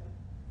accepted.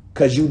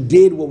 Because you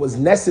did what was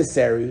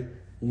necessary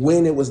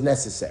when it was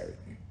necessary.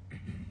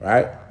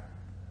 Right?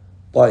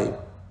 Like,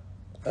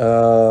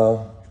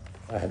 I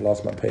had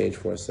lost my page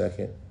for a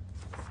second.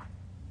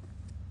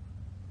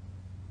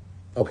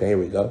 Okay, here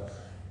we go.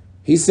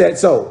 He said,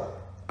 so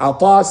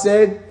Al-Taha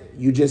said,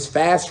 you just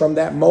fast from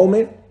that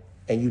moment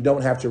and you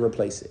don't have to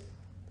replace it.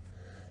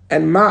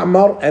 And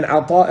Ma'mar and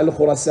Ata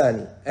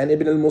al-Khurasani and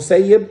Ibn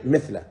al-Musayyib,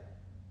 mithla.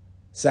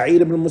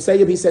 Sa'id ibn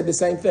al-Musayyib, he said the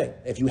same thing.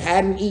 If you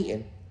hadn't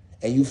eaten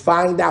and you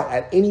find out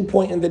at any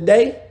point in the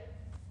day,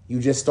 you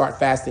just start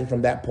fasting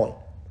from that point.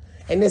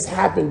 And this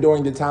happened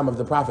during the time of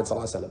the Prophet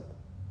ﷺ.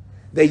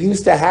 They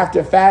used to have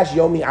to fast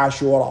Yomi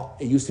Ashura.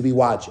 It used to be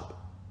wajib.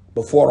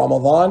 Before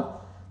Ramadan,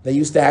 they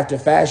used to have to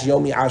fast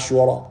Yomi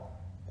Ashura.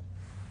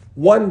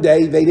 One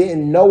day, they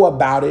didn't know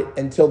about it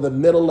until the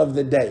middle of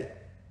the day.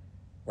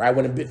 Right?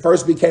 When it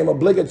first became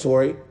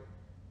obligatory,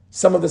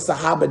 some of the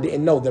Sahaba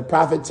didn't know. The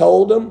Prophet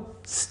told them,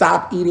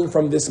 stop eating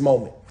from this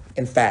moment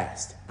and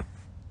fast.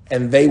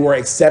 And they were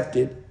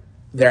accepted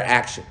their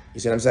action. You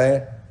see what I'm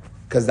saying?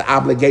 Because the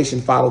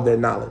obligation followed their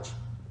knowledge.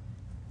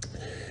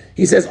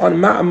 He says on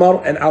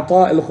Ma'mar and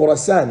Ata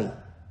al-Khurasani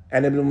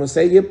and Ibn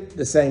Musayyib,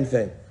 the same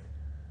thing.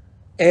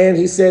 And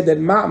he said that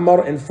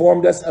Ma'mar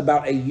informed us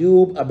about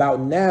Ayyub, about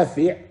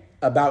Nafi',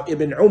 about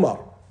Ibn Umar,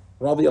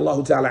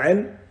 radiyallahu ta'ala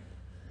an,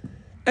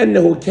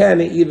 أنه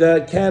كان إذا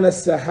كان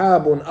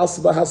السحاب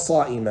أصبح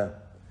صائما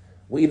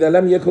وَإِذَا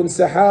لَمْ يَكُنْ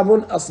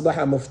سَحَابٌ أَصْبَحَ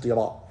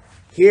مُفْطِرًا.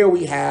 Here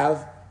we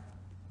have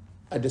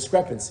a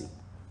discrepancy.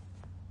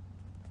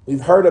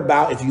 We've heard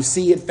about if you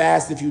see it,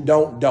 fast. If you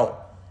don't.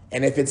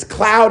 And if it's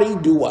cloudy,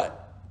 do what?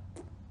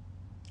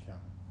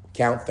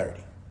 Count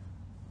 30.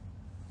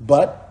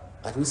 But,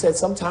 like we said,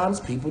 sometimes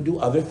people do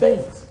other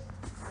things.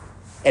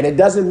 And it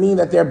doesn't mean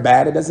that they're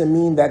bad. It doesn't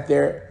mean that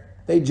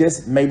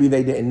maybe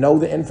they didn't know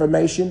the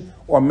information,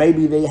 or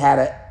maybe they had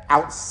an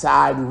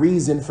outside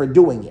reason for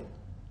doing it.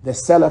 The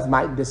Salaf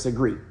might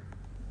disagree.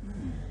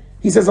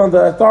 He says, on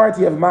the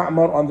authority of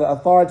Ma'mar, on the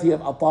authority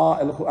of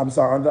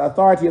on the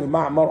authority of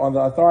Ma'mar, on the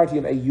authority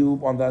of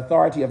Ayyub, on the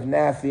authority of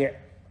Nafi',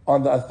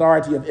 on the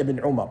authority of Ibn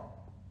Umar.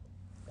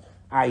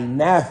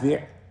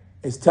 Nafi'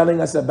 is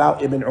telling us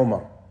about Ibn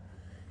Umar.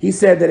 He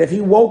said that if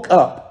he woke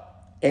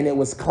up and it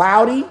was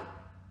cloudy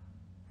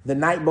the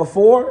night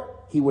before,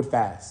 he would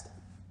fast,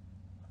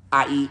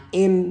 i.e.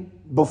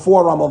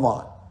 before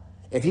Ramadan.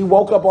 If he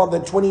woke up on the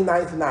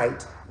 29th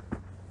night,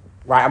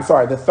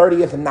 the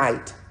 30th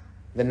night,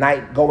 the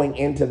night going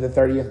into the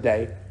 30th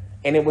day,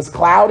 and it was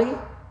cloudy,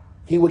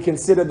 he would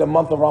consider the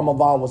month of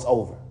Ramadan was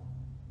over.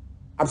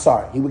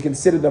 He would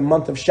consider the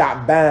month of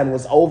Sha'ban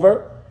was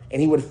over,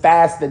 and he would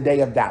fast the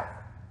day of doubt.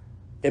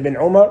 Ibn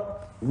Umar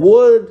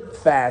would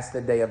fast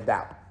the day of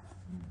doubt.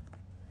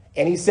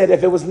 And he said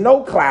if it was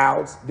no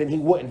clouds, then he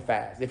wouldn't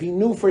fast. If he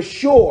knew for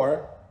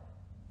sure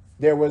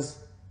there was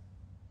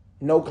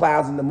no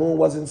clouds and the moon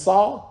wasn't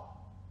saw,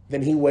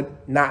 then he would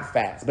not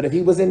fast. But if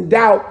he was in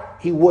doubt,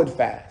 he would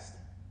fast.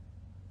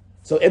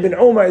 So Ibn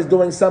Umar is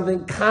doing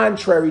something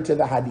contrary to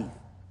the hadith.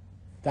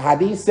 The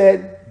hadith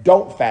said,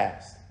 don't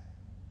fast.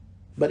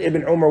 But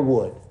Ibn Umar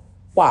would.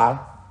 Why?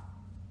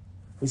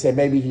 We said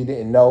maybe he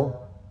didn't know.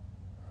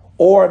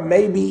 Or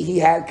maybe he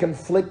had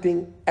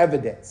conflicting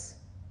evidence.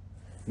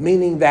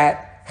 Meaning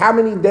that, how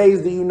many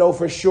days do you know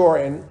for sure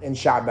in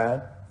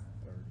Sha'ban?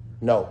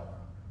 No.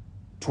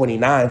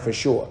 29 for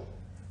sure.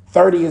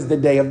 30 is the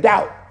day of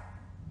doubt.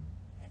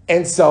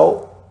 And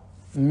so,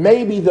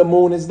 maybe the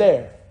moon is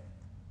there.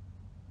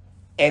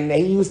 And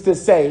he used to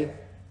say,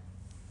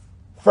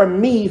 for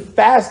me,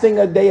 fasting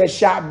a day of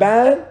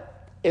Sha'ban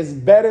is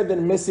better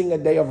than missing a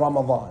day of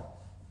Ramadan.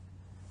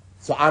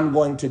 So I'm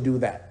going to do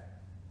that.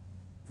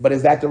 But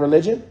is that the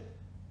religion?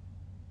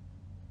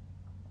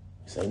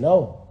 You say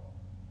no.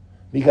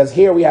 Because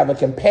here we have a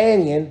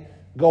companion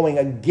going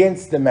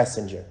against the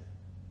messenger.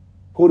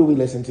 Who do we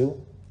listen to?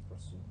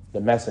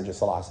 The messenger,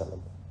 sallallahu alaihi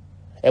wasallam.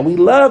 And we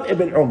love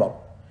Ibn Umar.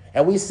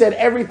 And we said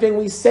everything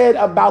we said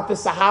about the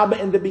Sahaba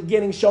in the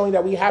beginning, showing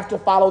that we have to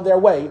follow their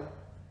way.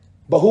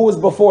 But who was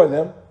before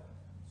them?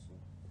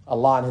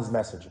 Allah and his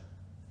messenger.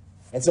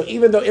 And so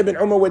even though Ibn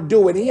Umar would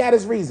do it, he had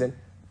his reason.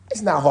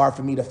 It's not hard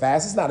for me to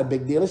fast. It's not a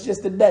big deal. It's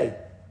just a day.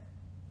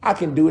 I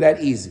can do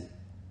that easy.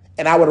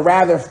 And I would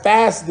rather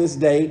fast this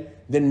day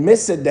than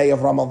miss a day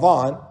of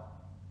Ramadan.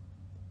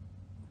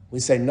 We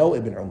say, no,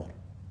 Ibn Umar.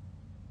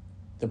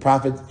 The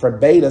Prophet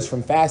forbade us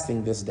from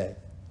fasting this day.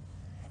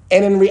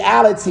 And in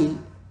reality,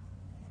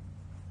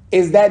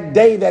 is that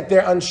day that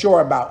they're unsure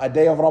about a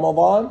day of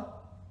Ramadan?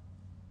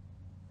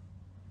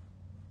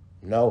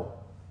 No.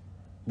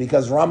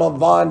 Because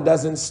Ramadan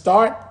doesn't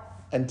start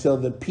until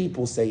the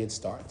people say it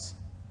starts.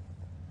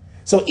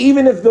 So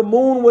even if the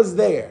moon was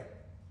there,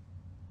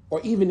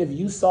 or even if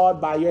you saw it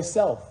by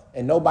yourself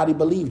and nobody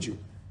believed you,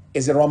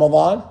 is it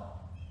Ramadan?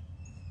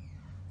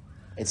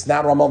 It's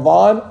not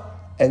Ramadan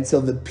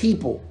until the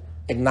people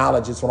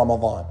acknowledge it's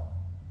Ramadan.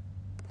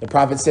 The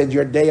Prophet said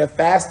your day of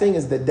fasting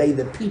is the day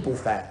the people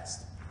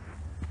fast.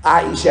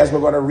 Aisha, as we're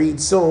going to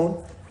read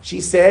soon,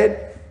 she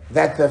said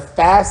that the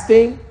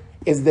fasting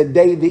is the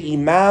day the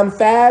Imam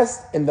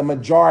fasts and the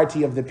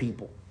majority of the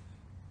people.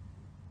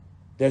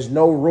 There's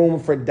no room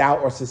for doubt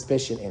or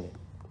suspicion in it.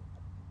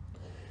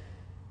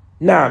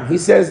 Now, he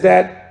says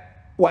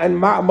that وَأَنْ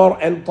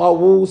مَعْمَرْ أَنْ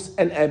طَاوُوسْ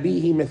أَنْ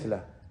أَبِيهِ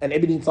مِثْلَهِ and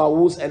Ibn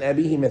Tawus and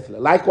Abihi Mithla.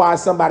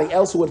 Likewise, somebody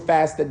else who would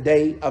fast the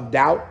day of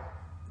doubt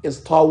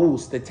is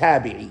Tawus, the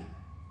Tabi'i.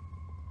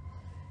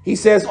 He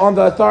says on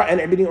the authority,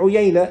 and Ibn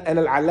Uyayna, and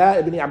Al-Ala,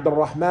 Ibn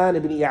Abdur-Rahman,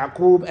 Ibn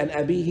Ya'qub, and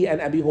Abihi,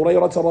 and Abi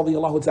Hurayrah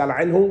radiyallahu ta'ala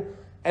anhu,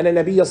 and the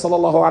Nabiya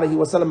sallallahu alayhi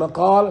wa sallam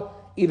قال,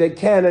 إذا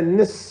كان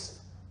النصف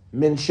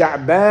من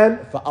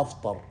شعبان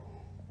فأفطر.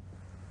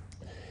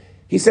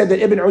 He said that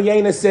Ibn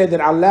Uyayna said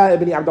that Allah,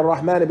 Ibn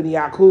Abdur-Rahman, Ibn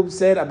Ya'qub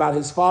said about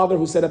his father,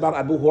 who said about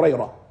Abu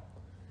Hurayrah,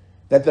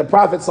 that the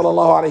Prophet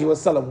sallallahu alaihi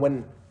wasallam,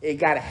 when it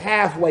got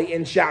halfway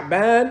in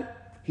Sha'ban,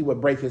 he would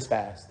break his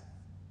fast.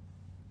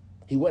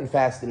 He wouldn't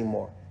fast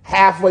anymore.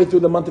 Halfway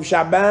through the month of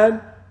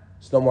Sha'ban,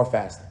 there's no more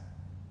fasting.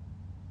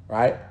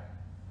 Right?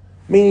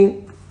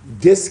 Meaning,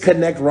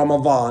 disconnect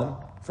Ramadan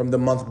from the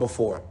month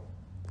before.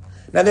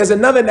 Now, there's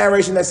another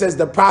narration that says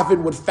the Prophet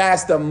would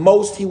fast the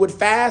most he would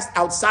fast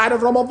outside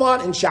of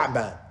Ramadan in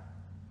Sha'ban.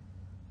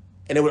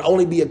 And it would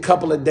only be a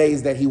couple of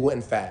days that he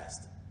wouldn't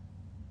fast.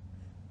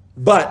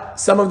 But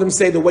some of them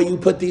say the way you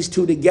put these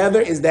two together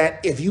is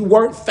that if you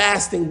weren't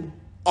fasting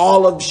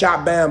all of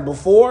Sha'ban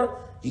before,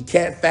 you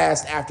can't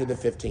fast after the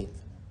 15th.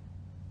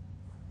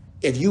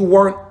 If you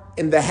weren't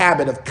in the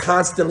habit of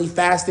constantly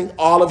fasting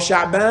all of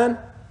Sha'ban,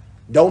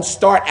 don't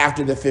start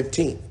after the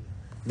 15th.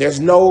 There's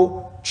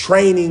no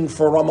training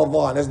for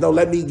Ramadan. There's no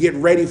let me get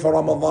ready for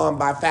Ramadan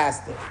by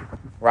fasting,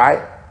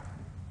 right?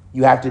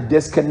 You have to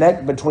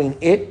disconnect between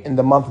it and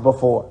the month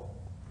before.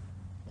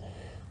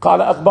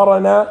 قال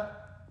أخبرنا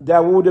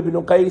داود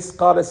بن قيس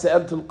قال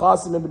سألت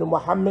القاسم بن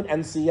محمد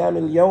عن صيام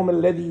اليوم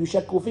الذي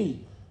يشك فيه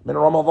من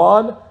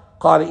رمضان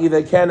قال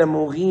إذا كان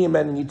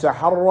مغيما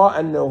يتحرى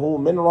أنه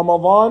من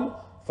رمضان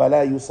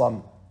فلا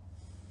يصم.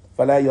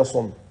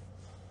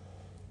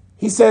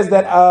 He says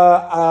that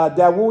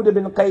Dawood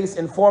ibn Qais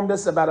informed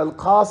us about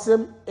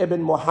Al-Qasim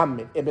ibn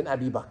Muhammad ibn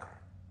Abi Bakr.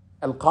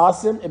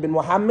 Al-Qasim ibn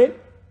Muhammad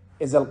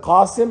is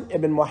Al-Qasim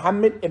ibn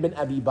Muhammad ibn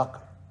Abi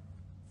Bakr,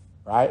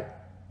 right?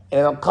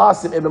 And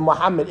Al-Qasim ibn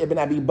Muhammad ibn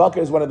Abi Bakr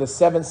is one of the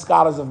 7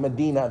 scholars of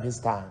Medina of his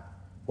time,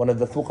 one of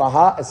the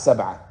fuqaha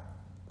as-sab'ah.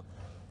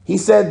 He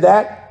said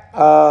that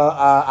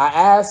I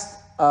asked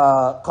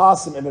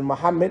Qasim ibn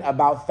Muhammad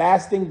about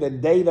fasting the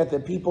day that the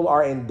people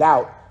are in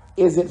doubt.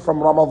 Is it from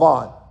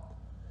Ramadan?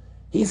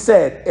 He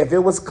said, if it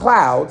was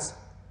clouds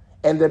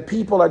and the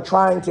people are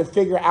trying to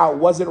figure out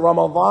was it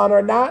Ramadan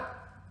or not,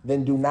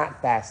 then do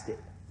not fast it.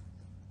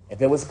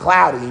 If it was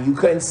cloudy and you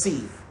couldn't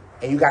see,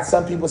 and you got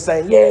some people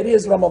saying, yeah, it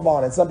is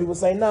Ramadan, and some people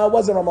saying, no, it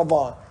wasn't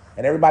Ramadan,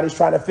 and everybody's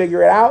trying to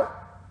figure it out,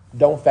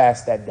 don't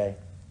fast that day.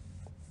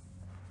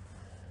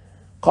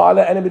 قال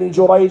أنا بن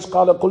جريج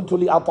قال قلت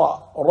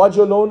لعطاء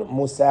رجل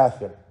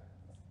مسافر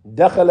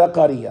دخل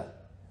قرية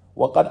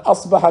وقد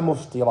أصبح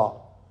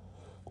مفطرا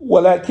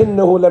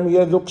ولكنه لم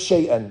يذق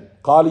شيئا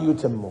قال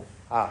يتم.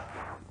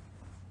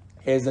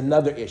 Here's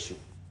another issue.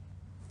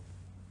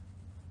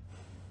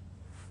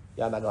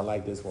 Y'all not gonna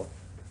like this one.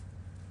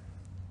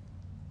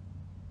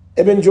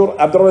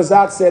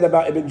 Abdur-Razzaq said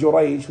about Ibn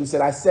Jurayj, who said,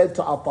 I said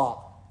to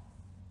Ata,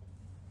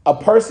 a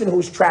person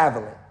who's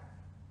traveling,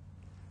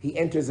 he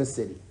enters a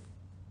city.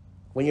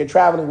 When you're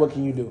traveling, what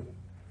can you do?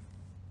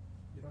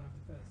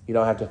 You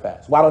don't have to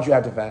fast. Why don't you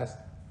have to fast?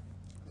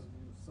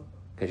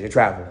 Because you're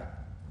traveling.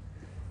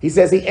 He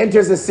says he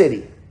enters a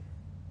city,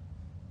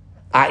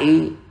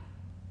 i.e.,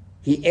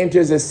 he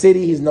enters a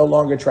city, he's no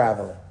longer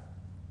traveling.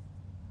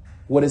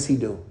 What does he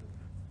do?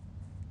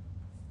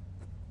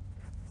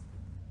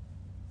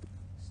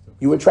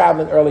 You were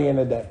traveling earlier in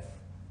the day.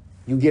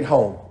 You get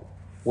home.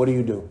 What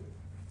do?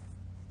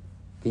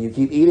 Can you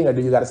keep eating or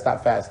do you got to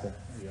stop fasting?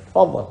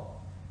 Hold on.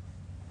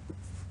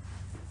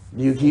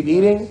 Do you keep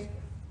eating?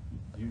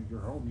 You're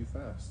home, you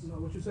fast. No,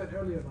 what you said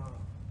earlier.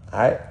 All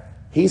right.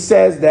 He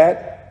says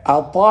that,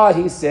 Al-Taw,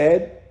 he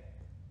says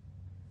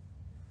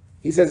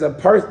a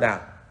person,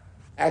 now,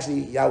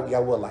 actually,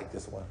 y'all will like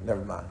this one.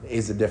 Never mind.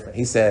 It's a different.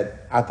 He said,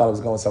 I thought it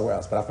was going somewhere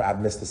else, but I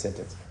missed the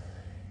sentence.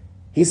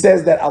 He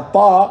says that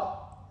Al-Taw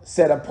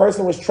said a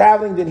person was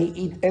traveling, then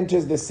he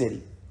enters the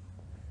city,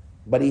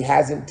 but he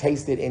hasn't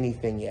tasted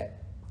anything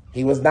yet.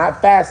 He was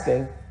not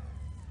fasting.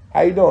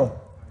 How you doing?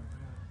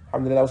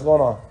 Alhamdulillah, what's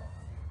going on?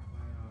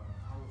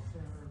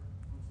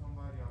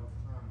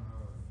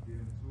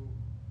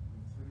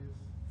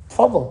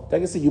 Fadl,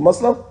 take a seat. You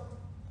Muslim? No,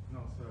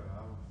 sir.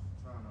 I was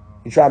trying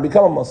to. You trying to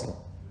become a Muslim?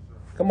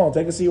 Yes, come on,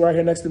 take a seat right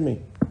here next to me.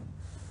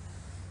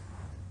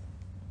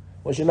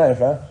 What's your name,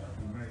 fam?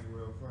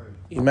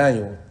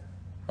 Emmanuel.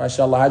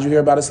 MashaAllah. How'd you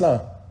hear about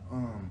Islam?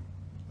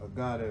 A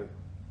guy that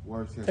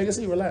works at Take a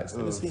seat, relax.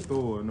 Take a seat.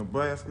 Store,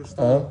 Nebraska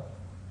store.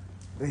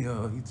 He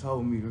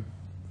told me to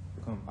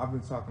come. I've been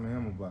talking to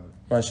him about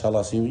it.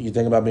 MashaAllah. So you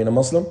think about being a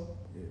Muslim?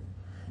 Yeah.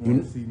 You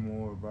want to see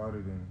more about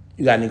it, and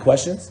you got any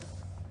questions?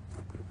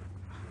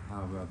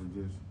 I'd rather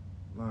just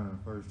learn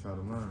first, try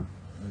to learn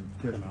and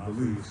catch the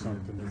belief.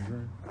 Something to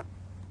drink.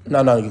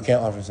 No, you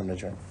can't offer something to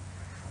drink.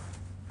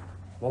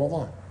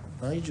 Ramadan.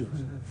 No, you Jews.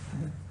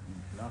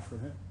 Not for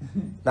him.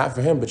 Not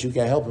for him, but you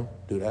can't help him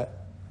do that.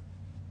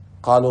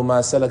 قالوا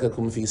ما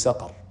سلككم في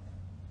سقر.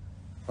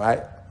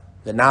 Right?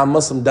 The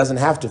non-Muslim doesn't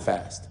have to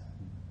fast.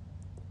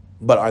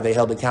 But are they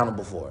held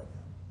accountable for it?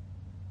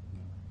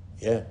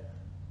 Yeah.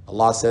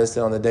 Allah says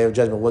that on the Day of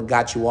Judgment, what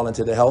got you all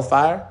into the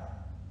hellfire?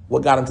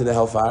 What got them to the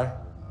hellfire?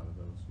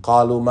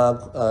 قالوا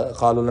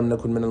لم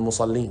نكن من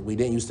المصلين. We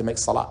didn't used to make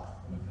salah.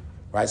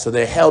 Right? So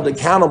they're held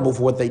accountable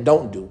for what they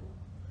don't do,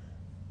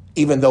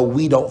 even though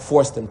we don't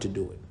force them to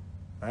do it.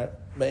 Right?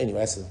 But anyway,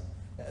 that's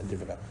a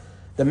different.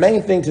 The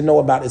main thing to know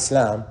about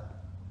Islam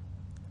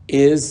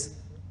is,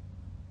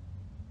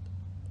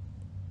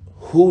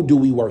 who do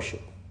we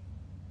worship?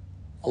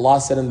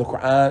 Allah said in the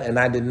Quran, and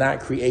I did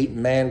not create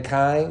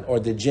mankind or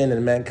the jinn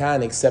and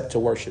mankind except to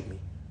worship me.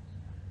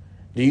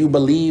 Do you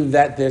believe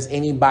that there's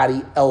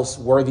anybody else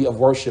worthy of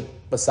worship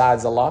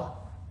besides Allah?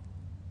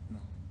 No.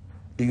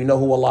 Do you know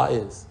who Allah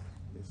is?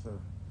 Yes, sir.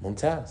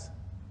 Mumtaz.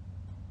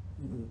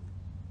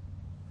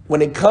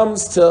 When it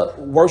comes to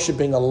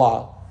worshiping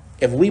Allah,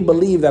 if we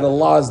believe that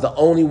Allah is the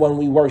only one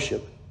we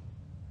worship,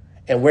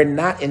 and we're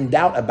not in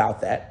doubt about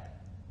that,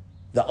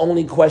 the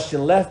only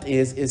question left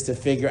is to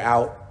figure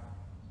out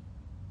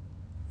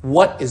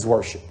what is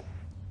worship.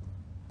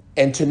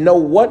 And to know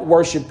what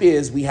worship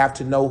is, we have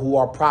to know who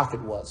our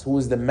prophet was, who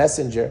is the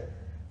messenger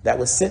that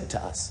was sent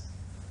to us.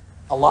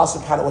 Allah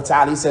subhanahu wa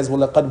ta'ala, he says,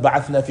 وَلَقَدْ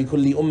بَعَثْنَا فِي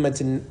كُلِّ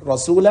أُمَّةٍ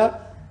رَسُولًا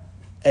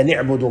أَنِ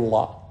اعْبُدُوا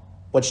اللَّهَ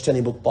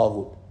وَاجْتَنِبُوا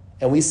الطَّاغُوتَ.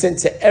 And we sent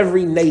to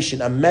every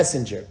nation a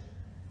messenger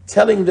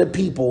telling the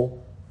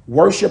people,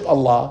 worship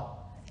Allah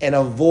and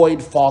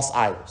avoid false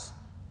idols.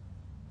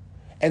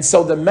 And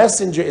so the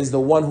messenger is the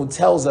one who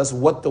tells us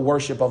what the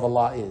worship of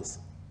Allah is.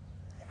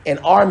 And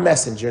our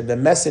messenger, the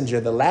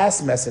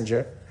last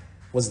messenger,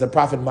 was the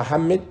Prophet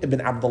Muhammad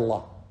ibn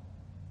Abdullah,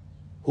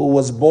 who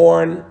was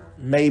born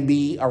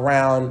maybe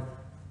around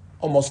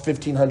almost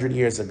 1,500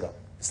 years ago.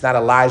 It's not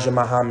Elijah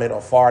Muhammad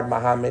or Fard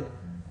Muhammad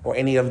or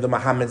any of the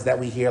Muhammads that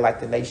we hear, like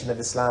the Nation of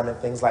Islam and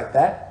things like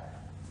that.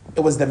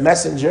 It was the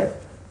messenger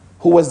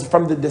who was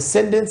from the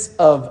descendants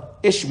of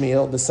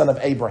Ishmael, the son of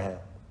Abraham.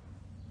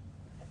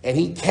 And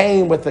he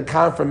came with the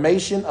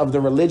confirmation of the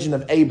religion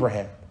of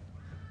Abraham.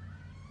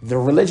 The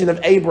religion of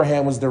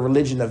Abraham was the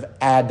religion of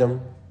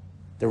Adam,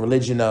 the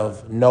religion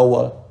of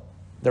Noah,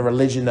 the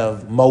religion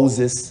of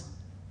Moses,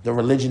 the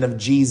religion of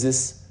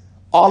Jesus.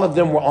 All of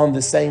them were on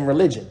the same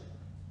religion.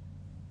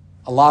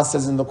 Allah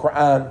says in the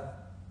Quran,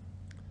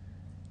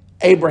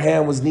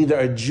 Abraham was neither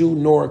a Jew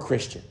nor a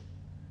Christian,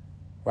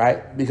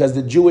 right? Because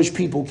the Jewish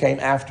people came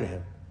after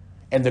him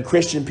and the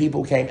Christian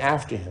people came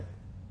after him.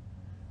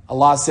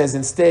 Allah says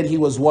instead he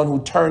was one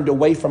who turned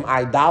away from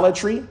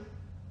idolatry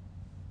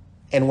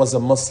and was a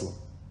Muslim.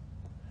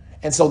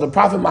 And so the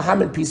Prophet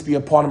Muhammad, peace be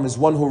upon him, is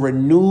one who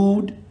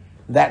renewed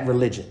that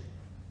religion,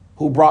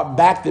 who brought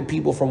back the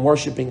people from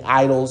worshiping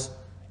idols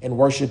and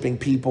worshiping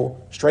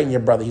people. Straighten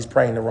your brother, he's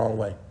praying the wrong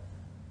way.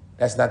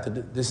 This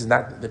is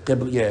not the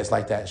Qibla. Yeah, it's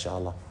like that,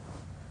 inshallah.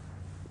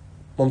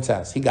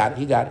 Mumtaz, he got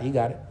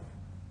it.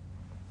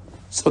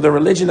 So the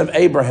religion of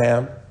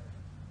Abraham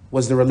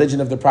was the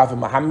religion of the Prophet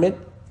Muhammad,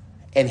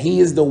 and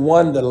he is the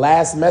one, the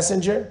last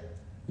messenger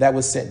that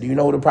was sent. Do you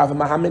know who the Prophet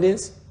Muhammad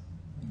is?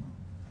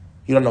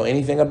 You don't know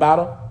anything about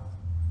him?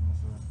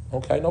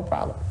 Okay, no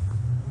problem.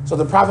 So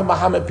the Prophet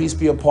Muhammad, peace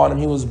be upon him,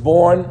 he was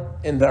born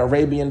in the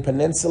Arabian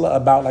Peninsula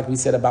about, like we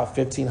said, about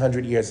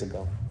 1,500 years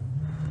ago.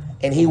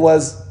 And he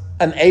was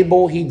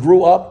he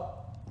grew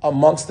up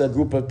amongst a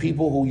group of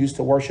people who used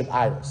to worship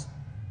idols.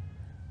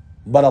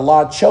 But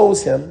Allah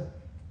chose him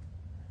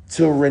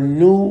to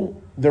renew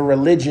the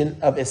religion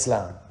of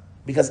Islam.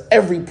 Because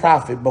every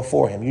prophet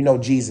before him, you know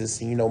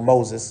Jesus and you know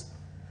Moses,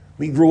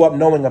 we grew up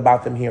knowing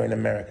about them here in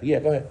America. Yeah,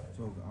 go ahead.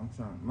 So I'm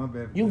trying, my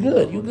bad. You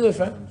good,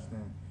 fam.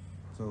 Understand.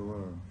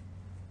 So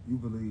you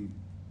believe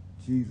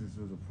Jesus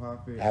was a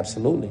prophet?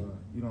 Absolutely.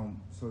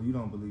 So you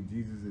don't believe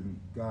Jesus and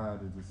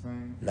God is the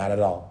same? Not at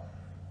all.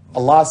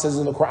 Allah says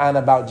in the Quran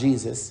about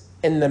Jesus,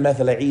 إِنَّ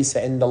مَثَلَ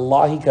عِيسَى عِنْدَ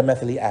اللَّهِ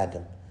كَمَثَلِ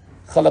آدَمَ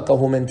خَلَقَهُ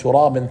مِنْ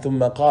تُرَابٍ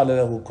ثُمَّ قَالَ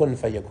لَهُ كُنْ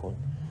فَيَكُونَ.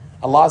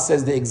 Allah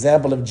says the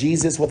example of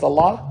Jesus with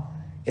Allah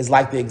is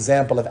like the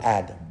example of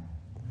Adam.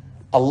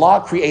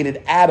 Allah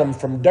created Adam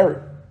from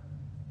dirt,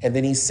 and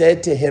then he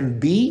said to him,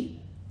 be,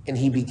 and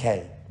he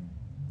became.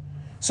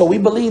 So we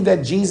believe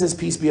that Jesus,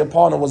 peace be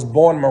upon him, was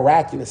born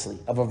miraculously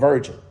of a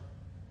virgin.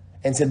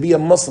 And to be a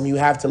Muslim, you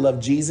have to love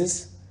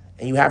Jesus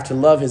and you have to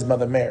love his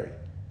mother Mary.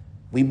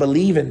 We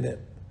believe in them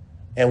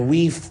and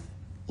we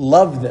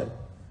love them.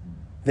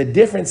 The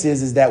difference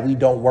is that we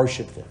don't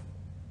worship them.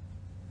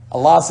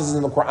 Allah says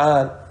in the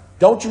Quran,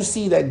 don't you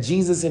see that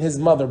Jesus and his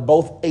mother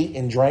both ate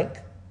and drank?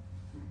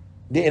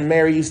 Didn't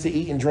Mary used to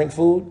eat and drink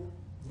food?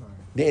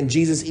 Didn't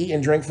Jesus eat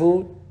and drink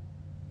food?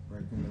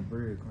 Breaking the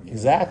bread.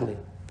 Exactly.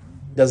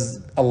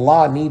 Does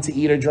Allah need to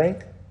eat or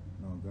drink?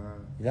 No,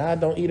 God. God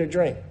don't eat or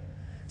drink.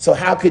 So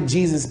how could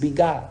Jesus be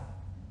God?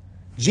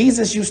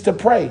 Jesus used to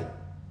pray.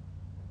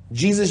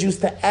 Jesus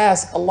used to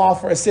ask Allah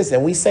for assistance.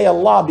 And we say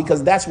Allah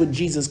because that's what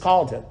Jesus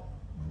called him.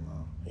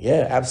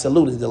 Yeah,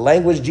 absolutely. The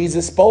language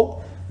Jesus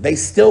spoke, they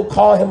still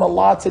call him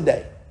Allah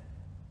today.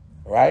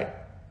 Right?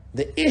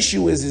 The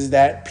issue is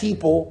that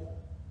people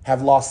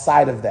have lost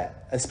sight of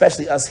that,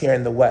 especially us here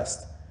in the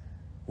West.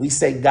 We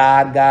say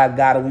God, God,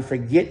 God, and we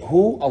forget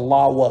who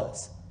Allah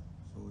was.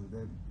 So is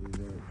that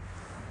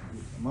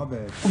my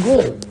bad.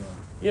 Good.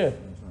 Yeah. I'm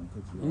trying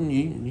to cut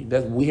you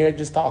off. We here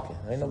just talking.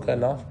 Ain't no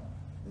cutting off.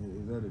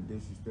 Is that a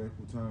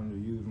disrespectful term to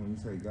use when you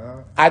say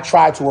God? I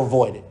try to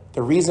avoid it.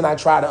 The reason I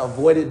try to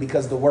avoid it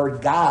because the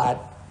word God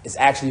is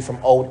actually from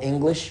Old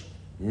English,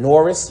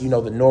 Norse. You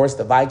know the Norse,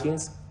 the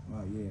Vikings.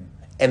 Oh, yeah.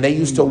 And they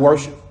used to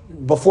worship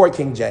before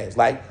King James,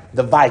 like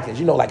the Vikings.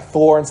 You know, like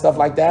Thor and stuff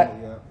like that. Yeah.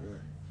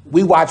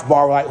 We watch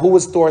like who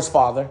was Thor's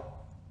father?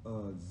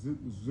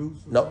 Zeus.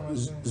 No,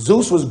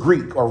 Zeus was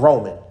Greek or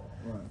Roman.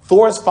 Right.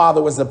 Thor's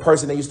father was the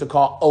person they used to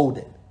call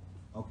Odin.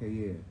 Okay,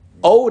 yeah.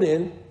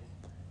 Odin,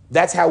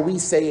 that's how we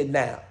say it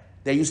now.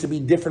 There used to be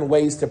different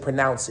ways to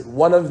pronounce it.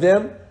 One of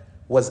them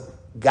was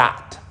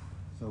Got.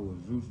 So was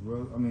Zeus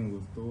brother?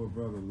 Was Thor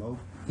brother Loki?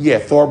 Yeah,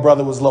 Thor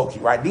brother was Loki,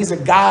 right? These are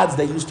gods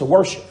they used to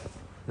worship.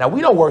 Now we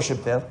don't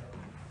worship them,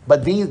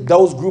 but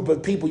those group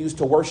of people used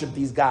to worship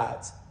these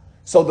gods.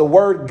 So the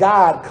word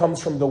God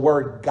comes from the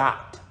word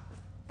Got,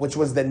 which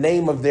was the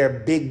name of their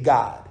big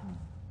god,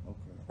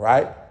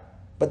 right?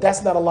 But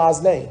that's not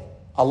Allah's name.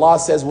 Allah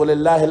says,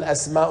 وَلِلَّهِ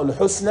الْأَسْمَاءُ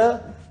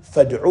الْحُسْنَى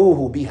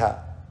فَادْعُوهُ بِهَا.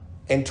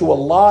 And to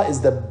Allah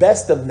is the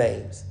best of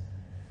names.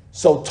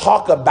 So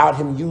talk about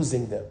him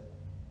using them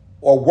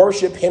or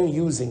worship him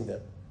using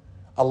them.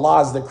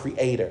 Allah is the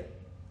creator,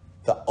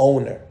 the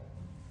owner,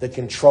 the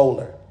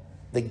controller,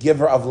 the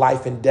giver of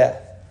life and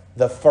death,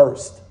 the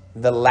first,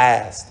 the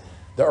last,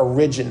 the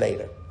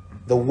originator,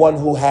 the one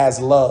who has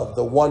love,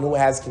 the one who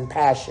has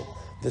compassion,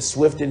 the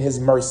swift in his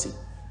mercy.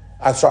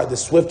 The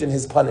swift in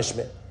his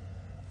punishment.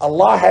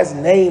 Allah has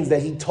names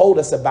that he told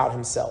us about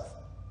himself.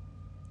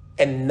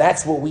 And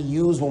that's what we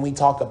use when we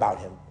talk about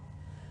him.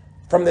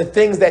 From the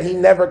things that he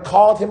never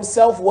called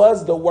himself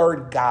was the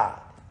word God.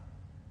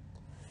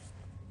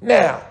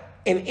 Now,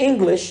 in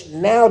English,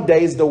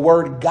 nowadays, the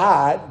word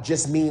God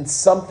just means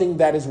something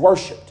that is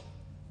worshipped.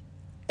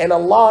 And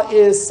Allah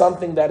is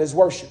something that is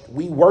worshipped.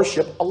 We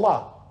worship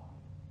Allah,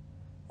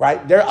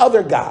 right? There are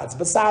other gods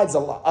besides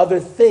Allah, other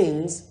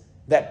things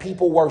that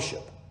people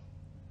worship,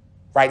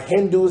 right?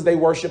 Hindus, they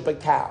worship a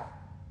cow.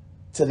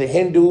 To the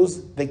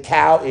Hindus, the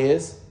cow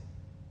is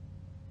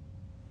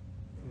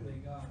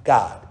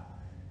God.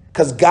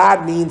 Because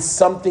God means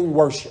something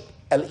worshipped.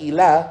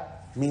 Al-Ilah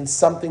means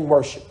something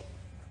worshipped.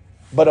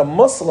 But a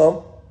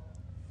Muslim,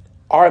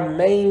 our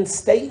main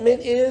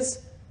statement is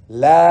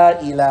La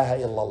ilaha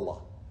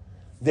illallah.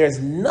 There's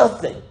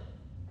nothing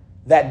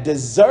that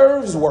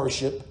deserves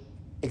worship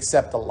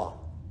except Allah.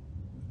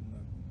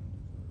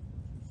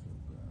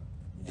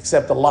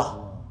 Except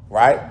Allah,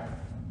 right?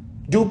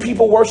 Do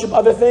people worship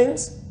other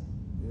things?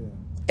 Yeah.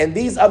 And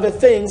these other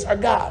things are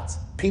gods.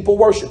 People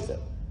worship them.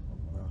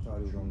 I thought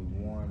it was only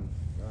one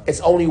God. It's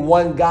only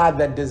one God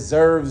that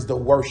deserves the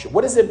worship.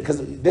 What is it?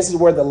 Because this is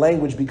where the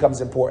language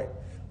becomes important.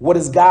 What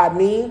does God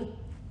mean?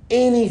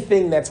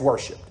 Anything that's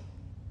worshipped.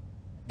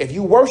 If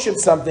you worship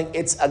something,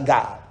 it's a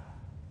God.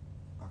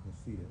 I can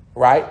see that.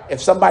 Right? If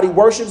somebody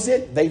worships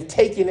it, they've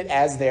taken it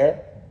as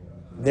their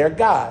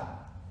God.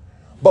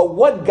 But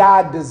what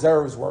God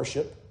deserves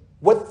worship?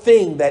 What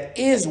thing that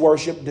is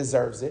worship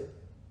deserves it?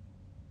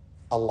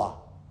 Allah.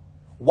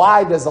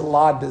 Why does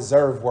Allah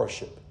deserve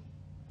worship?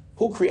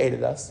 Who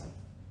created us?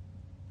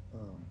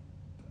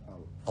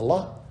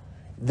 Allah.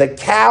 The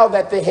cow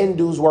that the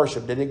Hindus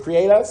worship, did it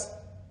create us?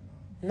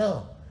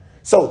 No.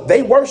 So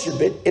they worship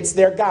it. It's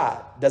their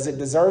God. Does it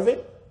deserve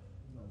it?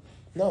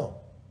 No.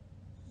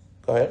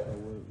 Go ahead. So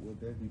would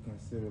that be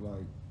considered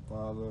like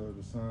Father,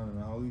 the Son, and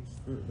the Holy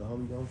Spirit, the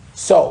Holy Ghost?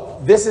 So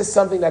this is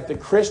something that the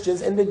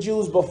Christians and the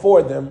Jews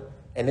before them,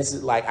 and this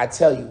is like, I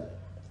tell you,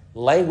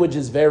 language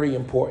is very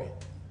important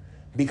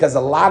because a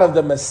lot of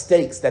the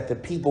mistakes that the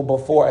people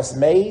before us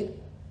made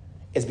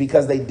is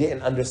because they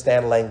didn't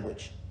understand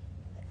language.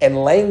 And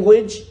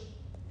language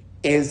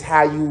is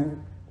how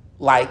you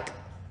like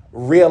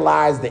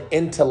realize the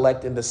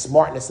intellect and the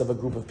smartness of a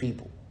group of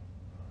people.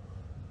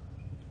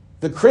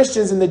 The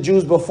Christians and the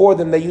Jews before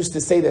them, they used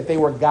to say that they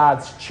were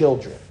God's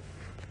children.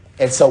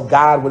 And so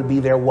God would be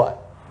their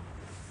what?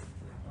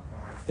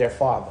 Their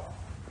father.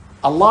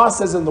 Allah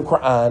says in the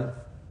Quran,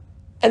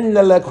 أَنَّ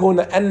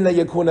يَكُونَ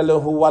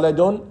لَهُ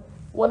وَلَدٌ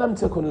وَلَمْ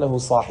تَكُنْ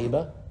لَهُ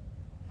صَاحِبَةٌ.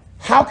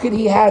 How could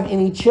he have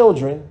any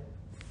children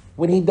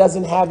when he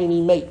doesn't have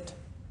any mate?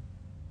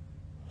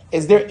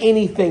 Is there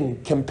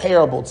anything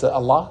comparable to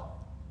Allah?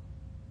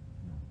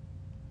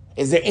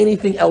 Is there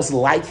anything else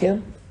like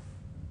him?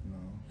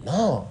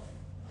 No.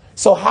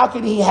 So how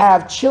could he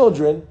have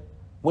children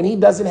when he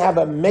doesn't have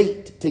a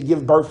mate to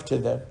give birth to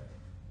them?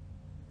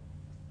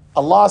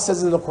 Allah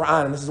says in the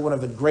Quran, and this is one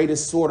of the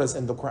greatest surahs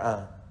in the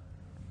Quran,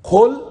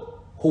 قُلْ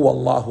هُوَ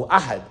اللَّهُ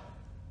أَحَدٌ.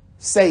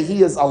 Say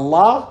he is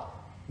Allah,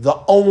 the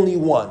only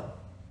one.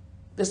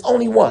 There's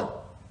only one.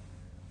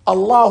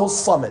 Allahu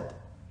Samad.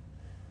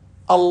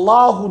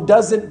 Allah who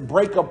doesn't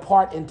break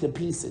apart into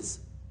pieces,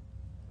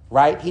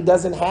 right? He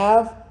doesn't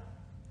have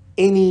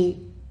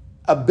any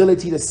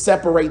ability to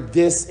separate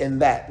this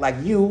and that. Like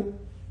you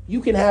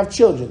can have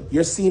children.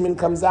 Your semen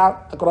comes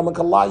out,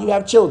 akramakallah, you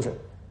have children.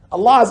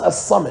 Allah is a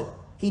Samad.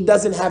 He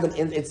doesn't have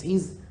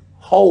he's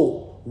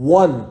whole,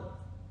 one.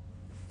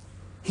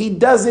 He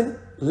doesn't,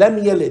 lam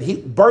yalid,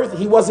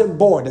 he wasn't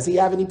born. Does he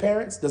have any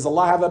parents? Does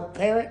Allah have a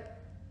parent?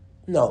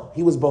 No,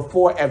 he was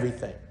before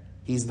everything.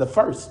 He's the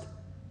first.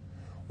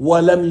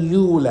 Walam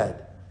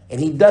yulad, and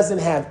he doesn't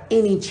have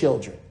any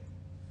children.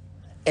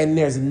 And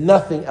there's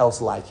nothing else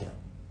like him.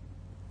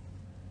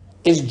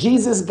 Is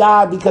Jesus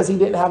God because he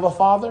didn't have a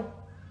father?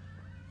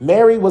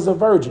 Mary was a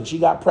virgin. She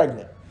got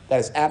pregnant. That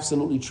is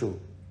absolutely true.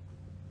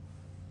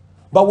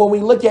 But when we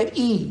look at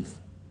Eve,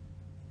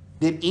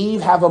 did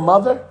Eve have a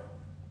mother?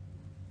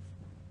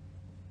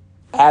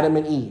 Adam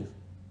and Eve,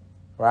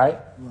 right?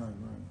 Right.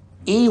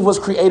 Eve was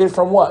created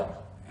from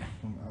what?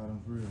 From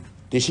Adam's rib.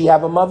 Did she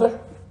have a mother?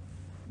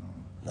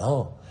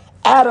 No.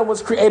 Adam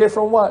was created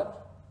from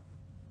what?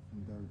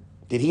 From dirt.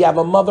 Did he have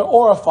a mother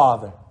or a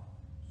father?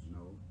 No.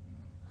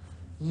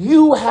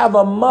 You have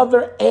a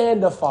mother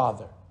and a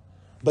father,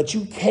 but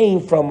you came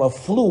from a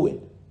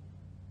fluid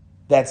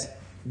that's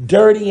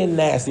dirty and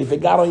nasty. If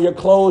it got on your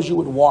clothes, you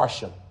would wash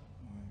them.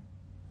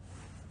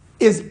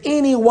 Is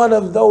any one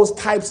of those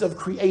types of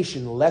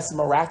creation less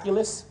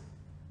miraculous?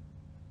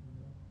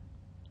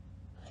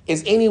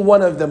 Is any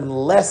one of them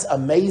less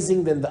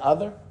amazing than the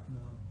other?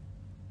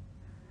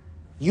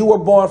 You were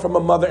born from a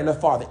mother and a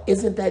father.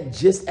 Isn't that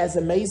just as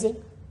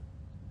amazing?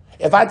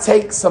 If I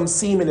take some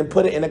semen and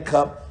put it in a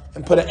cup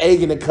and put an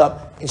egg in a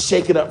cup and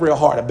shake it up real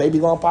hard, a baby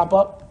gonna pop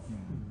up?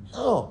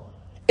 No.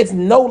 It's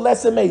no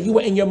less amazing. You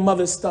were in your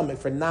mother's stomach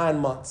for 9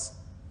 months.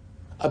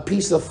 A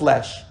piece of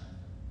flesh,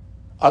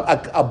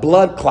 a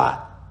blood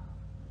clot,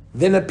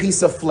 then a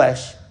piece of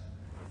flesh.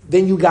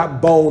 Then you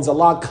got bones.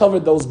 Allah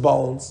covered those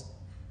bones.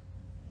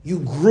 You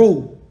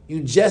grew.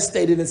 You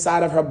gestated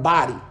inside of her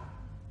body.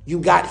 You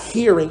got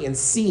hearing and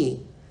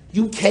seeing.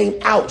 You came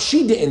out.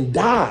 She didn't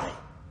die.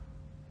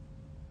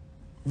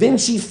 Then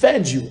she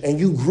fed you and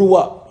you grew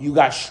up. You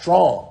got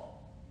strong.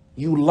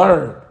 You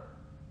learned.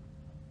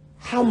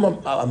 How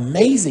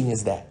amazing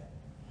is that?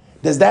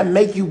 Does that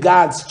make you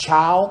God's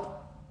child?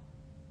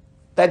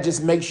 That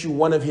just makes you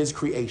one of his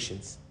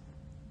creations.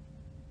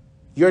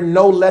 You're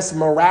no less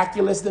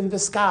miraculous than the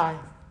sky.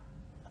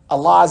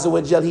 Allah Azza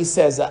wa Jal, he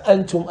says,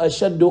 أَأَنْتُمْ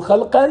أَشَدُّ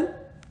خَلْقًا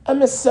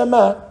أَمِ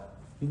السَّمَاء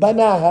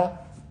بَنَاهَا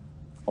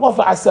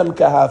رَفَعَ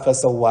سَمْكَهَا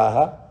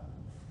فَسَوَّاهَا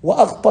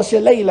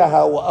وَأَغْطَشَ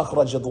لَيْلَهَا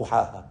وَأَخْرَجَ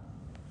ضُحَاهَا.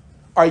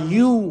 Are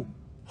you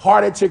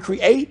harder to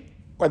create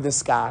or the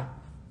sky?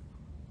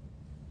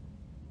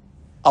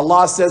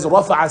 Allah says,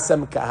 رَفَعَ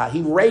سَمْكَهَا.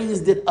 He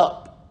raised it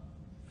up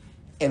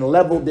and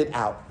leveled it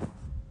out.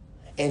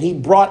 And he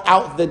brought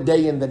out the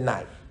day and the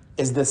night.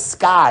 Is the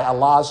sky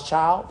Allah's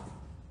child?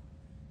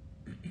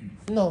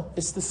 No,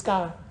 it's the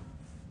sky.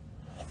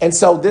 And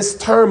so this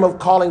term of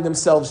calling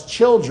themselves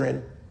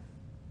children,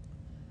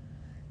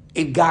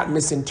 it got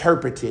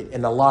misinterpreted,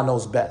 and Allah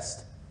knows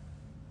best.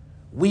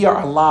 We are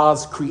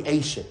Allah's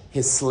creation,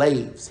 his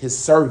slaves, his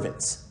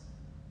servants.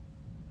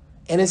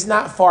 And it's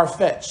not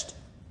far-fetched.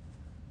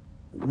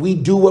 We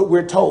do what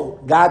we're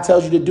told. God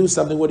tells you to do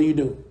something, what do?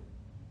 You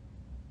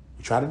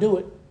try to do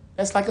it.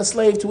 That's like a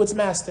slave to its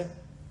master.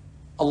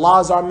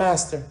 Allah is our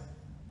master.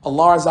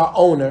 Allah is our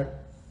owner.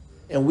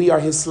 And we are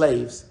his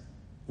slaves.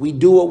 We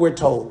do what we're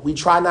told. We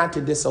try not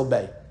to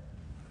disobey.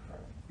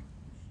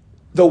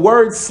 The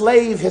word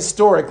slave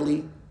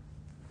historically,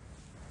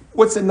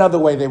 what's another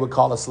way they would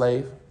call a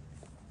slave?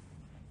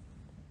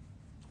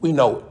 We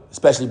know it,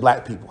 especially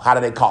black people. How do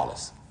they call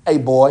us? Hey,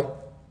 boy,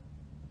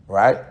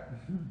 right?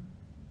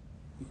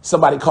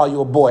 Somebody call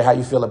you a boy, how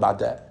you feel about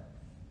that?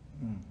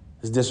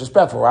 It's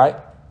disrespectful, right?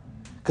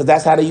 Because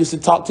that's how they used to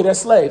talk to their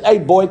slaves. Hey,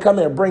 boy, come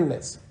here, bring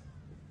this,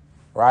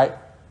 right?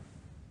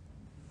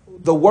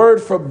 The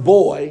word for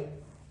boy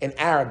in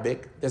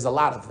Arabic, there's a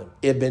lot of them.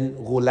 Ibn,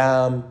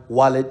 Ghulam,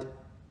 Walid.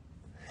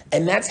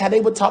 And that's how they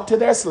would talk to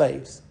their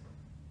slaves,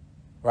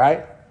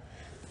 right?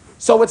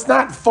 So it's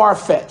not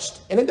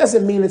far-fetched. And it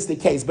doesn't mean it's the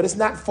case, but it's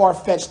not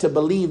far-fetched to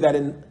believe that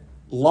in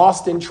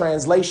lost in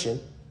translation,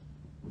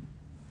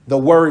 the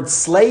word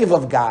slave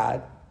of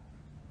God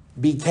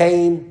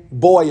became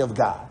boy of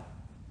God.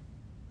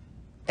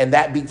 And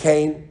that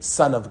became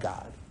son of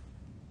God.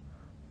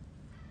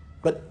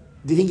 But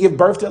did he give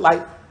birth to,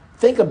 like,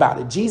 think about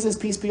it. Jesus,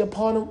 peace be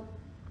upon him,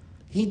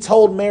 he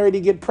told Mary to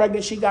get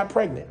pregnant. She got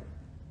pregnant.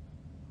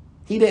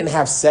 He didn't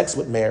have sex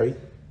with Mary.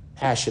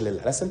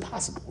 That's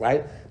impossible,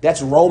 right?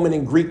 That's Roman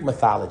and Greek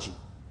mythology.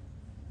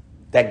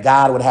 That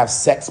God would have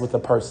sex with a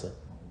person,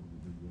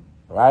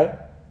 right?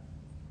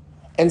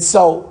 And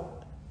so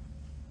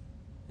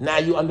now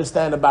you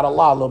understand about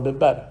Allah a little bit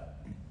better.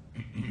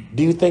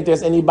 Do you think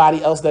there's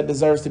anybody else that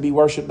deserves to be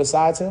worshipped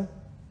besides him?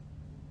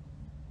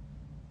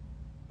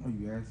 Are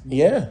you asking?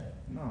 Yeah.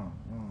 No.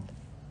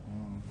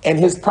 And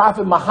his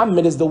prophet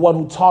Muhammad is the one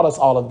who taught us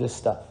all of this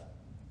stuff.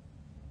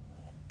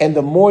 And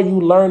the more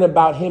you learn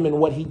about him and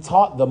what he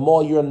taught, the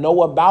more you'll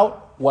know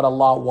about what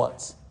Allah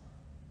wants.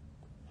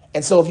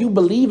 And so if you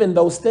believe in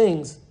those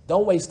things,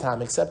 don't waste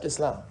time. Accept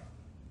Islam.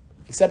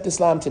 Accept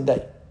Islam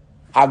today.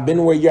 I've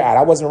been where you're at.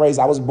 I wasn't raised.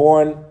 I was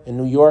born in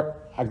New York.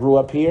 I grew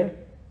up here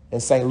in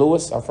St.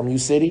 Louis. I'm from U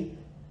City.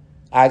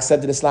 I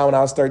accepted Islam when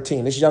I was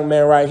 13. This young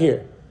man right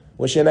here.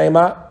 What's your name,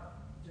 Mat?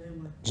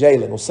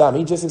 Jalen. Usama.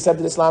 He just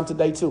accepted Islam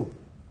today too.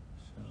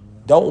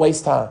 Don't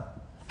waste time.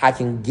 I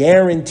can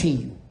guarantee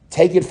you,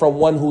 take it from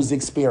one who's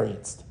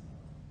experienced.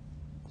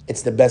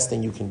 It's the best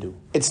thing you can do.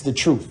 It's the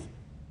truth.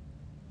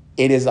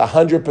 It is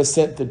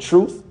 100% the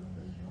truth.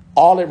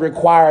 All it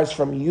requires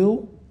from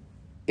you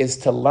is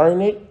to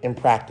learn it and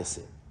practice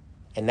it.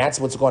 And that's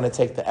what's going to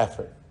take the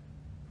effort.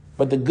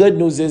 But the good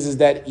news is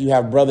that you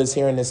have brothers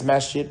here in this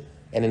masjid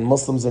and in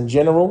Muslims in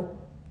general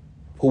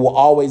who will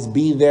always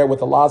be there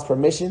with Allah's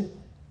permission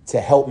to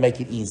help make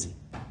it easy.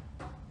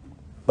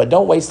 But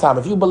don't waste time.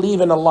 If you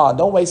believe in Allah,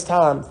 don't waste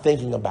time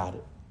thinking about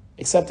it.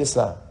 Accept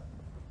Islam.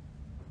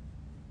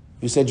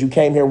 You said you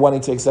came here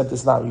wanting to accept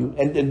Islam.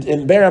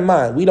 And bear in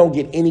mind, we don't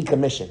get any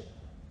commission,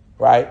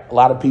 right? A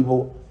lot of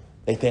people,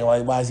 they think,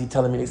 well, why is he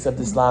telling me to accept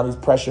Islam? He's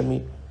pressuring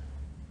me.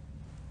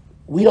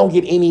 We don't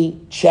get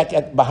any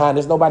check behind.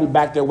 There's nobody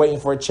back there waiting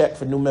for a check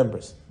for new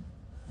members.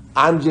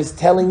 I'm just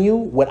telling you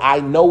what I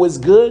know is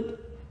good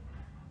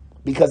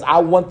because I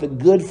want the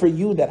good for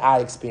you that I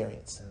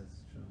experience.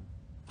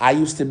 I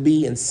used to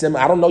be in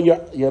I don't know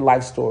your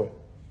life story,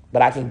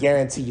 but I can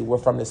guarantee you we're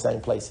from the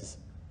same places.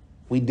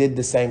 We did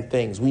the same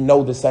things. We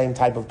know the same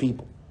type of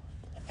people.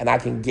 And I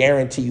can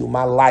guarantee you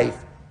my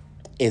life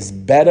is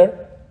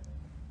better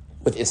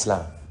with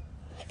Islam.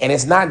 And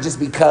it's not just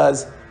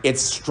because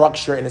it's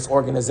structure and it's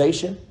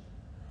organization,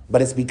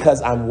 but it's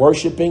because I'm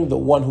worshiping the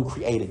one who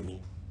created me.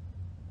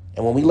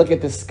 And when we look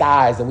at the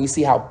skies and we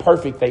see how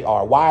perfect they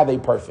are, why are they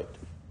perfect?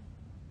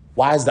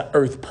 Why is the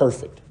earth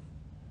perfect?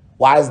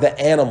 Why is the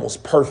animals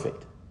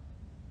perfect?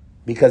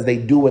 Because they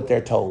do what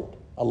they're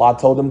told. Allah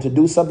told them to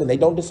do something, they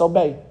don't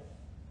disobey.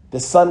 The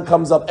sun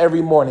comes up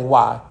every morning.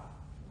 Why?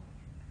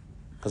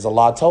 Because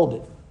Allah told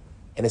it.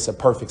 And it's a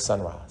perfect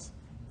sunrise.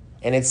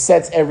 And it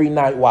sets every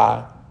night.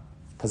 Why?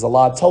 Because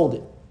Allah told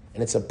it.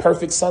 And it's a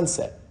perfect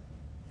sunset.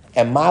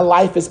 And my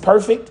life is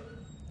perfect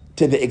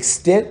to the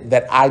extent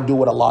that I do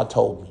what Allah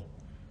told me.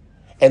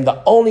 And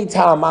the only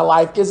time my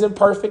life isn't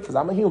perfect, because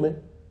I'm a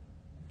human,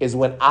 is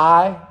when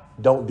I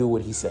don't do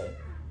what he said.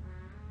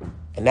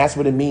 And that's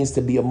what it means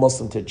to be a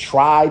Muslim, to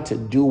try to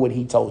do what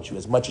he told you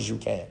as much as you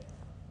can.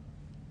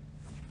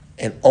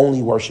 And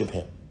only worship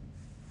him.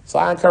 So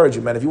I encourage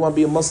you, man, if you want to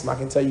be a Muslim, I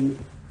can tell you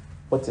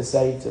what to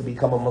say to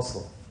become a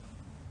Muslim.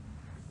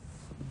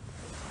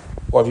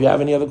 Or if you have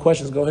any other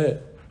questions, go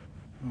ahead.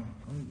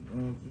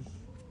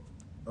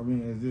 I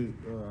mean, is it?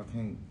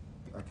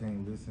 I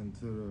can't listen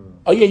to the.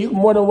 Oh yeah, you're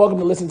more than welcome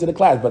to listen to the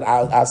class, but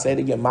I'll say it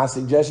again. My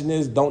suggestion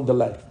is don't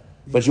delay.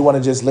 But you want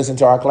to just listen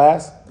to our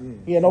class?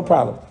 Yeah, no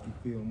problem.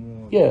 You feel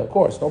more. Yeah, of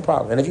course, no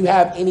problem. And if you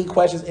have any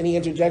questions, any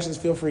interjections,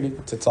 feel free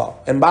to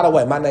talk. And by the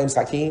way, my name's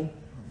Hakeem.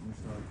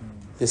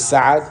 This is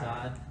Saad.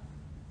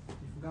 You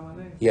forgot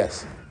my name?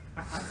 Yes.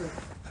 Hassan.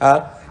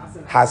 Huh?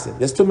 Hassan.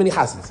 There's too many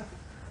Hassans.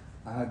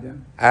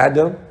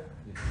 Adam.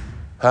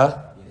 Huh?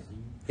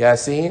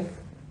 Yasin.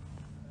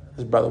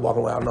 This brother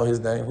walking away, I don't know his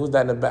name. Who's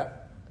that in the back?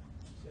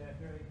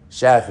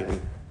 Shafi'i.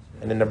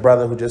 And then the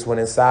brother who just went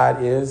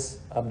inside is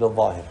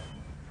Abdul-Wahid.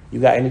 You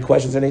got any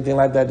questions or anything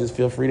like that, just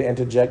feel free to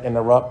interject,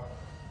 interrupt.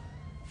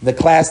 The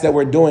class that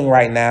we're doing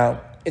right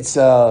now, it's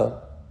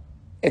a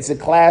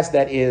class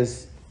that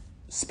is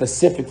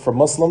specific for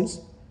Muslims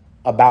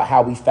about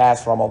how we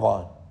fast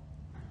Ramadan.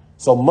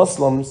 So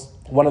Muslims,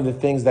 one of the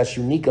things that's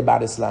unique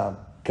about Islam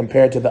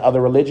compared to the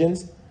other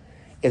religions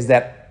is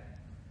that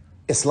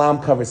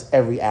Islam covers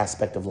every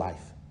aspect of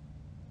life.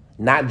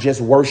 Not just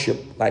worship,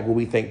 like what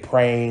we think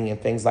praying and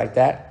things like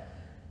that,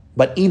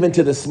 but even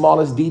to the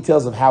smallest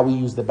details of how we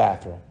use the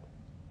bathroom.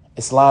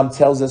 Islam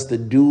tells us the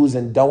do's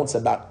and don'ts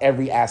about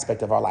every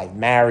aspect of our life: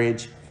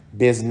 marriage,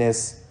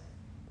 business,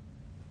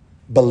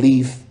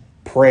 belief,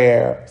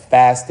 prayer,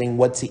 fasting,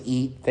 what to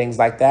eat, things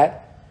like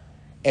that.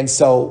 And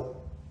so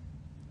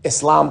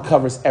Islam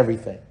covers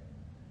everything.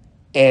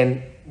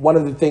 And one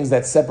of the things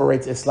that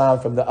separates Islam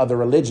from the other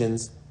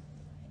religions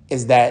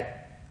is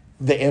that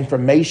the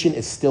information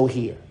is still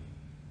here.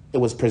 It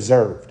was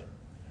preserved.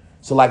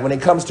 So like when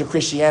it comes to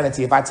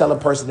Christianity, if I tell a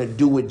person to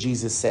do what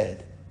Jesus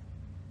said,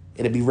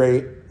 it'd be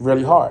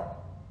really hard.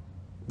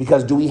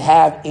 Because do we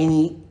have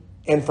any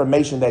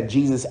information that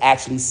Jesus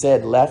actually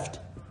said left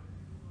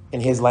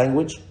in his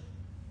language?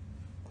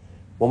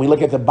 When we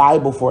look at the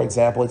Bible, for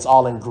example, it's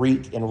all in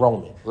Greek and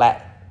Roman,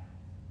 Latin.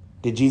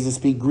 Did Jesus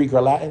speak Greek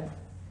or Latin?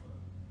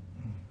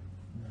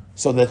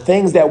 So the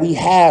things that we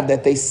have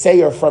that they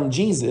say are from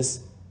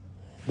Jesus,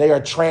 they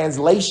are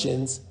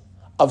translations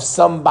of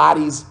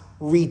somebody's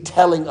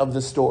retelling of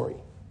the story.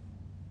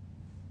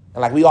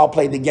 And like we all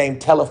played the game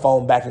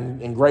telephone back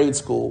in grade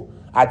school.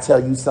 I tell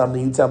you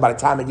something, you tell me, by the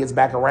time it gets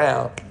back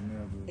around,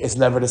 it's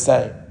never the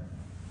same.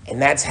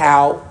 And that's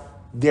how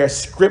their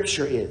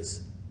scripture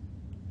is,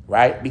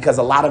 right? Because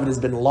a lot of it has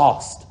been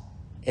lost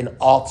and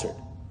altered.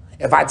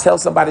 If I tell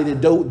somebody to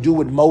do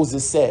what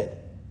Moses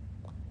said,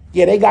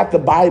 yeah, they got the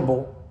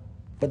Bible,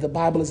 but the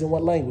Bible is in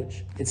what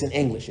language? It's in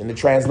English. And the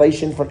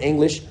translation from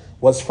English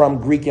was from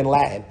Greek and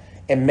Latin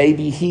and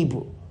maybe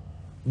Hebrew.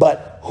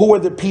 But who are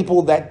the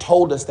people that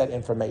told us that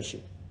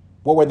information?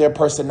 What were their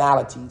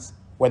personalities?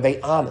 Were they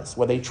honest?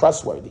 Were they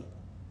trustworthy?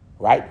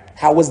 Right?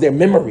 How was their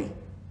memory?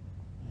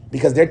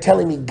 Because they're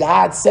telling me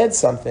God said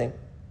something.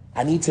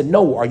 I need to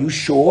know, are you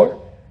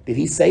sure? Did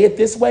he say it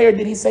this way or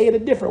did he say it a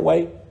different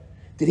way?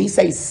 Did he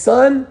say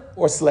son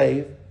or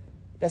slave?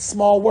 That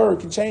small word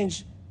can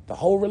change the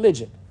whole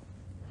religion.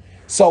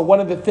 So one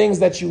of the things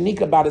that's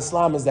unique about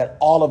Islam is that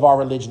all of our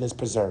religion is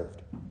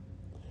preserved.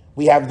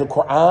 We have the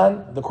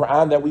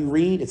Quran that we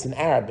read, it's in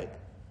Arabic.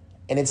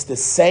 And it's the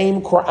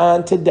same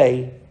Quran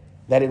today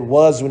that it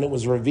was when it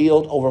was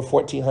revealed over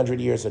 1400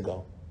 years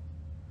ago.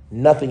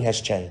 Nothing has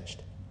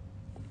changed.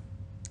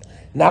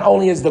 Not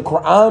only is the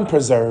Quran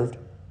preserved,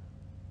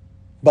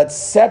 but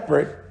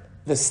separate,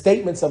 the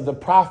statements of the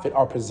Prophet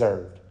are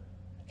preserved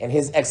and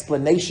his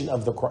explanation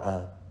of the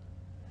Quran.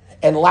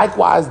 And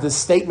likewise, the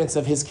statements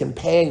of his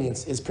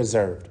companions is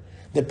preserved.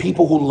 The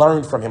people who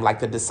learned from him, like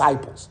the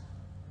disciples.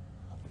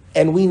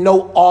 And we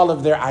know all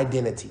of their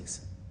identities.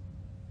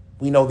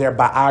 We know their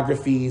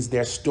biographies,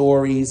 their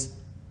stories.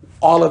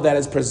 All of that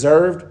is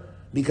preserved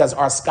because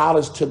our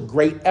scholars took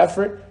great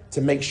effort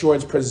to make sure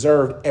it's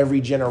preserved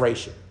every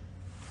generation.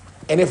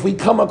 And if we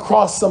come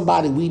across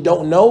somebody we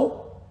don't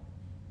know,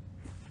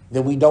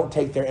 then we don't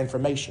take their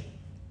information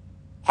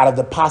out of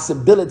the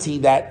possibility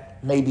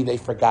that maybe they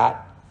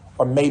forgot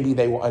or maybe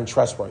they were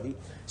untrustworthy.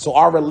 So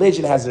our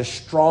religion has a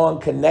strong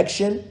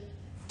connection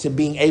to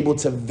being able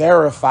to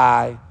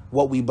verify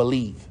what we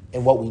believe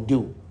and what we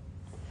do.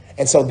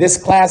 And so this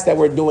class that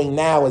we're doing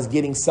now is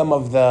getting some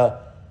of the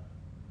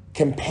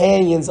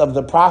companions of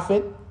the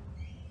Prophet,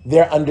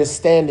 their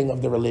understanding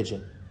of the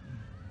religion,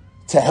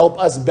 to help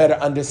us better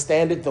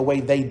understand it the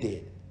way they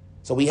did.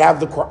 So we have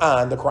the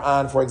Quran. The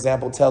Quran, for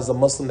example, tells a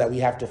Muslim that we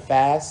have to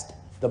fast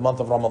the month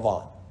of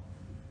Ramadan.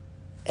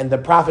 And the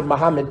Prophet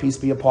Muhammad, peace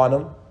be upon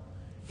him,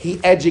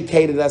 he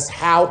educated us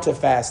how to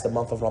fast the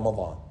month of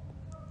Ramadan.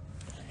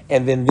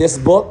 And then this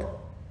book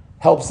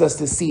helps us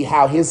to see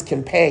how his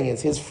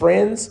companions, his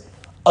friends,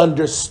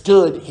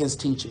 understood his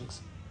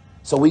teachings.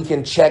 So we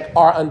can check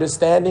our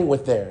understanding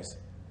with theirs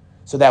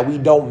so that we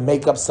don't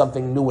make up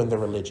something new in the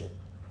religion.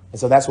 And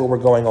so that's what we're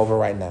going over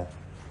right now.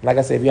 Like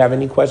I said, if you have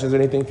any questions or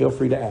anything, feel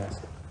free to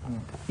ask.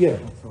 Yeah. I'm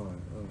sorry.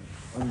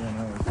 I want to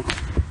ask,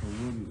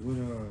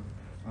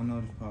 I know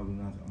it's probably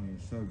not on your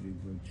subject,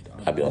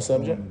 but I'll be on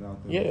subject.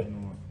 Yeah.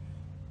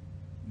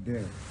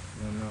 Death.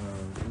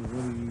 And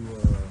what do you,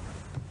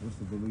 what's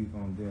the belief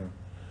on death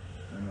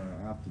and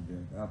after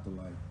death,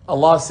 afterlife?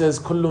 Allah says,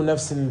 "Kullu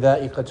nafsin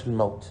dha'iqatul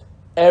maut."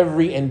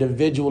 Every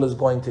individual is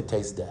going to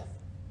taste death.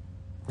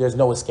 There's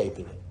no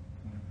escaping it.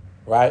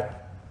 Right?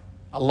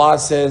 Allah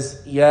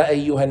says, "Ya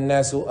ayyuhan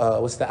nasu,"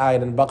 what's the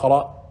ayat in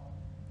Baqarah?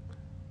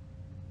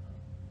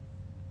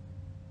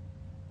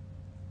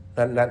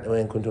 Not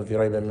وَإِن كُنتُمْ فِي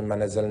رَيْبٍ مِمَّا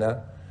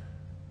نَزَّلْنَا.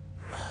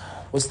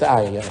 What's the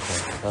ayat, ya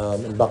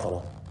akhwan, in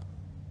Baqarah?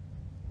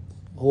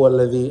 هو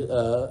الذي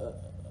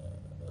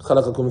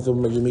خلقكم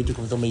ثم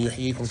يميتكم ثم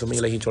يحييكم ثم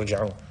إليه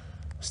ترجعون.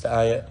 What's the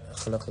ayat?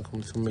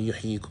 خلقكم ثم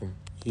يحييكم.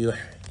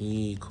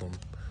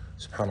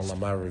 Subhanallah,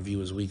 my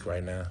review is weak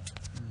right now.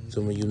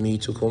 ثم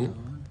يميتكم.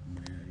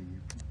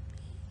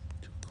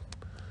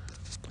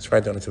 It's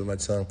right down the tip of my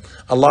tongue.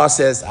 Allah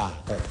says,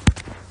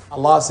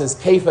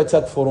 كيف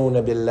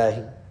تكفرون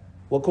بالله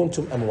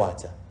وكنتم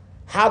أمواتا.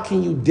 How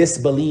can you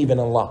disbelieve in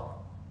Allah?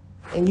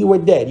 And you were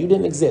dead, you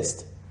didn't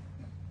exist.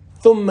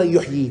 ثم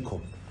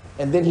يحييكم.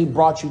 And then he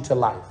brought you to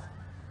life.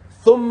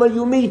 ثم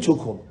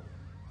يميتكم.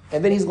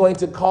 And then he's going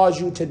to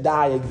cause you to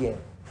die again.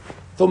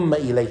 ثم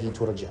إليه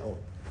ترجعون.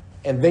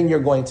 And then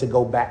you're going to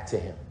go back to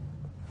him.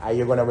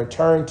 You're going to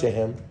return to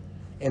him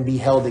and be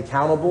held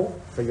accountable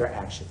for your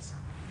actions.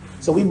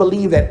 So we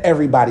believe that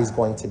everybody's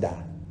going to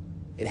die.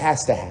 It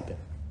has to happen.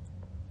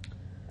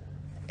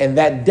 And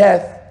that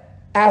death,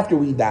 after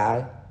we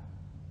die,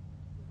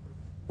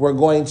 we're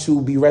going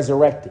to be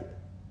resurrected.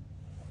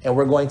 And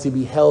we're going to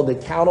be held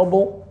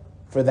accountable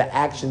for the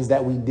actions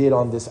that we did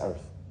on this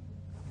earth.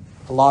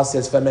 Allah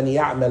says, فَمَنْ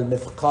يَعْمَلْ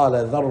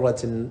مِثْقَالَ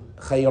ذَرَّةٍ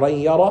خَيْرًا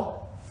يَرَى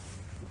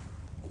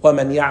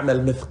وَمَنْ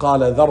يَعْمَلْ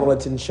مِثْقَالَ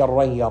ذَرَّةٍ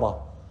شَرًّا يَرَى.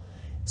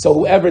 So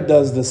whoever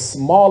does the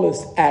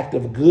smallest act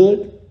of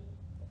good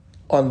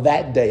on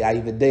that day, i.e.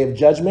 the day of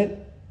judgment,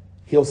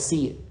 he'll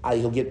see it.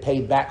 He'll get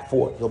paid back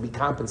for it. He'll be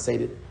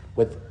compensated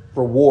with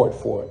reward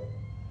for it.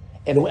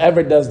 And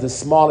whoever does the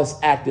smallest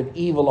act of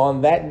evil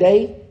on that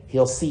day,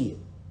 he'll see it.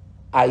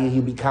 i.e.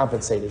 he'll be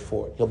compensated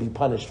for it. He'll be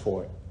punished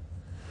for it.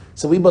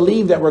 So we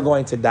believe that we're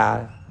going to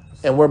die,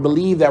 and we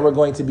believe that we're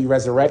going to be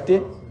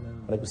resurrected.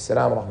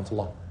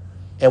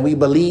 And we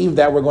believe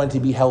that we're going to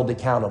be held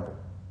accountable.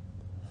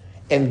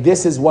 And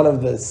this is one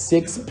of the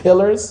 6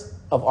 pillars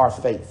of our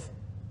faith.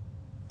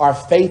 Our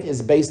faith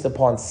is based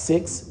upon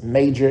 6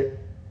 major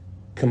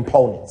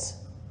components.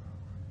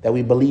 That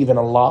we believe in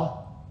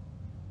Allah,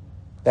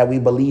 that we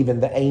believe in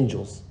the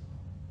angels,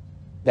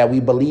 that we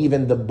believe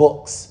in the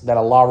books that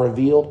Allah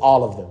revealed,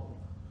 all of them,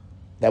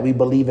 that we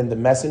believe in the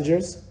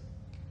messengers,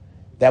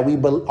 that we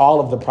all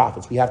of the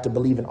prophets, we have to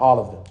believe in all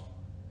of them,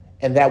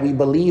 and that we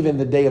believe in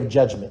the day of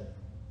judgment,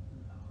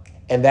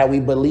 and that we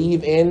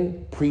believe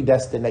in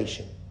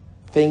predestination,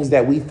 things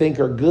that we think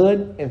are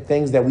good and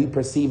things that we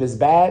perceive as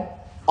bad.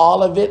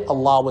 All of it,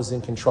 Allah was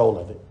in control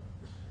of it.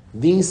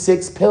 These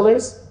 6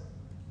 pillars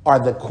are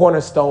the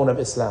cornerstone of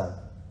Islam.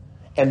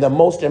 And the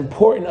most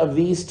important of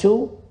these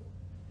 2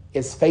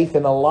 is faith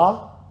in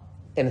Allah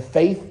and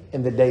faith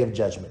in the day of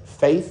judgment,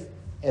 faith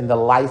in the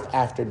life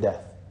after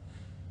death.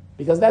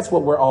 Because that's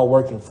what we're all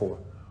working for.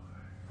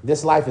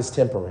 This life is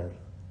temporary.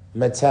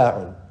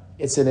 Mata'un.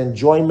 It's an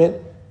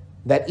enjoyment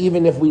that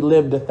even if we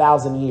lived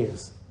 1,000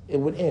 years, it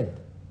would end.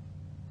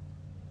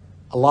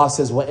 Allah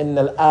says,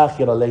 وَإِنَّ الْآخِرَ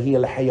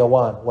لَهِيَ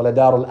الْحَيَوَانِ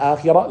وَلَدَارُ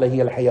الْآخِرَ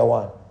لَهِيَ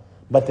الْحَيَوَانِ.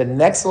 But the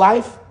next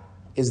life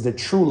is the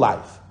true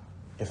life,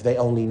 if they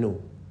only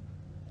knew.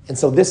 And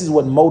so this is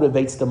what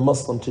motivates the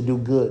Muslim to do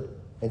good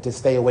and to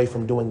stay away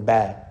from doing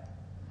bad.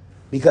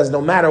 Because no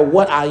matter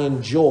what I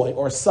enjoy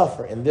or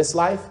suffer in this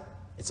life,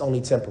 it's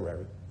only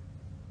temporary.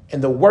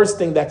 And the worst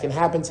thing that can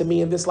happen to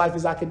me in this life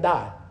is I could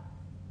die.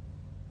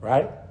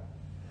 Right?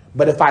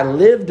 But if I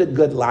lived a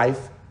good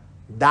life,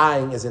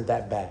 dying isn't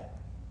that bad.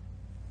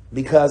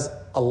 Because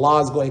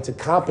Allah is going to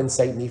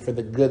compensate me for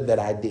the good that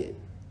I did.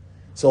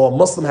 So a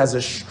Muslim has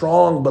a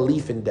strong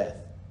belief in death.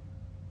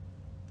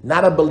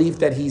 Not a belief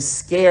that he's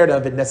scared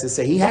of it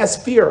necessarily. He has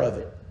fear of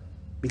it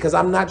because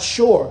I'm not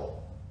sure,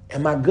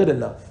 am I good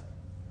enough?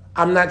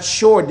 I'm not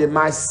sure, did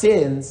my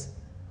sins,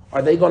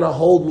 are they going to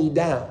hold me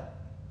down?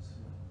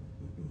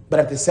 But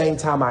at the same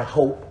time, I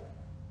hope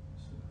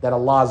that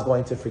Allah is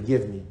going to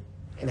forgive me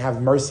and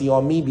have mercy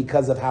on me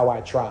because of how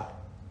I tried.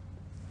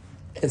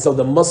 And so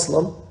the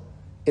Muslim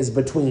is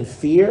between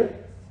fear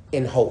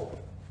and hope.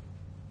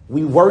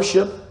 We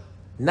worship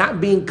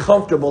not being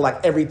comfortable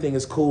like everything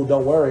is cool,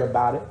 don't worry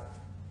about it,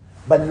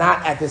 but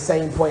not at the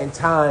same point in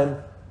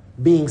time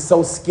being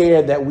so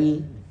scared that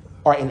we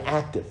are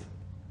inactive.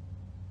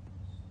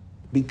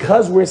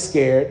 Because we're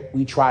scared,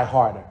 we try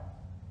harder.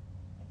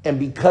 And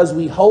because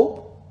we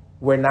hope,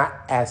 we're not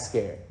as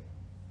scared.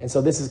 And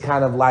so this is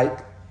kind of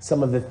like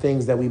some of the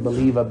things that we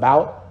believe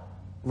about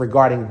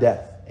regarding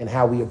death and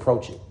how we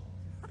approach it.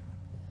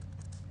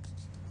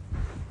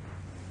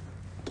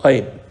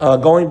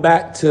 Going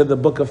back to the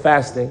book of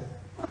fasting.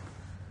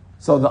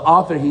 So the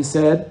author, he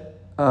said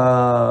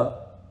that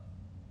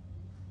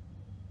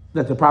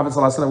the Prophet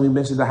ﷺ, we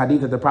mentioned the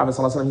hadith that the Prophet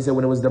ﷺ, he said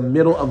when it was the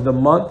middle of the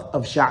month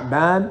of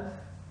Sha'ban,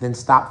 then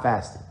stop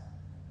fasting.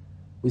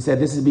 We said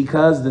this is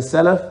because the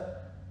Salaf,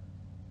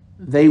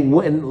 they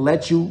wouldn't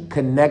let you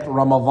connect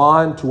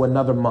Ramadan to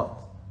another month.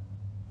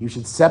 You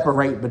should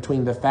separate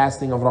between the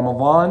fasting of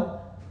Ramadan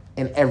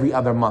and every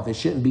other month. It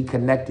shouldn't be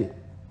connected.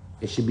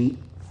 It should be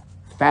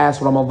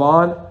fast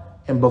Ramadan,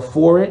 and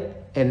before it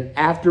and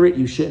after it,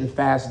 you shouldn't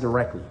fast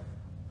directly.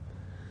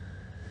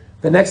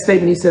 The next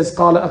statement, he says,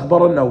 قال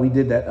أخبرنا. No, we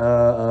did that.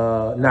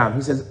 نعم.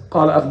 He says,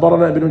 قال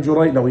أخبرنا ابن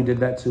جريج. No, we did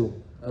that too.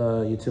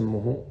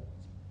 يتمه.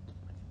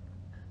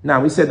 Now,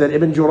 we said that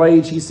Ibn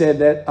Jurayj, he said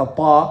that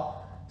Ata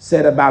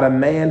said about a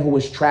man who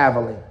was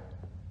traveling,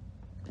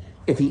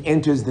 if he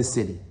enters the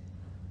city.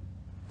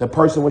 The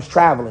person was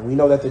traveling. We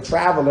know that the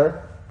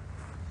traveler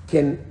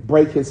can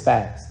break his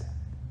fast.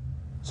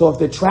 So if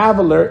the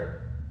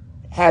traveler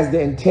has the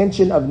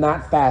intention of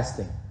not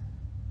fasting,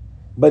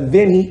 but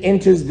then he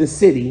enters the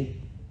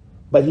city,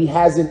 but he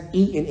hasn't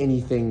eaten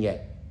anything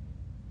yet,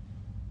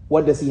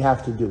 what does he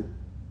have to do?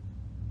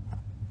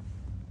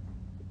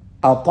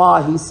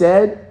 Ata, he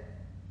said,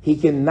 he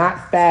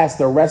cannot fast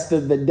the rest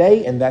of the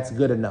day, and that's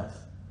good enough.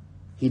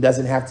 He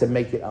doesn't have to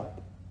make it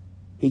up.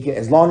 He can,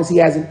 as long as he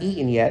hasn't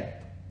eaten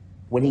yet,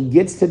 when he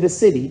gets to the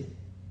city,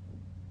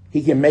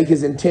 he can make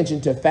his intention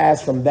to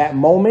fast from that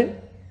moment,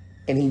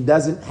 and he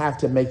doesn't have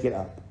to make it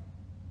up.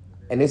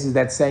 And this is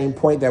that same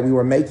point that we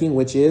were making,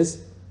 which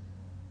is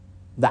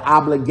the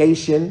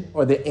obligation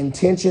or the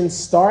intention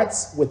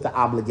starts with the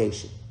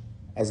obligation.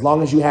 As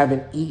long as you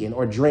haven't eaten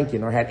or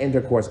drinking or had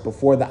intercourse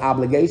before the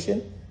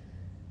obligation,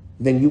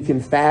 then you can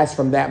fast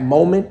from that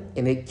moment,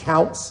 and it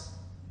counts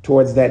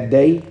towards that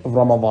day of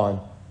Ramadan.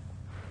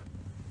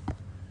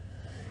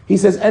 He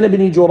says, أنا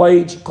بن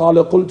جريج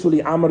قال قلت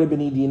لعمر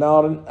بن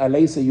دينار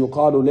أليس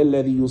يقال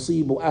للذي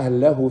يصيب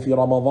أهله في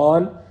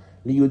رمضان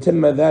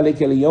ليتم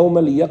ذلك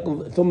اليوم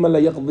ثم لا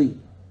يقضي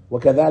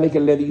وكذلك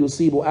الذي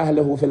يصيب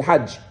أهله في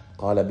الحج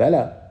قال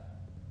بلى.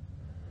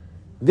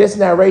 This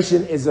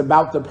narration is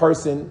about the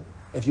person,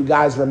 if you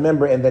guys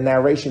remember in the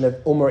narration of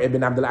Umar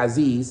ibn Abdul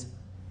Aziz,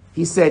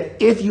 he said,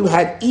 if you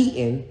had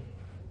eaten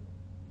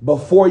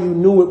before you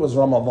knew it was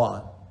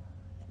Ramadan,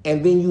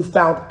 and then you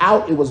found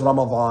out it was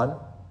Ramadan,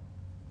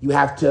 you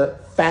have to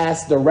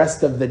fast the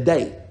rest of the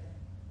day.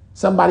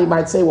 Somebody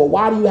might say, well,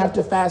 why do you have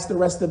to fast the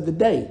rest of the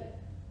day?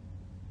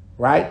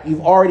 Right? You've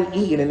already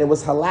eaten and it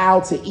was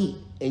halal to eat,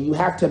 and you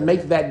have to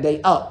make that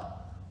day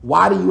up.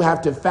 Why do you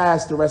have to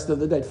fast the rest of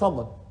the day?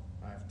 Fadlan.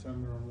 I have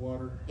tamar and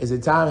water. Is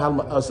it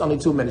time? Oh, it's only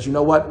 2 minutes. You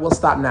know what? We'll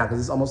stop now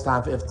because it's almost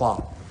time for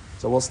iftar.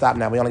 So we'll stop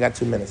now. We only got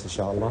 2 minutes,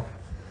 inshallah.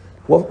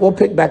 We'll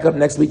pick back up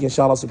next week,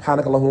 inshallah.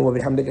 Subhanakallahumma wa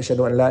bihamdika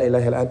ashhadu an la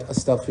ilaha illa anta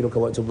astaghfiruka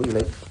wa atubu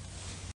ilayk.